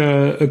training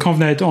a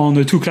convnet on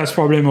a 2-class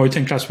problem or a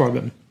 10-class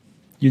problem.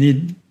 You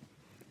need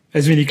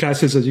as many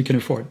classes as you can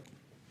afford.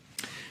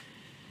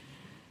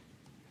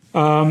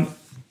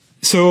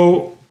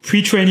 So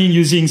pre-training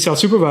using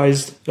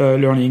self-supervised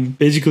learning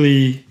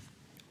basically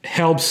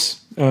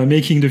helps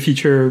making the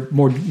feature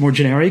more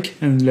generic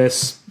and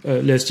less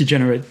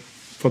degenerate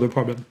for the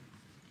problem.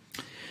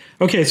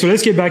 Okay, so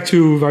let's get back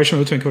to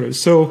variational autoencoders.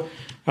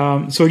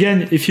 So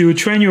again, if you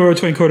train your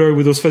autoencoder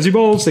with those fuzzy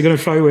balls, they're going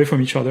to fly away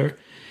from each other.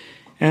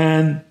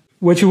 And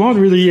what you want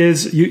really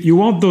is you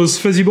want those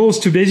fuzzy balls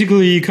to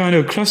basically kind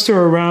of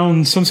cluster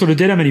around some sort of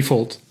data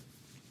manifold,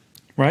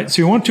 right?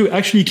 So you want to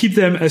actually keep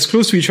them as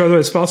close to each other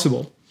as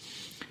possible.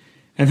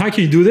 And how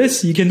can you do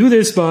this? You can do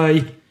this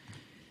by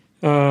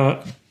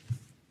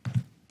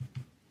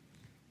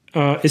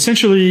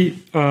essentially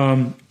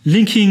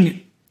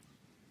linking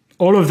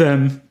all of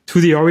them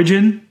to the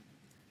origin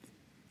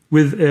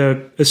with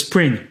a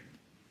spring.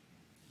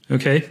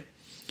 Okay?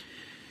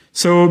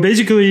 So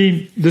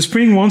basically, the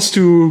spring wants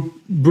to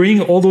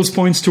bring all those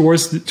points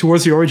towards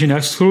the origin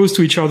as close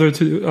to each other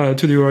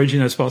to the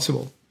origin as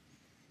possible.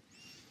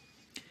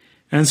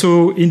 And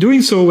so in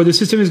doing so, what the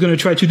system is going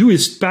to try to do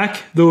is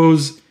pack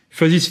those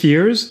fuzzy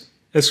spheres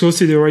as close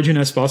to the origin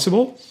as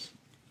possible.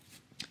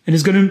 And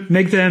it's going to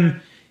make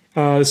them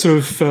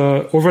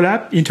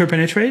overlap,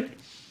 interpenetrate.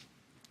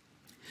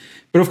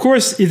 But of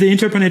course, if they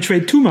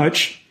interpenetrate too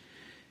much,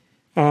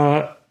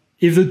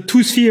 if the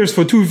 2 spheres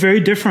for 2 very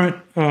different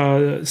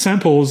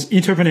samples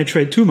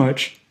interpenetrate too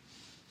much,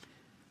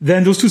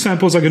 then those 2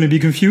 samples are going to be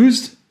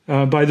confused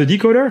by the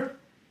decoder,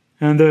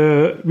 and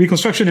the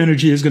reconstruction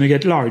energy is going to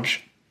get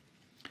large.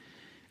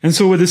 And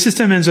so what the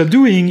system ends up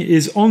doing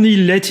is only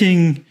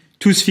letting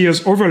 2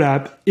 spheres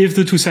overlap if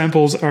the 2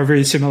 samples are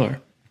very similar.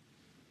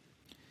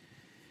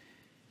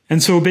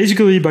 And so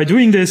basically by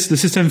doing this, the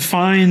system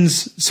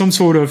finds some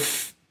sort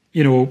of,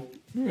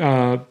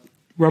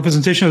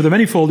 representation of the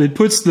manifold. It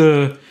puts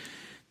those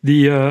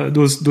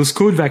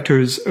code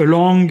vectors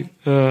along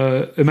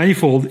a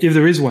manifold if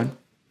there is one.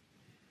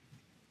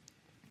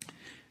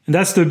 And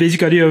that's the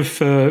basic idea of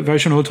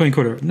variational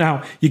autoencoder.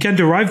 Now, you can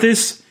derive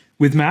this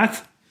with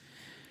math,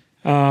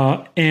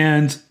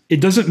 and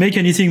it doesn't make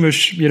anything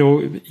much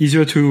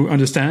easier to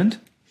understand.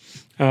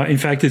 In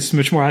fact, it's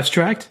much more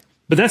abstract.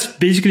 But that's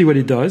basically what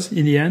it does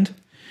in the end.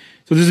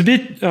 So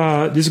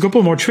there's a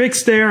couple more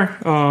tricks there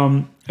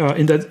in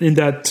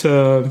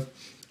the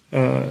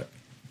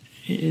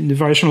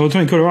variational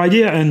autoencoder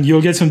idea, and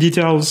you'll get some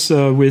details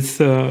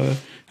with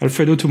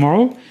Alfredo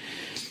tomorrow.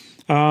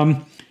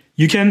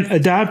 You can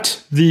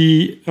adapt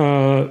the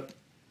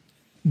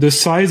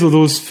size of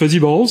those fuzzy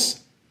balls.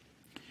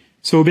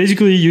 So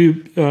basically, you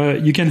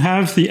can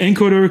have the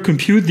encoder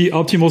compute the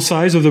optimal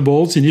size of the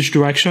balls in each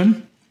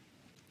direction.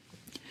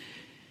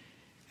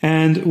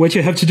 And what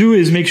you have to do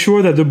is make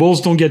sure that the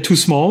balls don't get too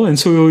small. And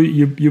so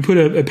you put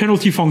a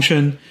penalty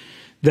function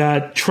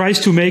that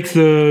tries to make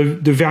the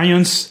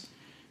variance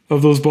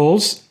of those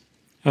balls,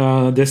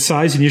 their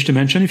size in each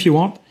dimension, if you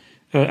want,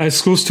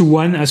 as close to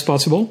 1 as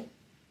possible.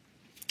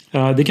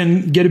 They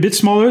can get a bit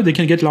smaller. They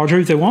can get larger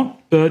if they want,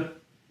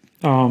 but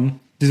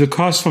there's a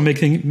cost for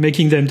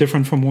making them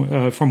different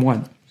from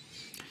 1.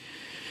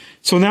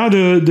 So now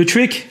the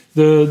trick,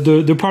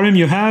 the problem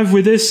you have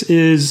with this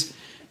is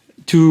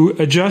to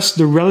adjust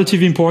the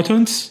relative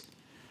importance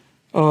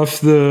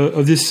of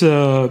this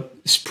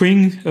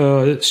spring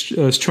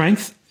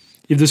strength.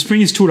 If the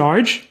spring is too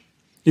large,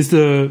 if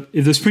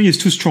the spring is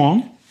too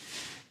strong,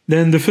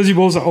 then the fuzzy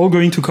balls are all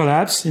going to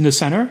collapse in the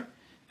center,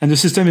 and the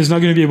system is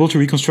not going to be able to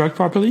reconstruct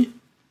properly.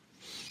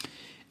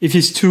 If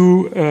it's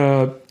too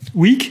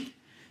weak,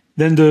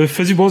 then the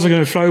fuzzy balls are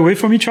going to fly away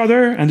from each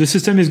other, and the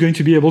system is going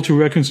to be able to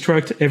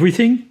reconstruct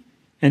everything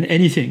and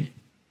anything.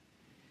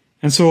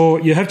 And so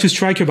you have to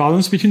strike a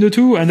balance between the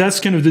two, and that's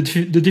kind of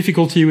the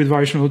difficulty with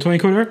variational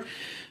autoencoder.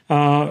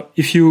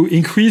 If you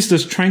increase the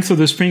strength of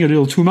the spring a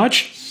little too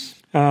much,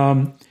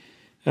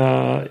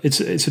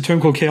 it's a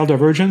term called KL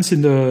divergence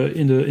in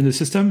the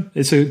system.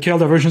 It's a KL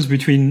divergence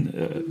between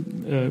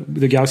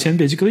the Gaussian,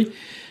 basically,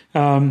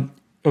 of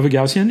a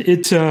Gaussian.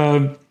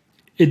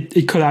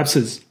 It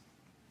collapses.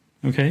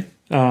 Okay,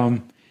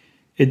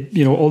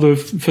 all the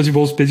fuzzy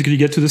balls basically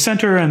get to the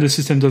center, and the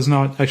system does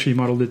not actually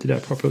model the data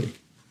properly.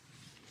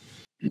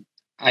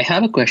 I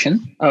have a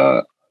question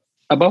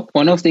about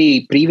one of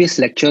the previous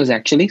lectures,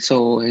 actually.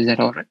 So is that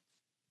all right?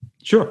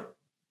 Sure.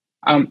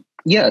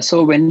 Yeah.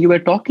 So when you were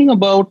talking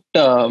about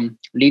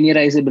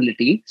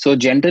linearizability, so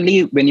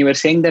generally when you were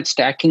saying that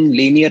stacking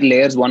linear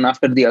layers one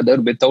after the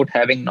other without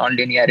having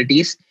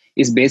non-linearities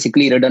is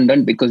basically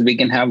redundant because we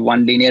can have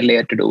one linear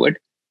layer to do it.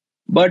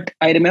 But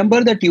I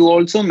remember that you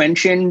also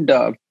mentioned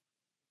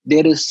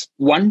there is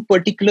one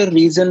particular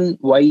reason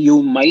why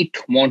you might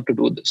want to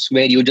do this,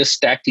 where you just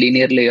stack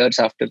linear layers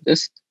after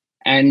this.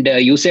 And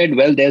you said,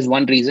 well, there's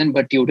one reason,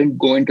 but you didn't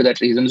go into that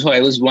reason. So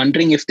I was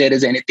wondering if there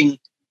is anything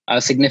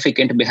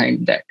significant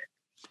behind that.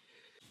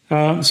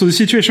 So the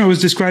situation I was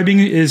describing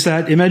is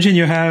that imagine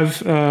you have,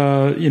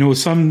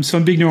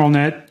 some big neural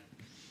net,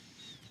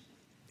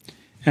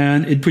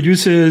 and it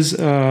produces,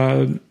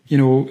 a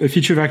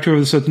feature vector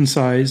of a certain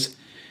size,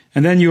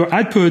 and then your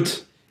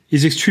output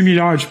is extremely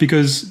large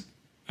because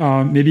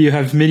maybe you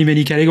have many,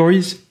 many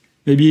categories.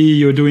 Maybe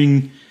you're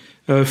doing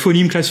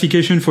phoneme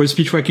classification for a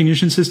speech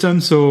recognition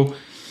system. So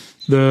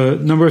the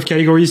number of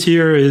categories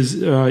here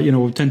is,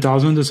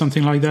 10,000 or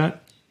something like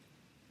that.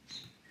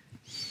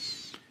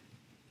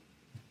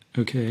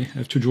 Okay, I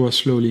have to draw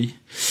slowly.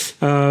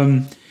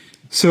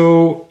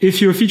 So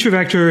if your feature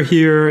vector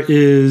here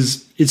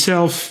is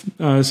itself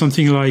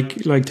something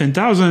like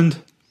 10,000,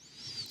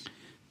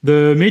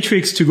 the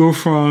matrix to go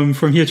from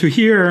here to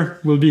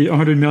here will be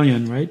 100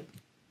 million, right?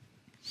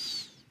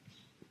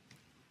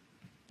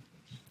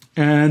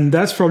 And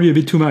that's probably a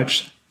bit too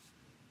much.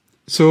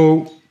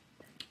 So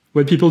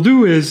what people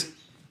do is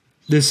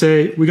they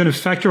say, we're going to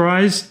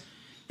factorize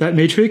that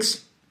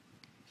matrix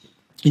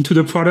into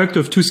the product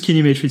of two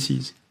skinny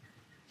matrices,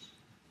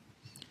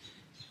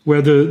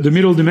 where the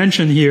middle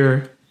dimension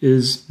here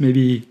is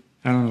maybe,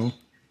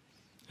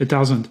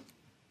 1,000.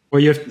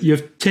 Where you have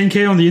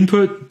 10K on the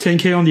input,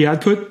 10K on the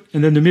output,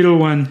 and then the middle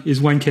one is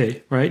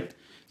 1K, right?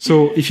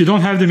 So if you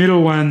don't have the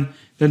middle one,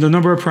 then the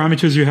number of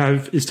parameters you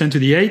have is 10 to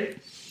the 8.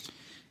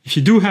 If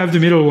you do have the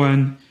middle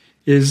one,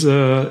 is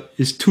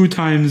 2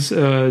 times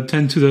 10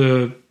 to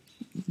the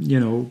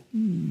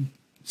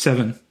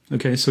 7.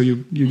 Okay, so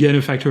you get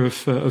a factor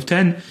of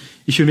 10.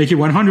 If you make it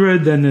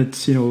 100, then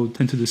it's 10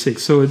 to the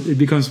 6. So it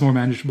becomes more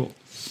manageable.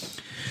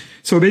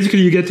 So basically,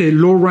 you get a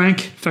low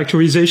rank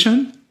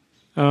factorization.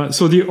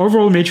 So the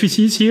overall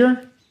matrices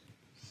here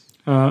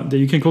that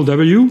you can call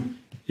W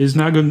is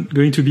now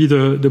going to be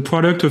the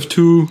product of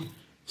two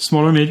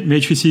smaller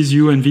matrices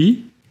U and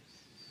V.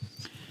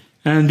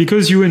 And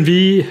because U and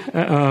V,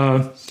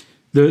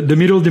 the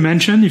middle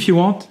dimension, if you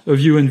want, of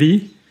U and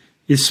V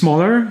is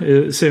smaller,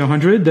 say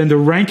 100, then the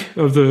rank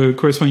of the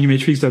corresponding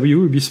matrix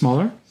W would be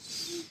smaller.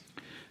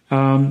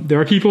 There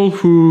are people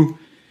who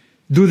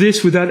do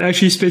this without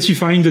actually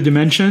specifying the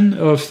dimension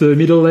of the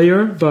middle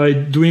layer by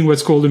doing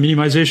what's called the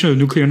minimization of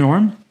nuclear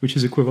norm, which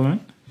is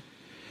equivalent.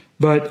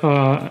 But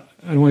I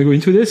don't want to go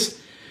into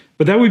this.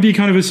 But that would be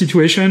kind of a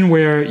situation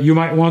where you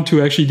might want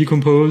to actually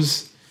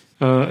decompose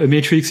a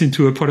matrix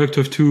into a product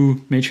of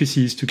two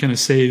matrices to kind of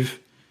save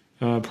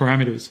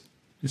parameters,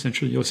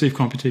 essentially, or save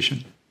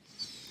computation.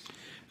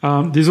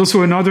 There's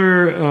also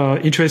another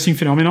interesting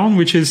phenomenon,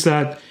 which is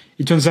that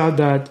it turns out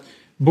that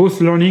both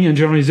learning and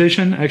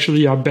generalization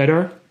actually are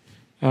better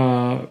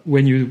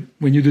when you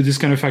do this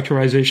kind of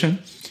factorization.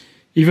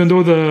 Even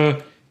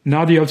though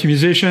now the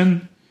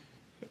optimization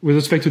with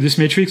respect to this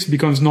matrix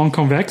becomes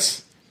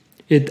non-convex,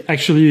 it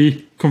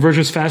actually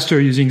converges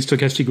faster using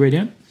stochastic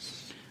gradient.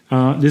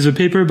 There's a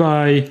paper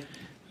by,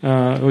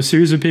 a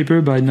series of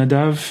papers by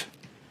Nadav,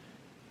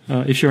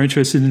 if you're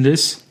interested in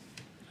this.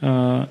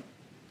 Nadav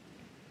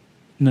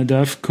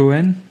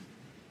Cohen.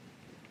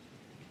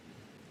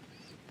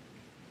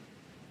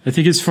 I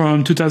think it's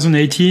from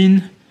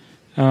 2018.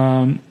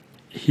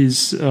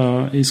 He's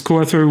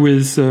co-author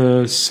with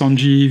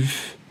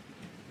Sanjeev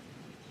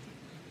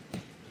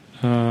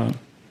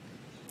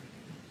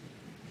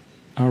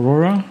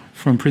Arora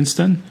from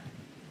Princeton.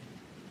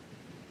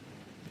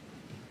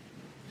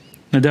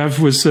 Nadav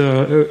was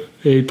a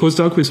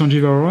postdoc with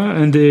Sanjeev Arora,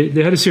 and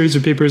they had a series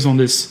of papers on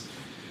this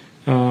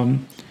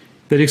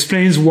that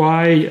explains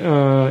why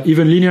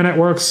even linear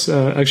networks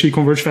actually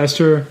converge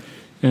faster,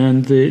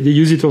 and they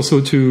use it also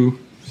to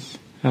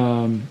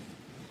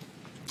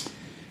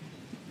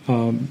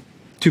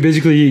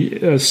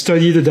basically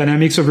study the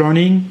dynamics of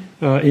learning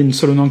in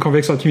sort of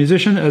non-convex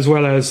optimization, as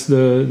well as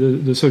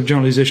the sort of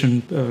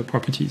generalization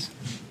properties.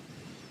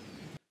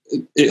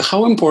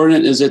 How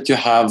important is it to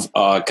have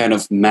kind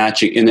of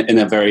matching in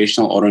a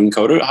variational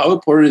autoencoder? How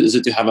important is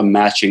it to have a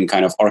matching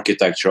kind of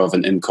architecture of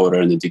an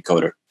encoder and a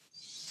decoder?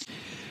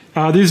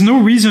 There's no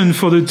reason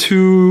for the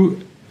two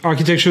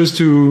architectures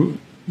to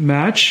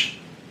match.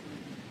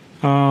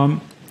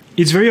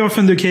 It's very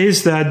often the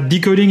case that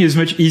decoding is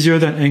much easier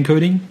than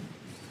encoding.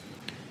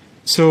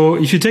 So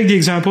if you take the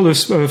example of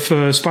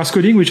sparse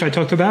coding, which I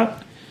talked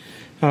about,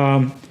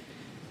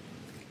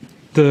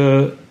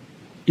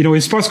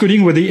 in sparse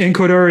coding, where the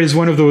encoder is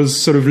one of those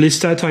sort of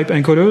LISTA type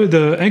encoder,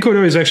 the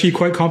encoder is actually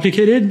quite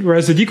complicated,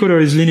 whereas the decoder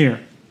is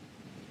linear.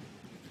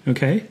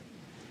 Okay?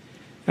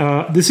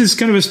 This is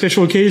kind of a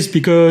special case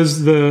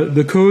because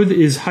the code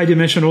is high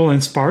dimensional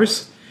and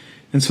sparse.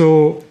 And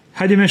so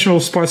high dimensional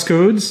sparse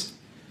codes,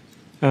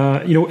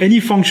 any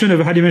function of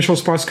a high dimensional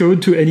sparse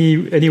code to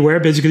anywhere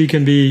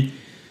basically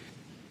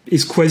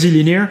is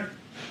quasi-linear.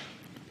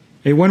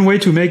 One way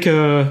to make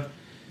a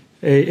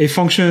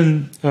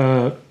function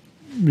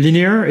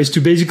linear is to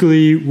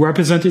basically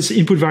represent its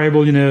input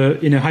variable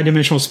in a high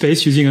dimensional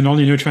space using a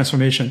nonlinear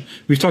transformation.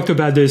 We've talked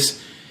about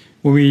this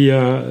when we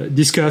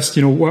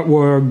discussed, what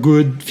were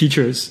good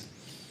features.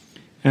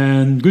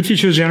 And good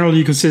features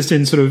generally consist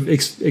in sort of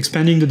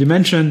expanding the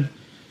dimension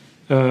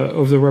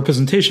of the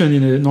representation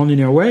in a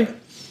nonlinear way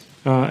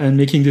and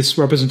making this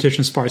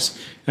representation sparse.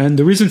 And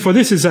the reason for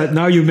this is that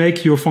now you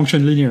make your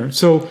function linear.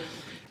 So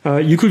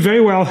you could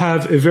very well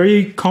have a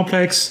very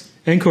complex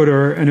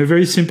encoder and a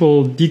very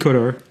simple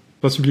decoder,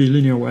 possibly a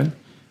linear one,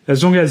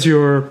 as long as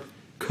your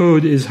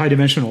code is high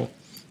dimensional.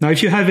 Now,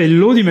 if you have a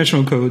low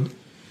dimensional code,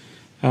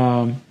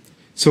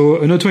 so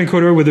an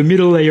autoencoder where the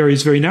middle layer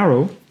is very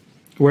narrow,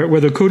 where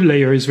the code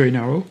layer is very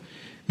narrow,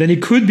 then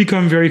it could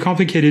become very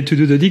complicated to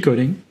do the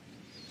decoding.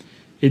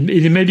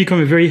 It may become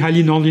a very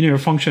highly nonlinear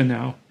function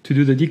now to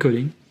do the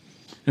decoding.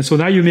 And so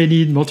now you may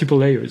need multiple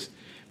layers.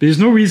 But there's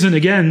no reason,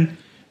 again,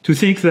 to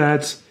think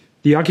that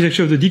the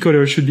architecture of the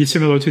decoder should be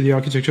similar to the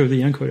architecture of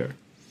the encoder.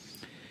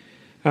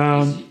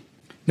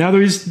 Now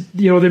that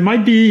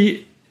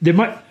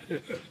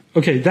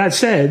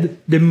said,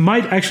 there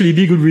might actually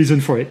be good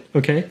reason for it,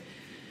 okay?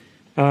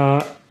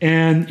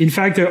 And in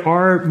fact, there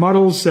are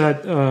models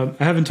that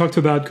I haven't talked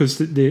about because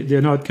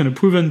they're not kind of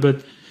proven,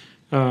 but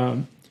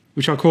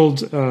which are called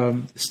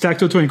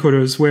stacked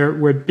autoencoders,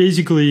 where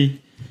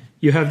basically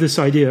you have this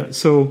idea.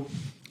 So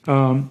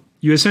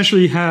you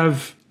essentially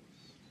have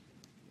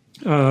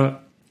an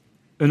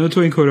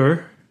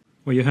autoencoder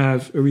where you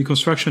have a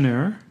reconstruction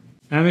error.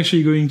 I'm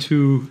actually going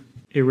to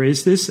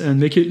erase this and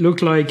make it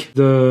look like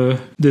the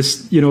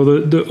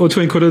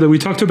autoencoder that we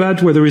talked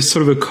about, where there is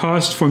sort of a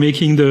cost for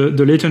making the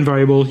latent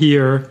variable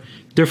here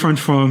different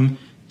from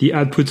the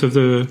output of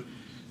the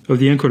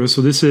encoder.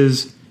 So this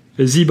is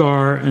a z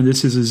bar and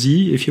this is a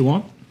z if you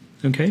want.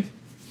 Okay.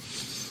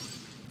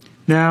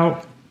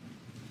 Now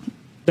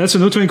that's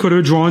an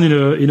autoencoder drawn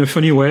in a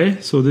funny way.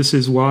 So this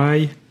is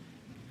y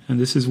and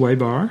this is y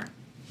bar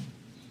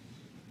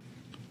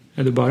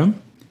at the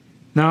bottom.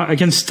 Now I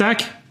can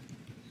stack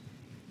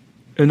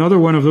another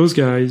one of those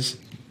guys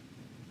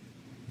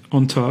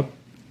on top.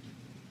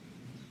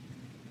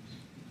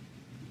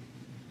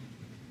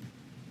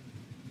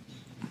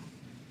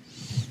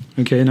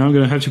 Okay, now I'm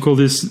going to have to call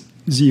this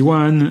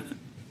Z1,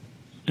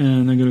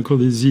 and I'm going to call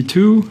this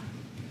Z2.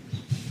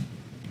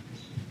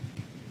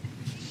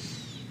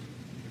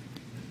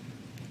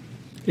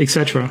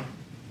 Etc.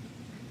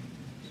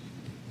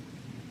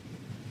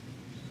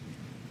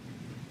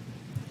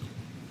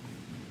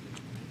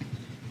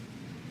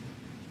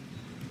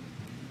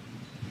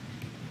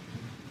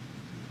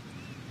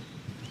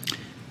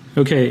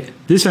 Okay,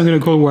 this I'm going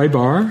to call y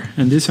bar,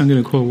 and this I'm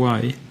going to call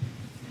y.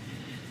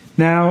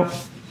 Now,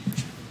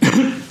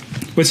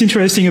 what's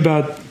interesting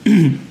about...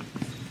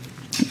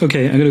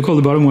 okay, I'm going to call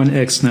the bottom one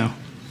x now.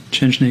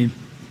 Change name.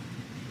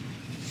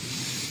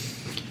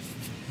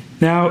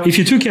 Now, if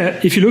you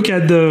look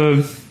at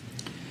the...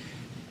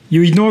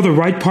 You ignore the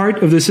right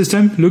part of the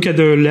system, look at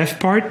the left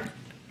part,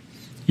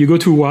 you go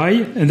to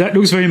y, and that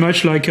looks very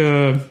much like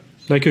a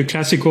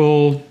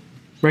classical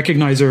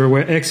recognizer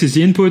where x is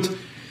the input,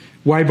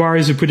 y bar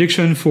is a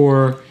prediction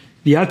for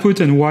the output,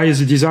 and y is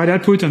the desired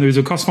output, and there's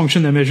a cost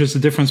function that measures the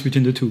difference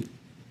between the two.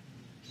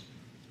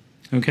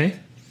 Okay?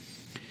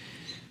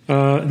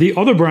 The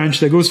other branch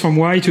that goes from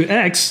y to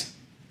x,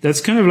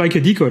 that's kind of like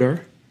a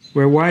decoder,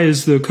 where y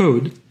is the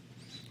code.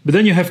 But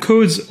then you have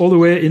codes all the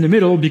way in the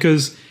middle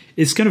because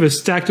it's kind of a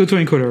stacked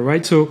autoencoder,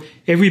 right? So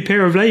every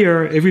pair of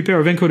layer, every pair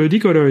of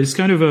encoder-decoder is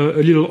kind of a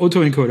little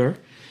autoencoder,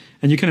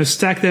 and you kind of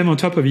stack them on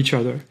top of each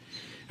other.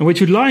 And what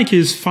you'd like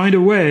is find a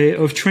way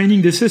of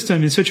training the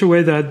system in such a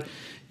way that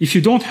if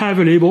you don't have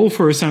a label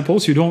for a sample,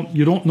 so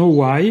you don't know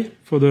y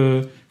for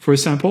a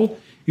sample,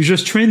 you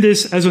just train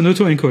this as an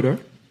autoencoder.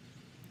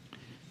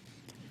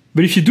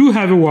 But if you do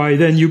have a y,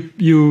 then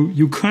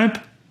you clamp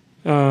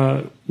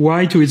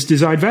y to its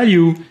desired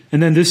value,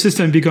 and then this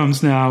system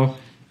becomes now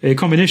a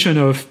combination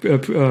of a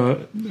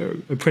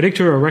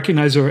predictor, a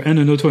recognizer, and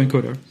an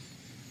autoencoder.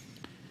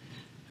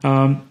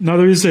 Now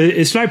there is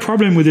a slight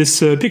problem with this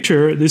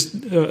picture. There's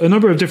a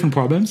number of different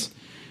problems.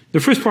 The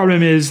first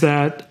problem is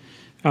that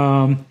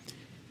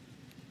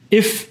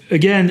if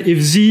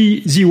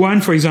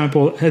Z1, for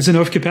example, has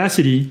enough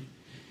capacity,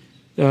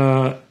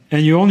 and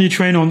you only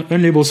train on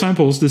unlabeled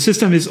samples, the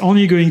system is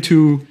only going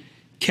to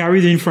carry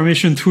the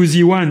information through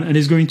Z1 and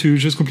is going to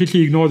just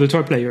completely ignore the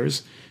top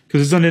layers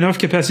because it's not enough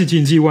capacity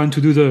in Z1 to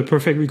do the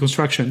perfect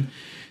reconstruction.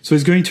 So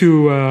it's going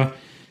to,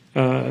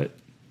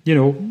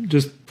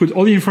 just put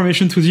all the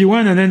information through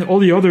Z1, and then all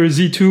the other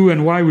Z2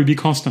 and Y will be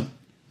constant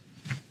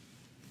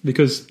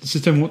because the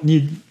system won't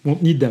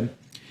need them.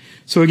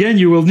 So again,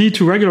 you will need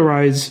to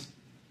regularize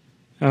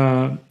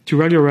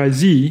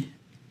Z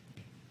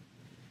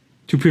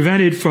to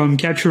prevent it from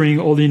capturing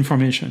all the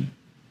information.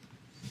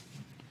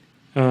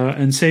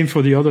 And same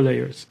for the other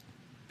layers,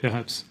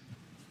 perhaps.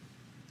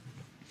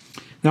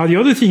 Now, the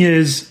other thing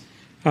is,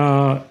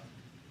 do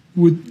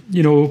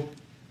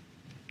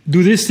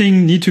this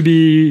thing need to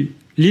be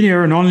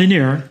linear or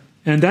nonlinear?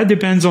 And that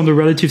depends on the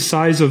relative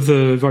size of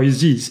the various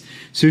Z's.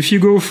 So if you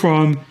go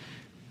from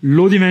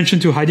low dimension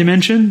to high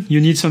dimension,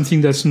 you need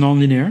something that's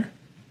nonlinear.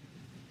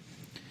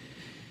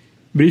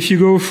 But if you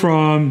go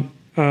from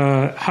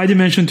high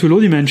dimension to low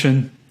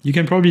dimension, you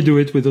can probably do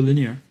it with a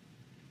linear,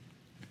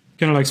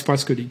 kind of like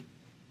sparse coding.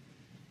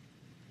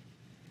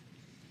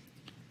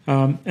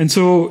 And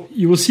so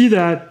you will see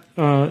that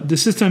the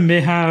system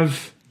may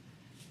have,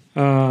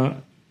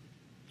 an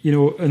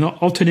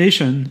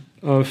alternation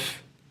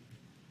of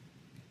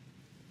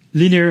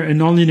linear and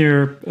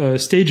nonlinear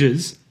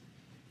stages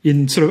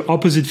in sort of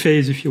opposite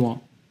phase, if you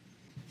want,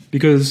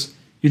 because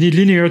you need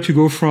linear to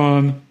go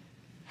from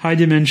high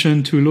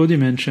dimension to low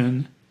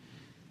dimension,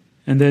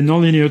 and then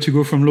nonlinear to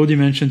go from low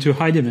dimension to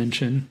high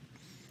dimension,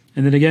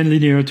 and then again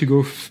linear to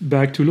go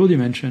back to low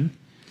dimension.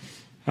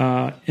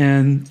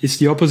 And it's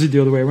the opposite the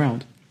other way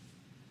around.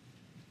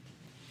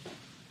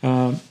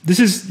 This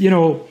is,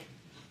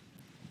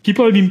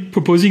 people have been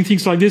proposing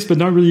things like this, but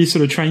not really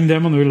sort of trying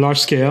them on a large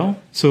scale.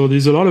 So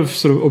there's a lot of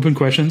sort of open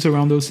questions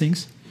around those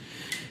things.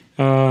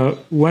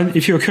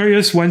 If you're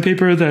curious, one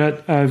paper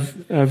that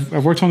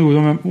I've worked on with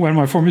one of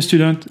my former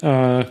students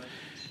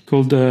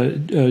called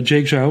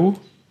Jake Zhao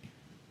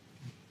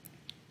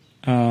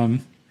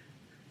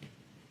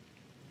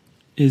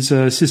is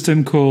a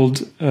system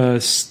called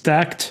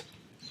stacked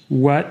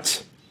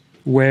what,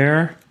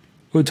 where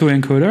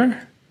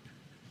autoencoder.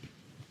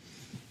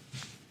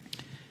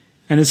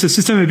 And it's a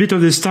system a bit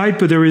of this type,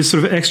 but there is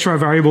sort of extra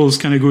variables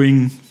kind of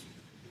going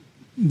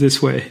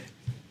this way,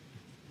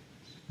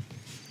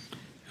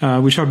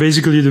 which are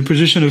basically the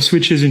position of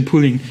switches in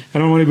pooling. I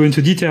don't want to go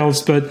into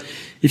details, but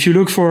if you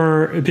look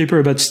for a paper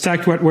about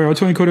stacked what, where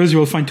autoencoders, you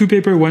will find two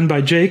papers, one by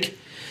Jake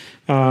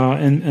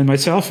and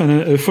myself, and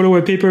a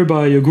follow-up paper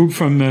by a group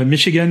from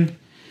Michigan,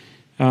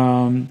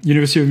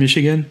 University of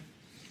Michigan,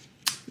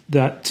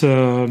 that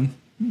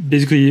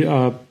basically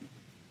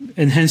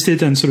enhanced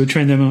it and sort of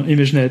trained them on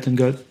ImageNet and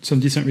got some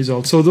decent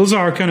results. So those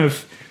are kind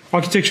of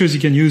architectures you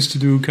can use to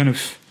do kind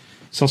of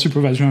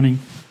self-supervised learning.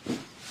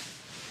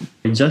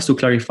 Just to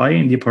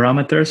clarify, the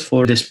parameters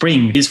for the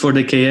spring is for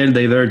the KL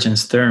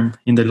divergence term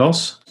in the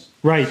loss?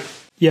 Right.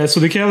 Yeah, so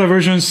the KL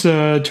divergence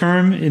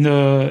term in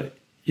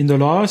the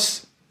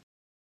loss.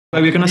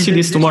 We're going to see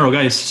this tomorrow,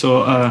 guys.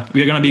 So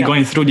we're going to be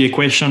going through the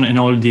equation and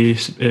all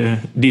these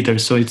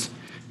details. So it's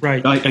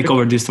right. I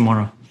covered this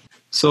tomorrow.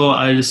 So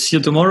I'll see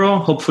you tomorrow,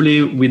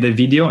 hopefully with a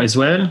video as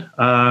well.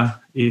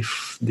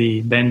 If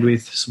the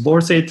bandwidth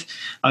supports it,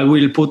 I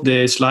will put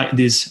the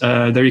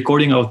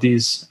recording of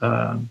this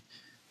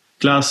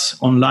class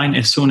online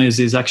as soon as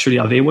it's actually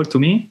available to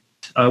me.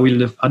 I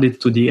will add it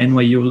to the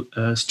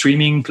NYU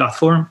streaming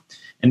platform.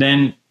 And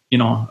then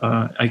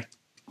I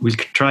will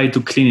try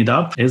to clean it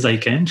up as I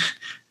can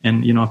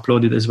and,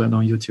 upload it as well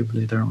on YouTube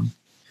later on.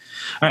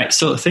 All right.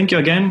 So thank you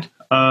again.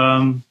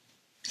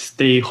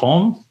 Stay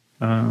home,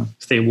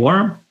 stay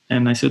warm,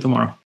 and I see you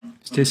tomorrow.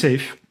 Stay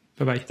safe.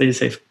 Bye-bye. Stay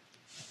safe.